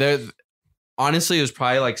 so there. Honestly, it was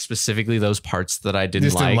probably like specifically those parts that I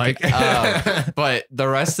didn't like. But the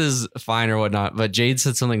rest is fine or whatnot. But Jade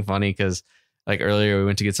said something funny because like earlier we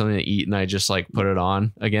went to get something to eat and I just like put it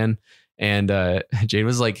on again. And Jade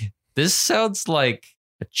was like, this sounds like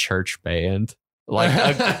a church band.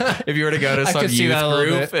 Like if you were to go to some youth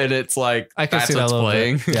group and it's like, that's what's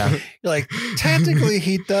playing. Yeah. You're like, technically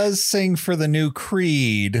he does sing for the new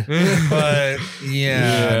Creed, but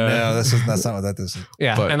no, that's not what that is.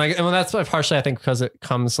 Yeah. But, and that's partially, I think, because it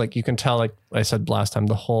comes like, you can tell, like I said last time,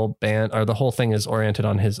 the whole band or the whole thing is oriented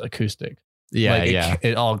on his acoustic. Yeah. Like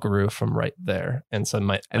it all grew from right there. And so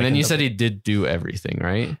then you said he did do everything,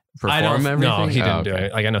 right? Perform everything? No, he didn't do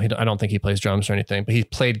it. Like I know I don't think he plays drums or anything, but he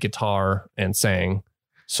played guitar and sang.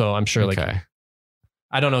 So I'm sure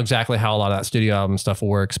I don't know exactly how a lot of that studio album stuff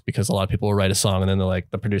works because a lot of people will write a song and then they're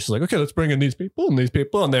like, the producer's like, okay, let's bring in these people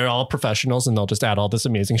and they're all professionals and they'll just add all this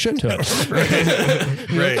amazing shit to it.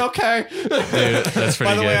 Right. Like, okay. Dude, that's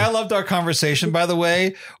pretty By the good. way, I loved our conversation, by the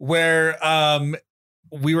way, where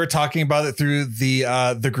we were talking about it through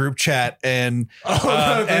the group chat and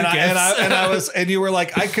you were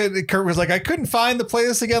like, Kurt was like, I couldn't find the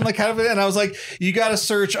playlist again, like kind of, and I was like, you got to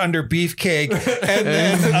search under beefcake. And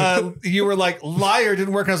then you were like, liar,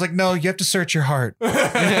 didn't work. And I was like, no, you have to search your heart.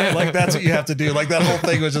 Like that's what you have to do. Like that whole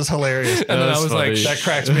thing was just hilarious. And then I was funny. like, That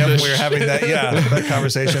cracks me up when we were having that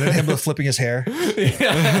conversation and him flipping his hair.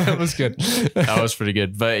 yeah, it was good. That was pretty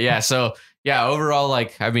good. But yeah, so yeah, overall,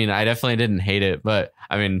 like, I mean, I definitely didn't hate it, but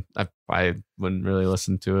I mean, I wouldn't really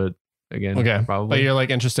listen to it again. Okay. Probably. But you're like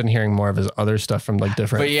interested in hearing more of his other stuff from like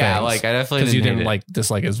different But yeah, things. like I definitely because you didn't hate it. like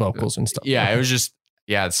dislike his vocals and stuff. Yeah, it was just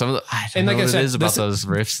some of the I don't And know like I what said, it is about this- those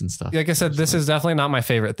riffs and stuff. Like I said, this is definitely not my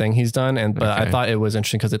favorite thing he's done, but I Okay. thought it was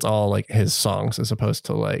interesting because it's all like his songs as opposed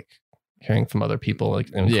to like hearing from other people, like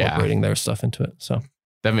incorporating their stuff into it. So,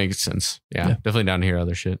 That makes sense. Yeah, Yeah. definitely down to hear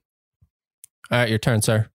other shit. all right, your turn,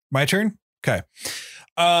 sir. My turn. Okay.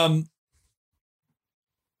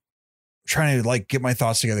 Trying to like get my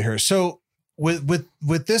thoughts together here. So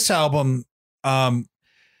with this album, I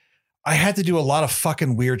had to do a lot of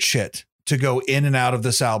fucking weird shit to go in and out of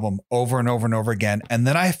this album over and over and over again. And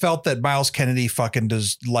then I felt that Miles Kennedy fucking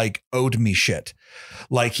owed me shit.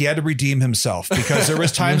 Like he had to redeem himself because there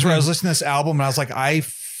was times where I was listening to this album and I was like, I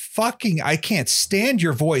can't stand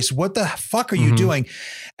your voice. What the fuck are you doing?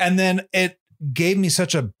 And then it gave me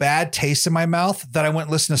such a bad taste in my mouth that I went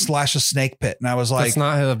and listened to Slash's Snake Pit. And I was like, That's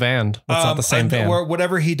not the band. That's not the same band. Or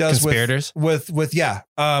whatever he does Conspirators? with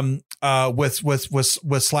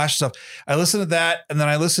Slash stuff. I listened to that. And then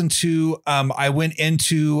I listened to, I went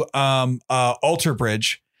into, Alter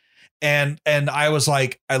Bridge and I was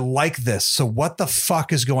like, I like this. So what the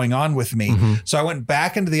fuck is going on with me? So I went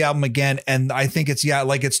back into the album again. And I think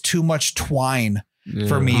it's too much twine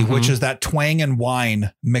for me, which is that twang and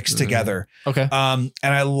whine mixed together. Okay. And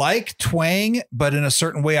I like twang, but in a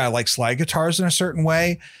certain way. I like slide guitars in a certain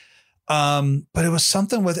way. But it was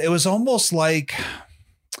something it was almost like,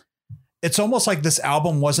 it's almost like this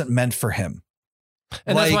album wasn't meant for him.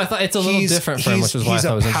 And that's why I thought it's a little different for him, which is why I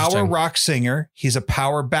thought it was he's a power interesting. rock singer. He's a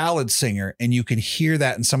power ballad singer. And you can hear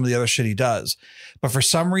that in some of the other shit he does. But for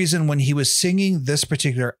some reason, when he was singing this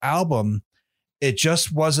particular album, it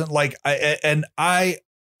just wasn't like I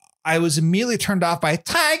was immediately turned off by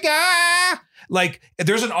Tiger. Like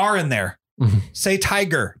there's an R in there. Say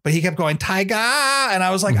tiger, but he kept going Tiger, and I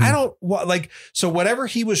was like, I don't like. So whatever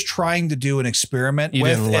he was trying to do and experiment You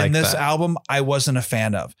with didn't like in this that. album, I wasn't a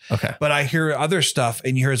fan of. Okay. But I hear other stuff,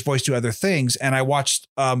 and you hear his voice do other things. And I watched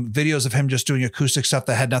videos of him just doing acoustic stuff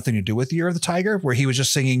that had nothing to do with Year of the Tiger, where he was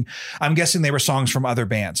just singing. I'm guessing they were songs from other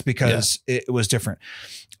bands because it was different.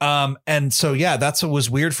 And so, yeah, that's what was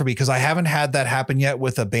weird for me because I haven't had that happen yet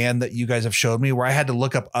with a band that you guys have showed me where I had to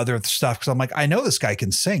look up other stuff because I'm like, I know this guy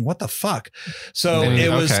can sing. What the fuck? So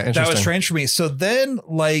that was interesting. strange for me. So then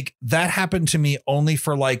like that happened to me only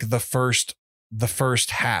for like the first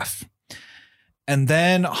half. And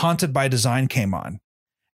then Haunted by Design came on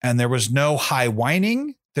and there was no high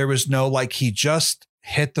whining. There was no like he just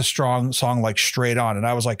hit the strong song like straight on. And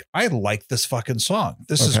I was like, I like this fucking song.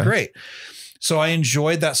 This is great. So I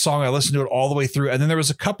enjoyed that song. I listened to it all the way through. And then there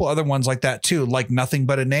was a couple other ones like that too, like Nothing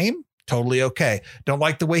But a Name. Totally okay. Don't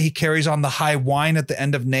like the way he carries on the high whine at the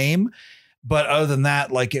end of Name. But other than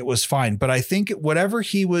that, like it was fine. But I think whatever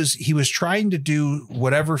he was trying to do,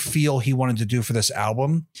 whatever feel he wanted to do for this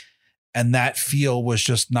album. And that feel was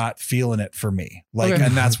just not feeling it for me. Like,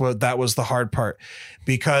 and that was the hard part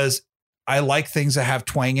because I like things that have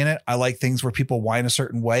twang in it. I like things where people whine a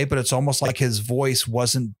certain way, but it's almost like his voice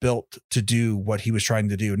wasn't built to do what he was trying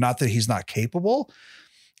to do. Not that he's not capable.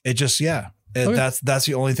 It just, that's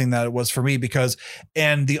the only thing that it was for me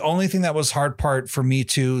and the only thing that was hard part for me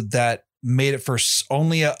too, that made it for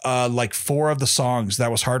only like 4 of the songs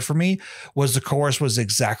that was hard for me was the chorus was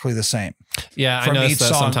exactly the same. Yeah. From I each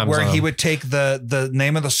that song sometimes where he would take the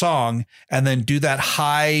name of the song and then do that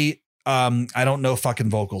high, I don't know fucking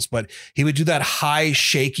vocals, but he would do that high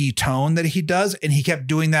shaky tone that he does. And he kept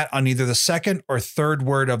doing that on either the second or third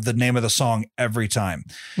word of the name of the song every time.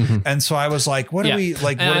 And so I was like, what are we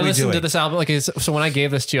like? What and are we listened doing? to this album. Like, so when I gave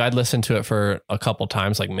this to you, I'd listened to it for a couple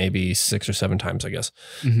times, like maybe 6 or 7 times, I guess.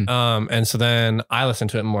 And so then I listened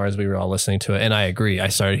to it more as we were all listening to it. And I agree. I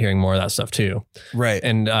started hearing more of that stuff too. Right.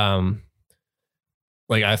 And,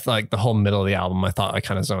 like I thought, like the whole middle of the album, I thought I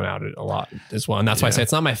kind of zoned out a lot as well, and that's why I say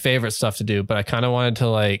it's not my favorite stuff to do. But I kind of wanted to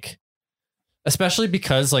like, Especially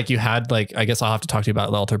because like you had like, I guess I'll have to talk to you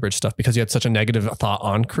about the Alter Bridge stuff because you had such a negative thought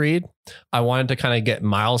on Creed. I wanted to kind of get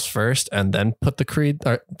Miles first and then put the Creed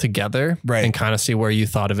together and kind of see where you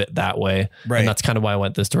thought of it that way. Right. And that's kind of why I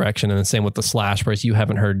went this direction. And the same with the Slash, whereas you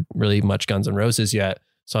haven't heard really much Guns N' Roses yet.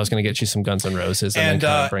 So I was going to get you some Guns N' Roses and then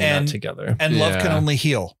kind of bring that together. And Love Can Only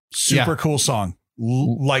Heal. Super cool song.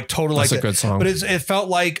 Like totally that's like a good song. But it felt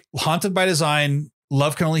like Haunted by Design,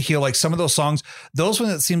 Love Can Only Heal, like some of those songs, those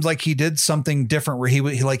ones, it seems like he did something different where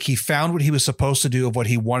he found what he was supposed to do of what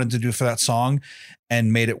he wanted to do for that song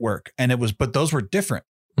and made it work. And but those were different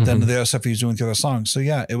than the other stuff he was doing with the other songs. So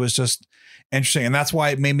yeah, it was just interesting. And that's why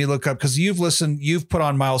it made me look up, because you've put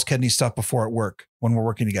on Miles Kennedy stuff before at work when we're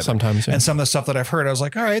working together. Sometimes. Yeah. And some of the stuff that I've heard, I was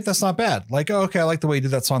like, all right, that's not bad. Like, oh, okay, I like the way you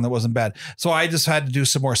did that song. That wasn't bad. So I just had to do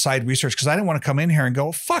some more side research because I didn't want to come in here and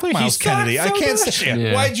go, fuck Miles Kennedy. I can't stand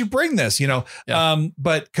it. Why'd you bring this?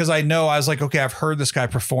 But because I know, I was like, okay, I've heard this guy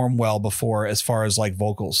perform well before as far as like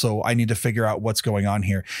vocals. So I need to figure out what's going on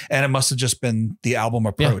here. And it must have just been the album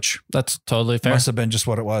approach. Yeah, that's totally fair. It must have been just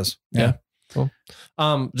what it was. Yeah. Cool.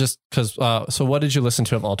 Just because, so what did you listen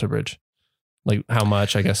to of Alter Bridge? Like how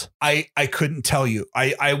much, I guess? I couldn't tell you.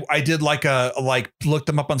 I did look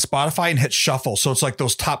them up on Spotify and hit shuffle. So it's like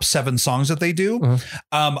those top 7 songs that they do.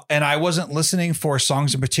 And I wasn't listening for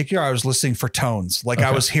songs in particular. I was listening for tones. Like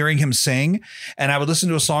I was hearing him sing and I would listen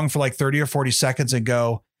to a song for like 30 or 40 seconds and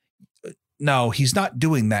go, no, he's not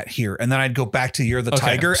doing that here. And then I'd go back to You're the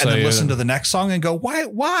Tiger and then listen to the next song and go,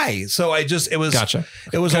 why? So it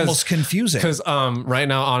was almost confusing. Because right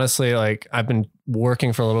now, honestly, like I've been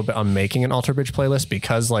working for a little bit on making an Alter Bridge playlist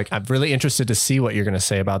because like I'm really interested to see what you're going to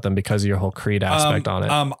say about them because of your whole Creed aspect on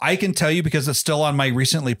it. I can tell you because it's still on my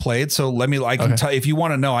recently played. So I can tell if you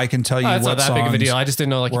want to know, I can tell you it's what not that big of a deal. I just didn't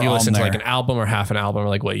know like if you listened to like an album or half an album or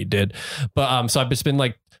like what you did. But so I've just been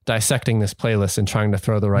like dissecting this playlist and trying to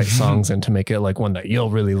throw the right songs in to make it like one that you'll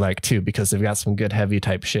really like too, because they've got some good heavy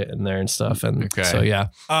type shit in there and stuff. And so, yeah.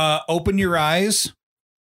 Open Your Eyes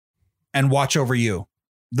and Watch Over You.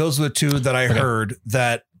 Those are the two that I heard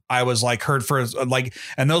that I was like heard for like,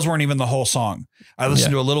 and those weren't even the whole song. I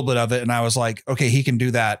listened to a little bit of it and I was like, okay, he can do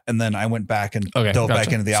that. And then I went back and dove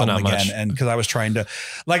back into the album again. And cause I was trying to,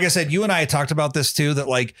 like I said, you and I talked about this too, that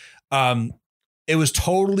like, it was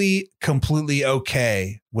completely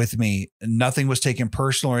okay with me. Nothing was taken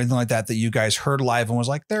personal or anything like that you guys heard live and was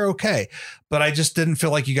like, they're okay. But I just didn't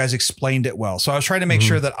feel like you guys explained it well. So I was trying to make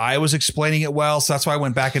sure that I was explaining it well. So that's why I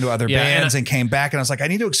went back into other bands and came back and I was like, I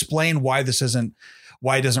need to explain why it doesn't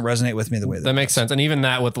resonate with me the way that makes sense. And even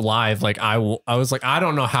that with live, like I was like, I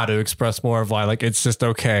don't know how to express more of why, like, it's just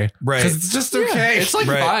okay. Right. It's just okay. It's like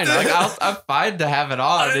fine. Like I'm fine to have it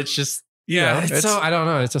on. It's just, so I don't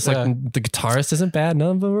know. It's just like the guitarist isn't bad.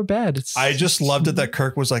 None of them were bad. I just loved it that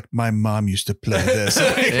Kirk was like, my mom used to play this.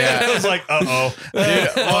 I was like,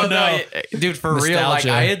 dude, for Nostalgia. real.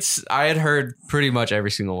 Like I had heard pretty much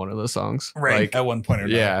every single one of those songs. Right. Like, at one point or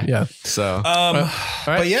another. Yeah. So,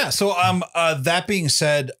 but yeah. So, that being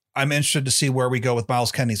said, I'm interested to see where we go with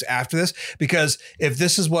Miles Kennedy's after this, because if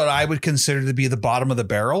this is what I would consider to be the bottom of the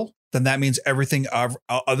barrel, then that means everything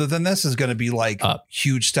other than this is going to be like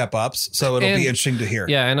huge step ups. So it'll be interesting to hear.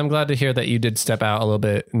 Yeah. And I'm glad to hear that you did step out a little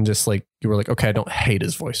bit and just like, you were like, okay, I don't hate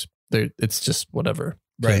his voice. It's just whatever.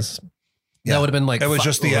 Right. Yeah. That would have been like, it was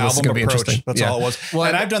just the album approach. That's all it was. Well,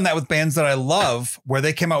 and I've done that with bands that I love where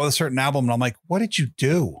they came out with a certain album and I'm like, what did you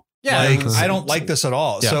do? Yeah. Like, I don't like this at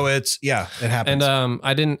all. Yeah. So it happens.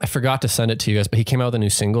 And I forgot to send it to you guys, but he came out with a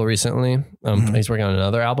new single recently. He's working on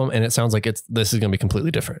another album and it sounds like this is going to be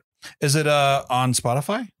completely different. Is it on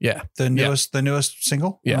Spotify? Yeah. The newest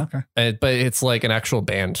single? Yeah. Oh, okay. But it's like an actual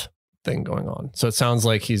band thing going on. So it sounds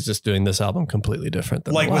like he's just doing this album completely different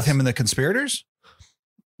than like with him and the Conspirators?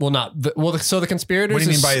 Well, so the Conspirators. What do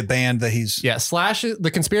you mean by a band that he's? Yeah, Slash. The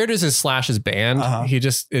Conspirators is Slash's band.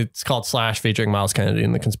 It's called Slash featuring Miles Kennedy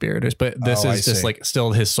and the Conspirators. But this is just like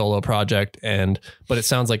still his solo project, but it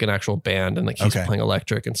sounds like an actual band, and like he's playing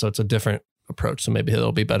electric, and so it's a different approach. So maybe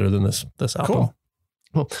it'll be better than this album. Cool.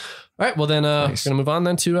 All right. Well, then we're gonna move on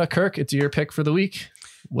then to Kirk. It's your pick for the week.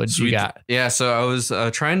 What you got? Yeah. So I was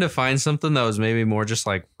trying to find something that was maybe more just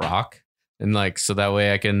like rock, and like so that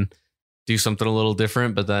way I can do something a little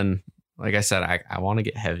different, but then like I said, I want to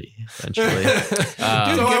get heavy eventually.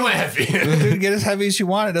 Dude, get as heavy as you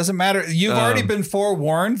want. It doesn't matter. You've already been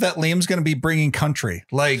forewarned that Liam's going to be bringing country.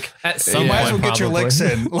 Like, you might as well get your licks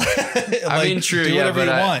in. I mean, true. Do whatever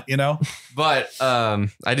you want, you know? But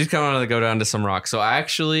I did kind of want to go down to some rock. So I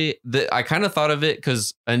kind of thought of it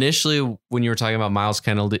because initially when you were talking about Miles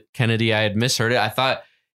Kennedy, I had misheard it. I thought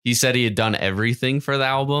he said he had done everything for the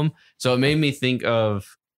album. So it made me think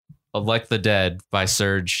of Like the Dead by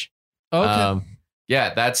Surge. Okay.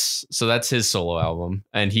 Yeah, that's his solo album,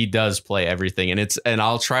 and he does play everything, and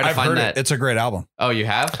I'll try to I've find heard that. It's a great album. Oh, you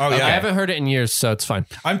have? Oh, yeah. I haven't heard it in years, so it's fine.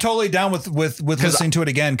 I'm totally down with listening to it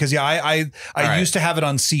again because I used to have it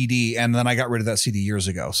on CD and then I got rid of that CD years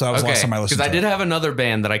ago. So that was the last time I listened to it. Because I did have another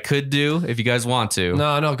band that I could do if you guys want to.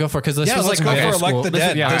 No, go for it. Because this was let's like go middle for school. Elect the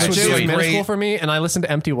Dead. This This was would be a middle great- school for me, and I listened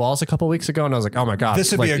to Empty Walls a couple weeks ago, and I was like, oh my god,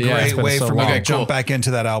 This would be a great way for me to cool. jump back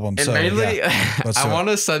into that album. And So mainly, let's do I it. want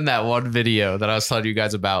to send that one video that I was telling you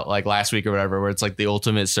guys about like last week or whatever, where it's like the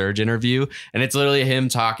Ultimate Surge interview. And it's literally him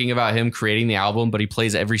talking about him creating the album, but he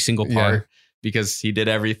plays every single part because he did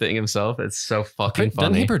everything himself. It's so fucking funny.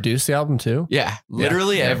 Didn't he produce the album too? Yeah,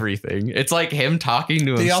 literally everything. It's like him talking to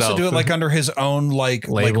Did he himself. also do it like under his own like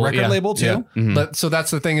record label too? Yeah. Mhm. But so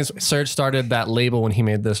that's the thing is Serge started that label when he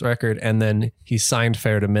made this record, and then he signed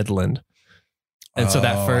Fair to Midland. And so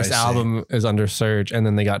that first I see. album is under Serge, and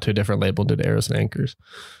then they got to a different label, did Arrows and Anchors.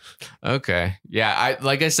 Okay. Yeah,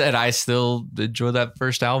 like I said, I still enjoy that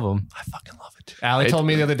first album. I fucking love it. Allie told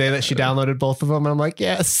me the other day that she downloaded both of them, and I'm like,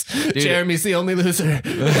 yes, Jeremie's the only loser.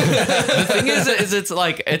 The thing is it's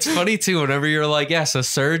like, it's funny too, whenever you're like, yeah, so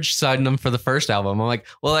Serge signed them for the first album. I'm like,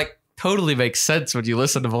 well, like, totally makes sense when you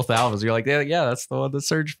listen to both albums. You're like, yeah, that's the one that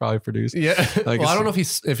Serge probably produced. Yeah. Like, well, I don't know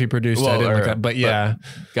if he produced it. I didn't look that, but yeah.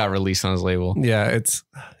 Got released on his label. Yeah,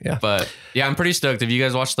 But yeah, I'm pretty stoked. Have you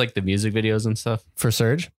guys watched like the music videos and stuff for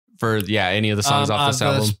Serge? For any of the songs off this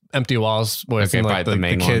album? Empty Walls was in like the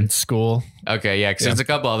main the one. kids' school. Okay, yeah, because there's a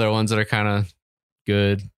couple other ones that are kind of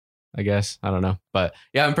good, I guess. I don't know. But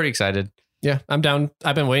yeah, I'm pretty excited. Yeah, I'm down.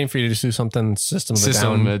 I've been waiting for you to do something System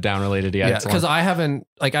of a Down related. Yeah, because I haven't,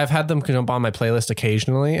 like, I've had them jump on my playlist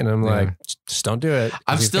occasionally, and I'm like, just don't do it.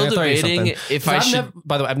 I'm still debating if I should.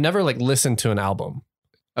 By the way, I've never like listened to an album.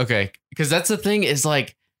 Okay, because that's the thing is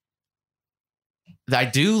like, I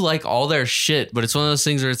do like all their shit, but it's one of those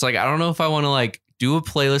things where it's like, I don't know if I want to like do a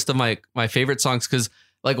playlist of my favorite songs, because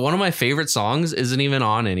like one of my favorite songs isn't even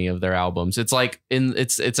on any of their albums. It's like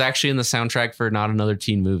it's actually in the soundtrack for Not Another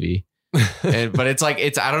Teen Movie. But it's like,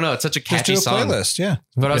 I don't know, it's such a catchy Just do a song. playlist, yeah.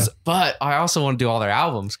 But I also want to do all their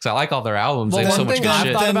albums because I like all their albums. They have so much good I've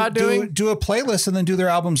shit. thought about do a playlist and then do their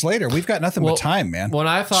albums later. We've got nothing but time, man. What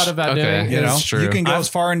I thought about doing, You know, It's true. you can go as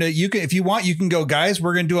far into if you want, you can go, guys,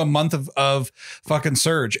 we're gonna do a month of fucking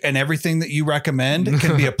Surge, and everything that you recommend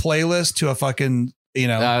can be a playlist to a fucking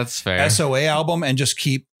That's fair. SOA album, and just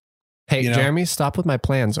keep. Hey, Jeremie, stop with my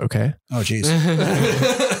plans, okay? Oh, geez.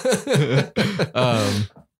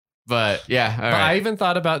 But yeah, all But right. I even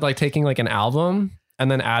thought about like taking like an album and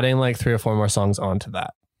then adding like 3 or 4 more songs onto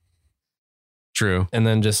that. True. And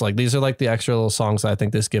then just like, these are like the extra little songs that I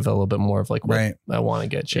think this give a little bit more of like what I want to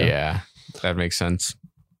get you. Yeah, that makes sense.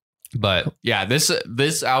 But yeah,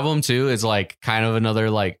 this album too is like kind of another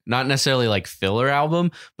like not necessarily like filler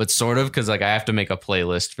album, but sort of, because like I have to make a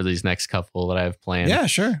playlist for these next couple that I have planned. Yeah,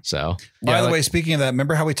 sure. So by the way, speaking of that,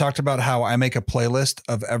 remember how we talked about how I make a playlist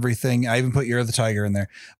of everything? I even put Year of the Tiger in there,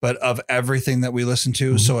 but of everything that we listen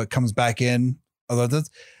to, so it comes back in.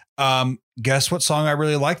 Guess what song I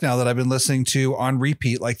really like now that I've been listening to on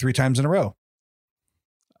repeat like 3 times in a row?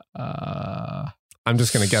 I'm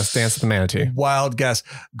just going to guess Dance with the Manatee. Wild guess.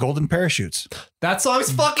 Golden Parachutes. That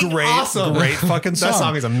song's fucking Great, awesome. great fucking song. That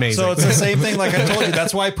song is amazing. So it's the same thing like I told you.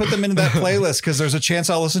 That's why I put them into that playlist, because there's a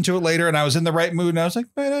chance I'll listen to it later, and I was in the right mood, and I was like,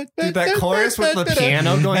 dude, that chorus with the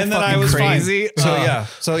piano going and then fucking I was crazy. Fine.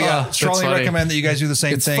 So yeah, strongly funny. recommend that you guys do the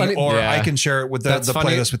same It's thing, funny. or Yeah. I can share it with the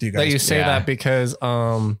playlist with you guys. That you say that because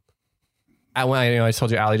when I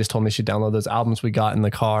told you, Allie just told me she'd download those albums we got in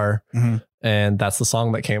the car. Mm-hmm. And that's the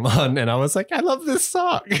song that came on. And I was like, I love this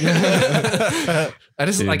song. I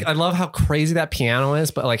just like, I love how crazy that piano is,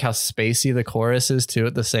 but like how spacey the chorus is too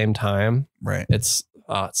at the same time. Right. It's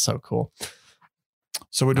so cool.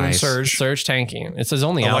 So we're doing Surge. Surge Tanking. It's his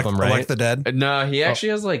only album, right? Elect the Dead. no, he actually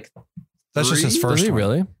has like That's just his 3? first Does he one.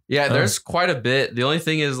 really? Yeah, there's quite a bit. The only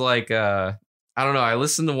thing is like I don't know. I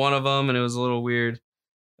listened to one of them and it was a little weird.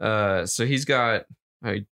 So he's got,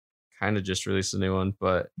 I kind of just released a new one,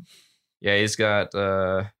 but yeah, he's got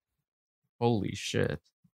holy shit.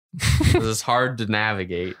 This is hard to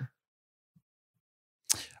navigate.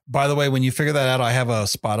 By the way, when you figure that out, I have a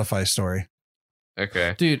Spotify story.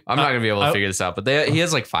 Okay. Dude, I'm not gonna be able to figure this out, but he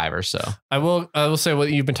has like 5 or so. I will say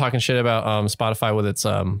what you've been talking shit about Spotify with its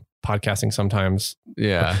podcasting sometimes.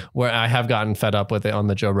 Yeah. Where I have gotten fed up with it on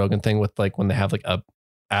the Joe Rogan thing with like when they have like a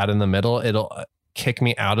ad in the middle, it'll kick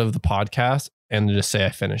me out of the podcast and just say I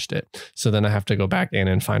finished it. So then I have to go back in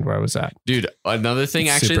and find where I was at. Dude, another thing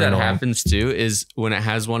It's actually super that annoying. happens too is when it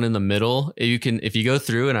has one in the middle, if you go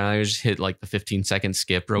through and I just hit like the 15-second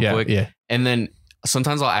skip real quick. Yeah. And then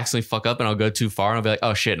sometimes I'll accidentally fuck up and I'll go too far and I'll be like,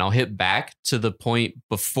 oh shit. And I'll hit back to the point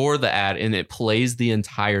before the ad and it plays the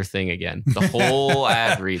entire thing again. The whole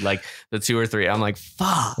ad read, like the 2 or 3. I'm like,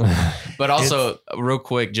 fuck. But also real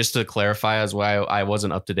quick, just to clarify as why I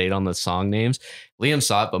wasn't up to date on the song names. Liam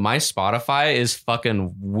saw it, but my Spotify is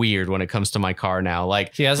fucking weird when it comes to my car now.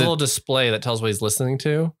 Like he has a little display that tells what he's listening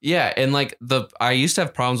to. Yeah. And like I used to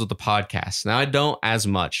have problems with the podcast. Now I don't as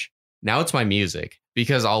much. Now it's my music.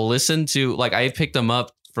 Because I'll listen to, like, I picked him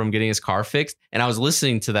up from getting his car fixed, and I was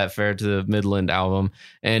listening to that Fair to the Midland album,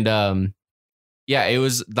 and yeah, it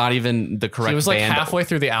was not even the correct. It was like band. Halfway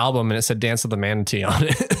through the album, and it said "Dance of the Manatee" on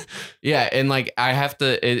it. Yeah, and like I have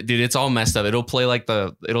to, dude, it's all messed up. It'll play like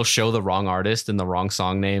it'll show the wrong artist and the wrong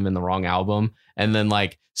song name and the wrong album, and then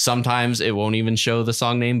like sometimes it won't even show the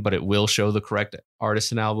song name, but it will show the correct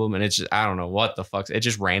artist and album. And it's just, I don't know what the fuck. It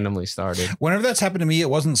just randomly started. Whenever that's happened to me, it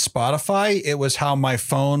wasn't Spotify. It was how my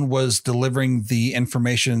phone was delivering the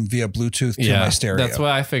information via Bluetooth to my stereo. That's what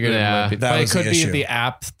I figured. Yeah, it might be. But it could be the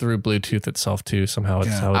app through Bluetooth itself too. Somehow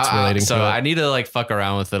it's how it's relating so to it. I need to like fuck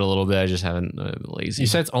around with it a little bit. I just haven't been lazy. You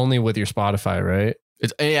said it's only with your Spotify, right?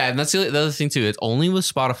 It's, yeah, and that's the other thing too. It's only with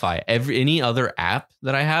Spotify. Any other app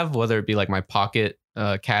that I have, whether it be like my Pocket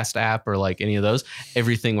Cast app or like any of those,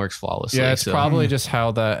 everything works flawlessly. Yeah, it's probably just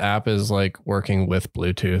how the app is like working with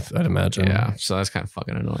Bluetooth, I'd imagine. Yeah, so that's kind of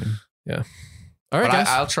fucking annoying. Yeah. All right, guys.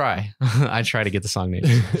 I'll try. I try to get the song names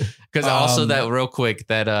because also that real quick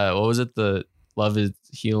that what was it? The Love is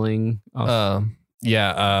Healing. Love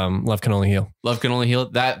Can Only Heal. Love Can Only Heal.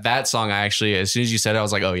 That song, I actually, as soon as you said it, I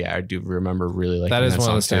was like, oh yeah, I do remember really liking that. Is one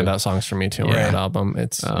of the song standout songs for me too on that album.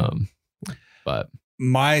 It's but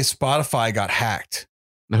my Spotify got hacked.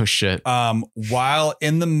 No shit. While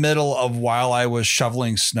in the middle of while I was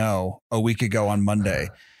shoveling snow a week ago on Monday,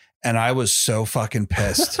 and I was so fucking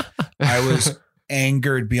pissed. I was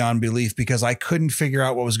angered beyond belief because I couldn't figure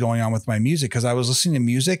out what was going on with my music because I was listening to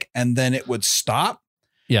music and then it would stop.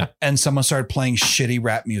 Yeah. And someone started playing shitty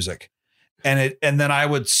rap music. And then I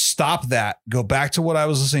would stop that, go back to what I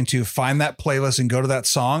was listening to, find that playlist and go to that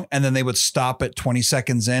song. And then they would stop at 20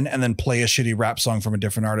 seconds in and then play a shitty rap song from a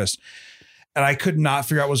different artist. And I could not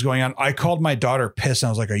figure out what was going on. I called my daughter pissed and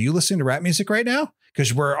I was like, are you listening to rap music right now?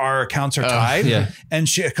 Because our accounts are tied. And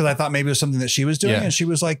because I thought maybe it was something that she was doing. And she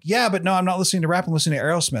was like, yeah, but no, I'm not listening to rap. I'm listening to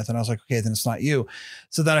Aerosmith. And I was like, okay, then it's not you.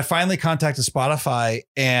 So then I finally contacted Spotify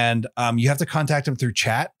and you have to contact them through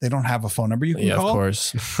chat. They don't have a phone number you can call. Of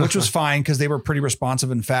course. Which was fine because they were pretty responsive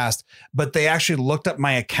and fast. But they actually looked up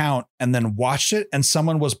my account and then watched it. And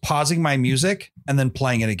someone was pausing my music and then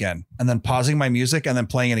playing it again. And then pausing my music and then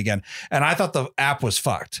playing it again. And I thought the app was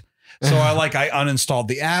fucked. So I uninstalled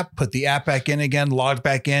the app, put the app back in again, logged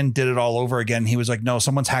back in, did it all over again. He was like, no,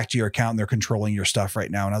 someone's hacked your account and they're controlling your stuff right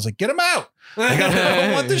now. And I was like, get them out. Like, I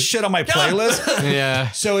don't want this shit on my playlist. Yeah.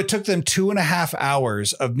 So it took them 2.5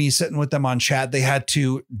 hours of me sitting with them on chat. They had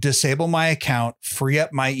to disable my account, free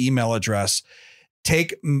up my email address. I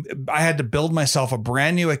had to build myself a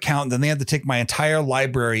brand new account. Then they had to take my entire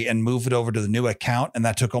library and move it over to the new account. And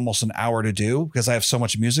that took almost an hour to do because I have so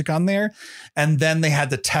much music on there. And then they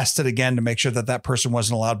had to test it again to make sure that person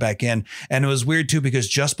wasn't allowed back in. And it was weird too, because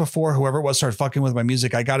just before whoever it was started fucking with my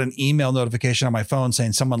music, I got an email notification on my phone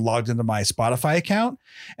saying someone logged into my Spotify account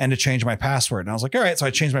and to change my password. And I was like, all right. So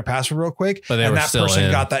I changed my password real quick. And that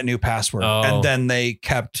person got that new password. And then they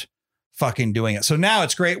kept fucking doing it. So now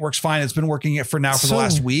it's great. Works fine. It's been working it for the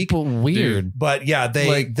last week. Weird. Dude. But yeah,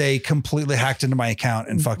 they completely hacked into my account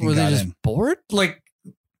and fucking were got they just in. Bored? Like,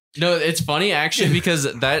 no, it's funny actually because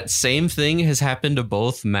that same thing has happened to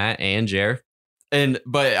both Matt and Jer.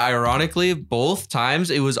 But ironically, both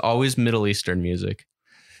times it was always Middle Eastern music.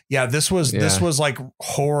 Yeah, this was like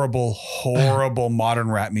horrible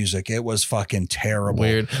modern rap music. It was fucking terrible.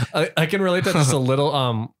 Weird. I can relate that just a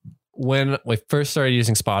little. When we first started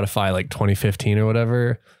using Spotify, like 2015 or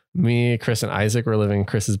whatever, me, Chris, and Isaac were living in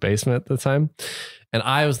Chris's basement at the time. And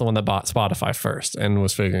I was the one that bought Spotify first and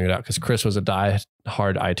was figuring it out because Chris was a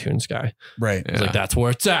die-hard iTunes guy. Right. He was like, that's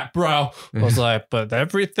where it's at, bro. I was like, but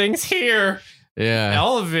everything's here. Yeah.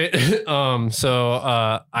 All of it.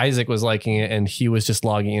 So Isaac was liking it and he was just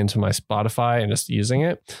logging into my Spotify and just using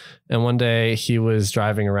it. And one day he was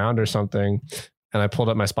driving around or something. And I pulled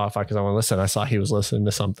up my Spotify because I want to listen. I saw he was listening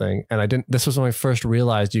to something. And this was when I first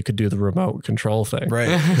realized you could do the remote control thing. Right.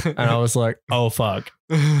 And I was like, oh, fuck.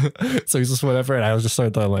 So he's just whatever. And I was just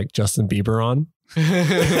started like Justin Bieber on.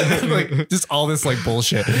 like just all this like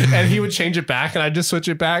bullshit. And he would change it back and I'd just switch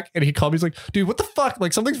it back. And he called me, he's like, dude, what the fuck?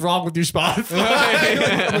 Like something's wrong with your Spotify.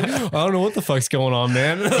 I don't know what the fuck's going on,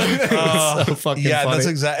 man. So fucking funny. That's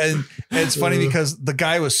exactly. And it's funny because the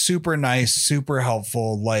guy was super nice, super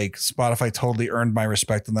helpful. Like Spotify totally earned my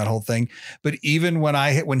respect on that whole thing. But even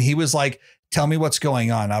when he was like, tell me what's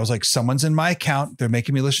going on, I was like, someone's in my account. They're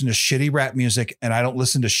making me listen to shitty rap music and I don't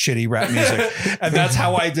listen to shitty rap music. And that's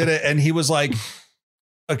how I did it. And he was like,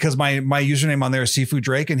 because my username on there is Seafood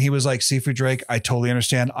Drake. And he was like, Seafood Drake, I totally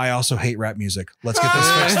understand. I also hate rap music. Let's get this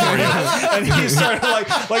fixed for you. And he started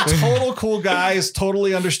like total cool guys,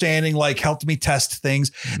 totally understanding, like helped me test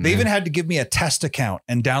things. They even had to give me a test account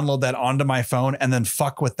and download that onto my phone and then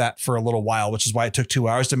fuck with that for a little while, which is why it took 2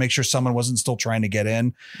 hours to make sure someone wasn't still trying to get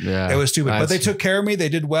in. Yeah, it was stupid, but they took care of me. They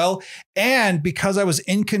did well. And because I was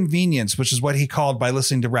inconvenienced, which is what he called by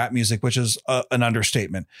listening to rap music, which is an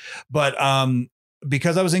understatement. But,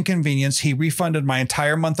 because I was inconvenienced, he refunded my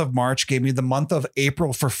entire month of March, gave me the month of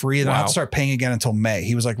April for free, and I don't have to start paying again until May.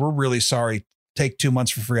 He was like, we're really sorry. Take 2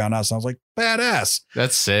 months for free on us. And I was like, badass.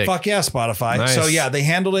 That's sick. Fuck yeah, Spotify. Nice. So yeah, they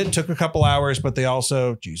handled it. Took a couple hours, but they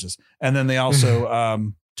also, Jesus. And then they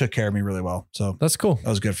also took care of me really well. So that's cool. That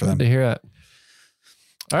was good for them. Good to hear that.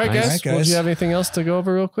 All right, guys. Well, do you have anything else to go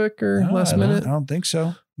over real quick or last minute? I don't think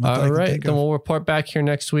so. All right. Then we'll report back here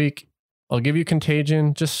next week. I'll give you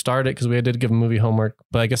Contagion. Just start it because we did give a movie homework.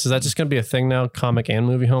 But I guess is that just going to be a thing now? Comic and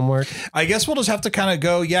movie homework? I guess we'll just have to kind of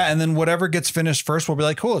go, and then whatever gets finished first, we'll be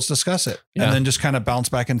like, cool, let's discuss it. Yeah. And then just kind of bounce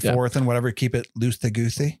back and forth and whatever, keep it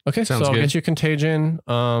loosey-goosey. Okay, so I'll get you Contagion,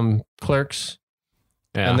 Clerks,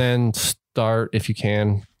 and then start, if you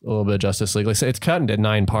can, a little bit of Justice League. Like say it's cut into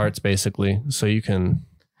 9 parts, basically, so you can...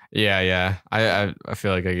 Yeah. I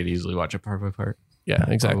feel like I could easily watch it part by part. Yeah,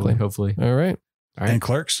 exactly. Probably, hopefully. All right. And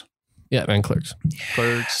Clerks? Yeah, and Clerks.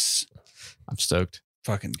 Clerks. I'm stoked.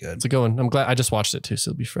 Fucking good. It's a good one. I'm glad I just watched it too,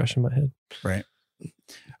 so it'll be fresh in my head. Right.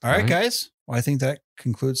 All right, guys. Well, I think that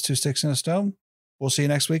concludes 2 Sticks in a Stone. We'll see you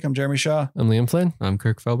next week. I'm Jeremy Shaw. I'm Liam Flynn. I'm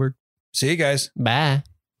Kirk Felberg. See you guys. Bye.